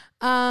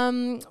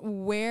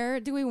 Where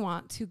do we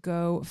want to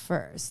go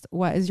first?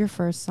 What is your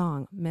first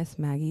song, Miss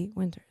Maggie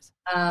Winters?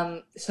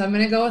 So I'm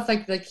gonna go with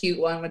like the cute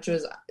one, which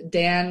was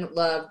Dan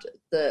loved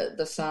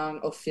the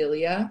song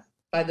Ophelia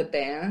by the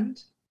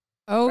band.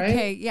 Okay,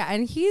 Right? yeah,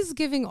 and he's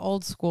giving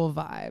old school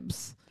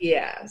vibes.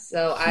 Yeah,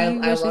 so He I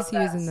wishes love he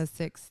was that. in the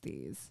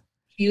 60s.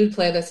 He would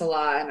play this a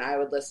lot, and I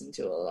would listen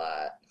to it a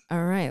lot.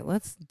 All right,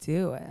 let's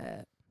do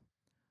it.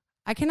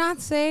 I cannot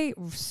say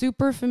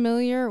super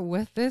familiar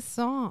with this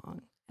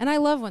song. And I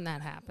love when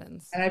that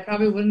happens. And I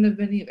probably wouldn't have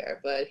been either,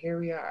 but here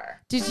we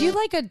are. Did you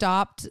like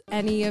adopt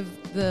any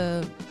of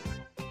the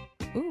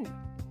Ooh.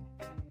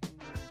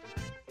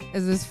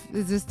 Is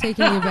this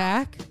taking you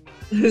back?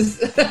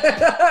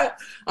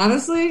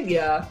 Honestly,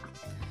 yeah.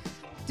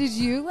 Did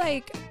you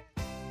like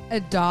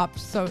adopt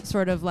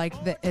sort of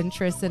like the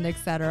interest and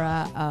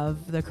etc.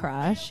 of the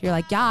crush? You're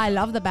like, yeah, I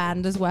love the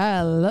band as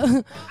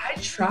well. I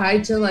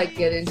tried to like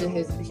get into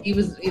his. He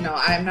was,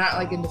 I'm not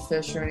like into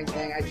Fish or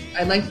anything.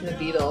 I liked the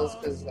Beatles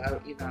because,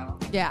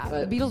 Yeah,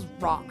 but- the Beatles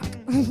rock.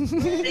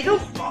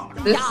 Beatles rock.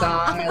 This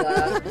song I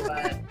love,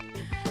 but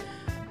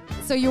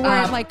So you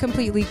weren't like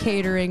completely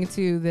catering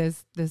to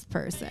this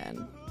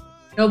person.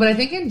 no. But I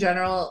think in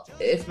general,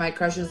 if my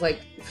crush is like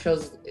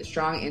shows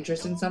strong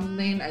interest in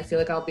something, I feel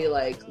like I'll be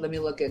like, let me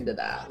look into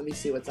that. Let me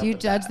see what's up. Do you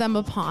with judge that. them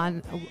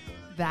upon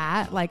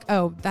that? Like,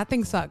 oh, that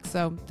thing sucks,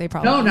 so they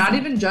probably No, not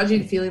even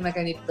judging. Feeling like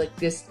I need to like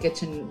just get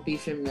to be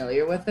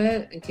familiar with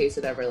it in case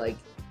it ever like.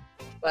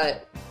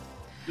 But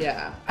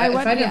yeah, if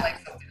I didn't like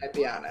something, I'd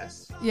be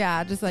honest.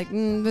 Yeah, just like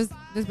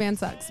this band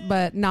sucks,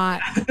 but not.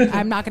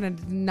 I'm not gonna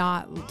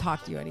not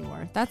talk to you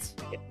anymore. That's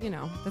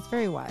that's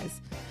very wise.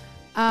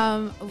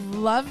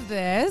 Love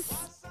this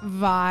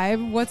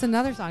vibe. What's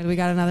another song? Do we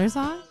got another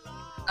song?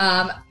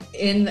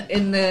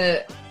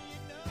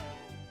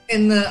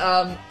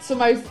 So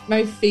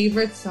my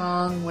favorite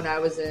song when I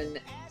was in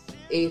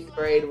 8th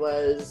grade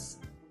was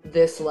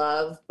 "This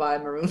Love" by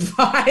Maroon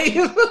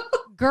 5.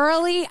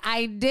 Girly,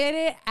 I did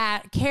it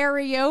at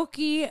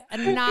karaoke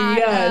not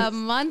Yes. a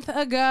month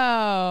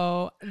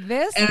ago.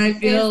 This And I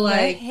feel is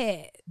like the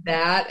hit.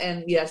 That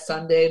and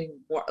Sunday,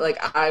 like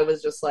I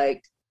was just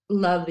like,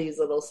 love these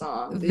little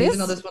songs, even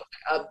though this one's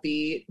like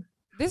upbeat.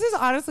 This is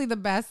honestly the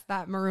best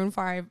that Maroon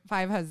 5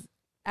 has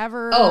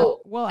ever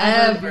will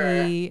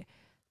ever. be.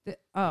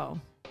 Oh,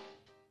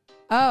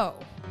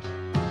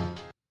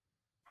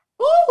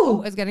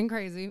 Ooh, it's getting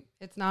crazy.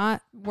 It's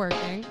not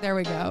working. There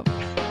we go.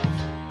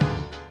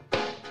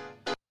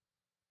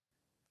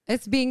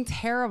 It's being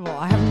terrible.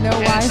 I have no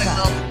and it's like a Wi-Fi.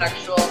 little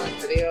sexual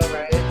in the video,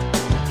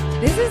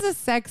 right? This is a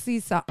sexy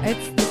song. This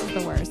is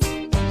the worst.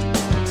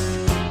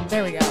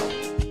 There we go.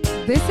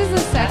 This is a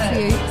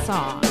sexy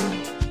song.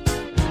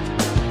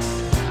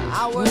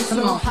 I was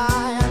so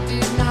high, I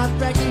did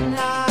not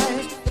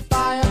recognize the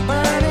fire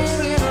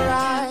burning in her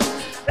eyes.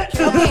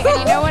 Okay, and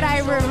you know what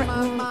I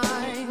My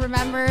mind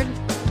remembered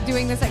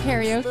doing this at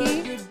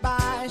karaoke?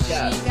 goodbye,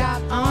 Yeah. she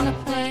got On a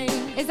plane.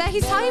 Is that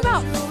he's talking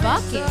about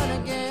fucking.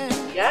 again.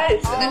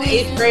 Yes, and in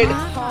 8th grade,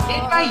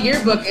 in my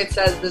yearbook, it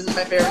says this is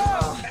my favorite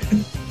song.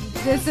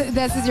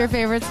 This is your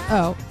favorite?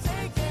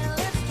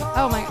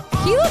 Oh my!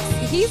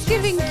 He's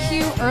giving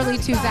cute early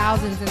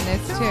 2000s in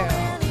this too.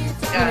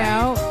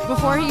 Yeah.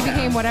 Before he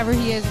became whatever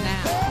he is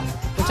now,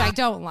 which I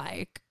don't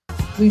like.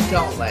 We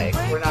don't like.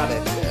 We're not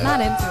into it.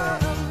 Not into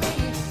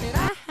it.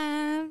 I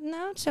have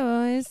no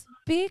choice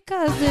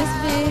because this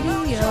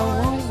video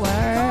won't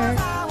work.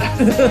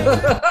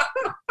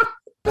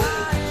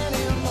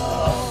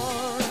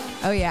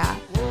 Oh yeah.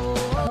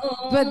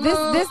 But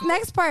this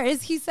next part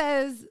is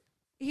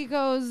he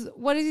goes,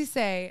 what does he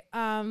say?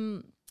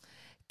 I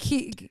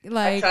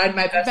tried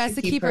my best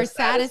to keep her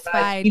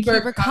satisfied, keep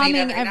her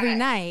coming every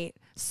night.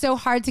 So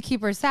hard to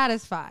keep her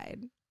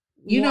satisfied.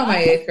 You know, my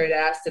What? 8th grade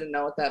ass didn't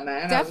know what that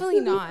meant. Definitely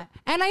not.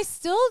 And I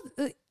still,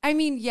 I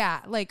mean,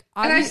 yeah, like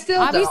And I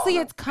still obviously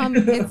don't.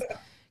 it's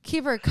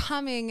keep her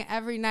coming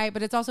every night,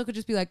 but it's also could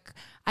just be like,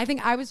 I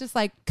think I was just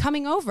like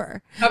coming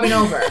over. Coming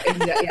over.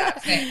 Yeah,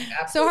 same.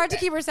 So hard to Absolutely.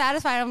 keep her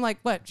satisfied. I'm like,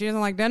 what? She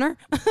doesn't like dinner?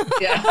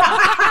 Yeah.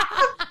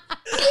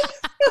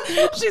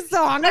 She's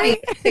so I hungry.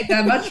 didn't take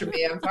that much from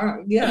me. I'm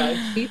fine.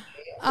 Yeah. Keep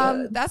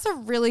me. That's a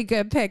really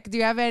good pick. Do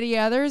you have any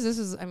others? This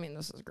is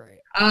great.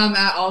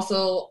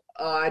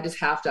 I just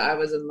have to. I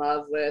was in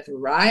love with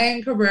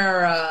Ryan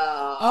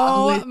Cabrera.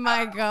 Oh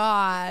my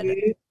God.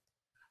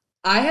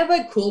 I have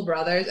like cool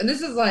brothers, and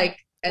this is like,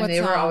 and What they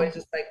were song? always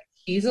just like,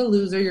 he's a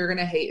loser. You're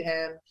gonna hate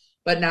him.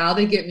 But now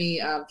they get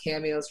me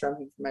cameos from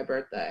him for my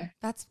birthday.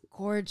 That's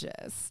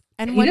gorgeous.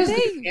 And He one does day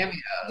good cameos.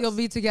 you'll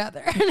be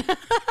together.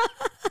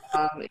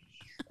 Um,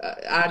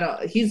 I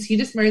don't. He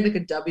just married like a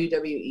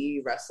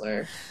WWE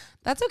wrestler.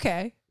 That's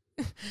okay.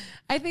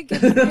 I think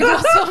it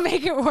also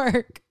make it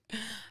work.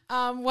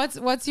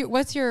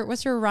 What's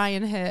your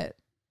Ryan hit?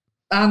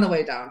 On the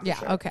way down. for Yeah,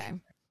 sure. okay.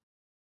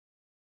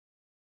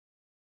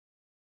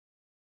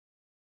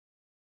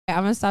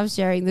 I'm gonna stop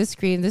sharing this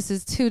screen. This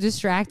is too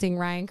distracting,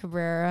 Ryan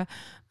Cabrera.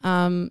 Do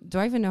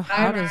I even know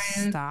how Hi, to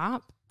Ryan.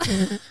 stop?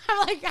 I'm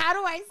like, how do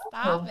I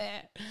stop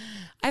it?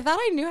 I thought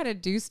I knew how to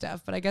do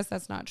stuff, but I guess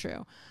that's not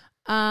true.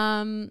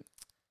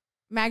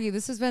 Maggie,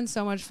 this has been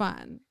so much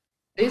fun.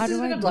 This How has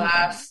do been I a do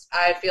blast.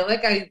 I feel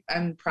like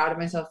I'm proud of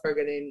myself for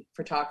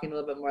talking a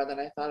little bit more than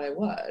I thought I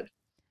would.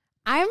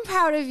 I'm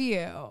proud of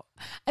you.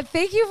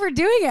 Thank you for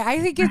doing it. I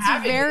think it's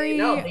Having me. very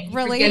No, thank you for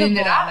relatable. getting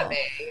it out of me.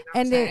 You know what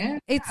I'm And saying?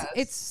 it's Yes.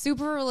 it's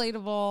super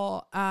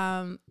relatable.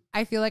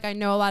 I feel like I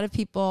know a lot of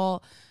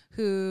people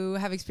who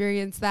have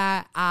experienced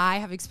that. I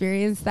have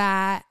experienced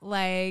that.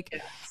 Like,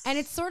 Yes. and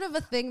it's sort of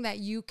a thing that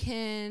you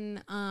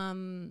can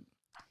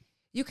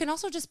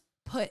also just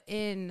put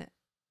in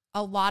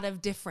a lot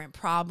of different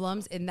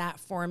problems in that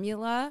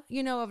formula,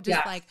 of just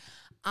Yes. like,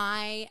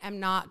 I am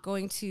not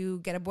going to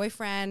get a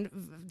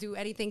boyfriend, do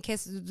anything,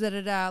 kiss,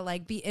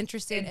 like be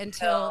interested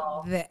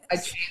until this. I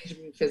changed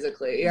me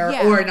physically, or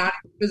Yeah. or not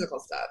physical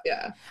stuff.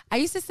 Yeah. I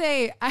used to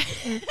say I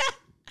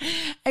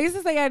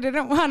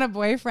didn't want a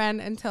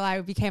boyfriend until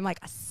I became like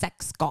a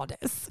sex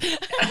goddess. I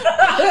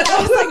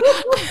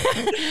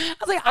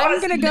was like, I wanna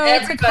I'm gonna see go to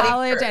everybody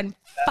college first. and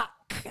fuck.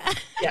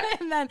 Yeah.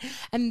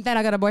 and then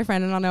I got a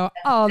boyfriend and I'll know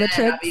all the And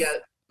I'll tricks. be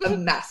a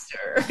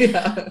master.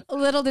 Yeah.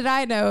 Little did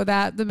I know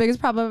that the biggest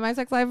problem in my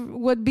sex life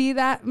would be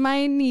that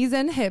my knees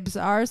and hips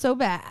are so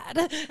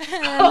bad.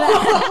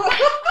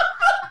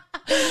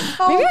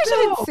 Maybe I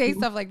shouldn't say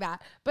stuff like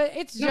that, but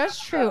it's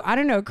just true. I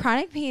don't know.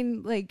 Chronic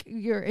pain, like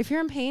if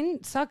you're in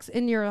pain, sucks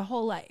in your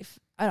whole life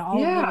in all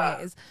of Yeah.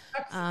 the ways.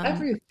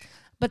 Everything.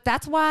 But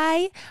that's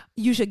why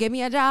you should give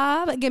me a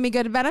job, give me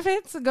good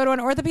benefits, go to an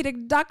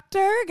orthopedic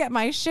doctor, get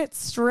my shit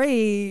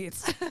straight.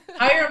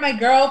 Hire my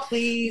girl,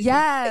 please.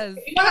 Yes.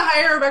 If you want to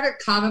hire Rebecca,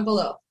 comment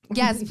below.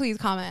 Yes, please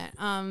comment.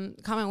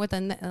 Comment with a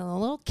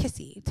little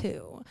kissy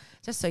too,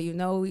 just so you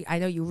know. I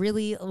know you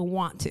really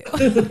want to.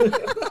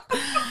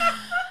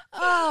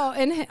 Oh,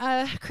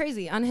 and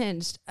crazy,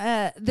 unhinged.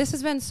 This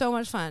has been so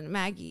much fun,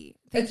 Maggie.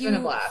 Thank It's been a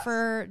you blast.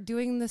 for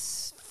doing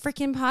this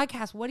freaking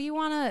podcast. What do you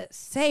want to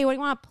say? What do you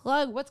want to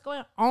plug? What's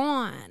going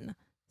on?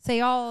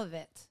 Say all of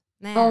it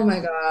now. Oh my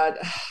god,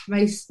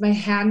 my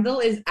handle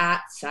is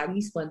at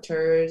Saggy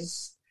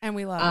Splinters. And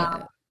we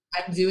love it.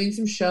 I'm doing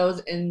some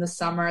shows in the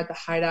summer at the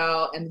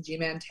Hideout and the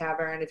G-Man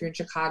Tavern. If you're in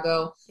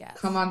Chicago, Yes.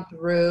 come on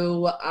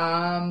through.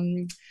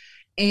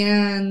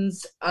 And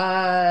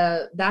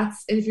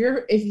that's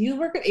if you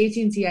work at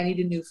AT&T, I need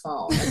a new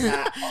phone. And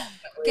that ultimately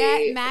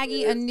Get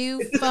Maggie a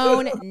new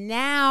phone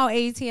now,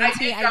 AT&T. I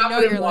did I drop know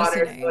it in you're water,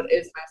 listening. so it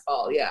is my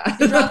fault. Yeah.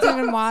 You dropped it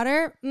in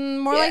water?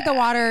 More like the Yeah.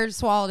 water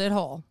swallowed it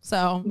whole.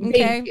 So,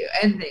 okay. Thank you,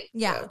 and thank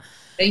Yeah. you.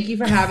 Thank you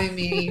for having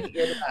me.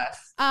 You're the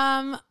best.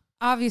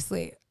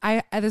 Obviously,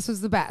 I this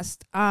was the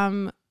best.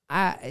 Come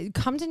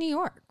to New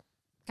York.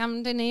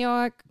 Come to New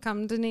York.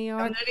 Come to New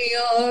York. Come to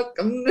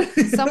New York.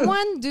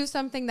 Someone do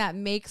something that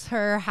makes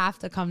her have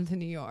to come to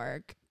New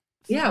York.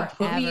 Yeah,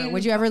 put me Forever. in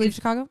Would you ever leave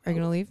Chicago? Are you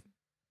gonna leave?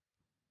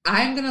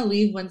 I'm gonna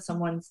leave when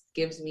someone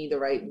gives me the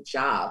right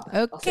job.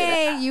 I'll say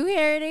Okay, that. you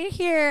heard it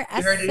here.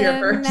 You heard it here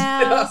first.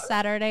 SNL,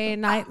 Saturday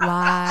Night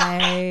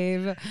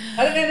Live.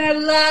 I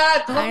didn't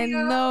lie. I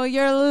know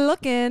you're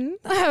looking.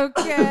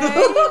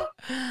 Okay.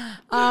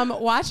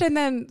 Watch and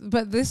then,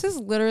 but this is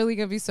literally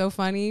gonna be so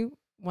funny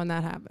when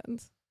that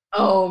happens.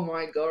 Oh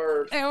my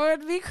god. It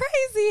would be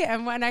crazy.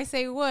 And when I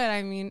say would,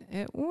 I mean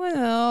it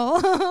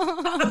will.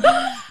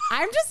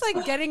 I'm just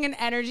like getting an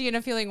energy and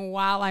a feeling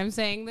while I'm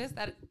saying this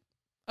that,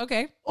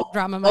 okay,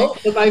 drop my mic. Oh,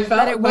 the mic fell.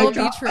 That it will Mic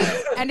be drop. true.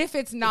 And if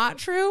it's not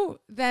true,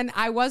 then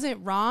I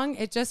wasn't wrong.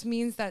 It just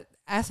means that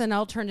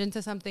SNL turned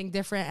into something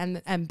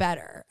different and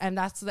better. And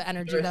that's the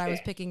energy that I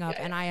was picking up.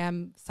 Yeah. And I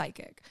am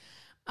psychic.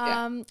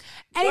 Yeah.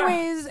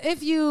 Anyways,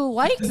 if you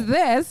liked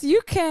this,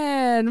 you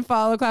can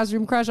follow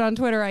Classroom Crush on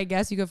Twitter. I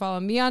guess you can follow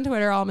me on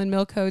Twitter, Almond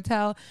Milk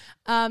Hotel.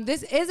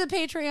 This is a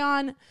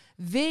Patreon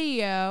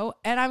video,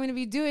 and I'm going to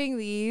be doing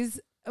these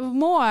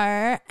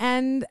more,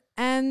 and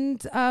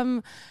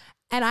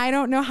I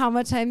don't know how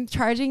much I'm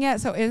charging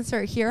yet. So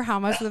insert here how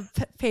much the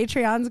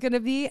Patreon's gonna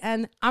be,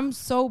 and I'm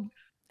so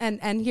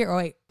and here, oh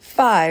wait,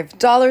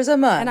 $5 a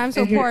month. and I'm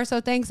so poor.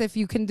 So thanks if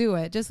you can do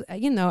it. Just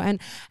and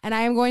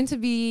I am going to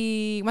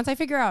be, once I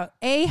figure out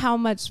how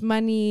much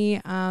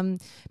money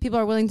people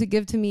are willing to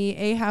give to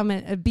me, how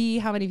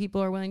many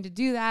people are willing to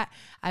do that.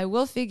 I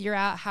will figure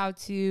out how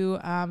to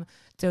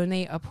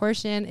donate a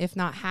portion, if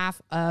not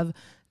half, of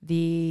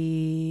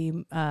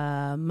the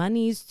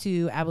monies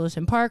to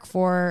Abolition Park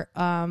for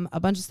a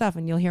bunch of stuff,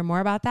 and you'll hear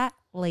more about that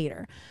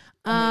later.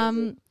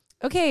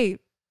 Okay.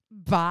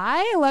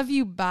 Bye. Love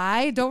you.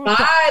 Bye.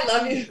 Bye.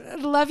 Love you.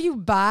 Love you.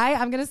 Bye.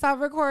 I'm going to stop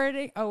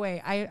recording. Oh,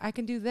 wait. I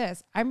can do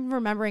this. I'm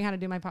remembering how to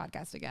do my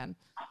podcast again.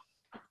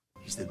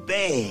 It's the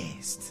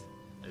best.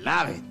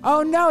 Love it.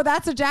 Oh, no.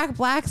 That's a Jack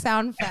Black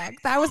sound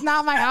effect. That was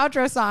not my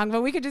outro song,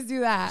 but we could just do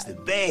that. It's the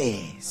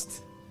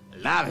best.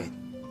 Love it.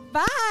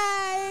 Bye.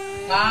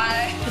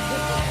 Bye.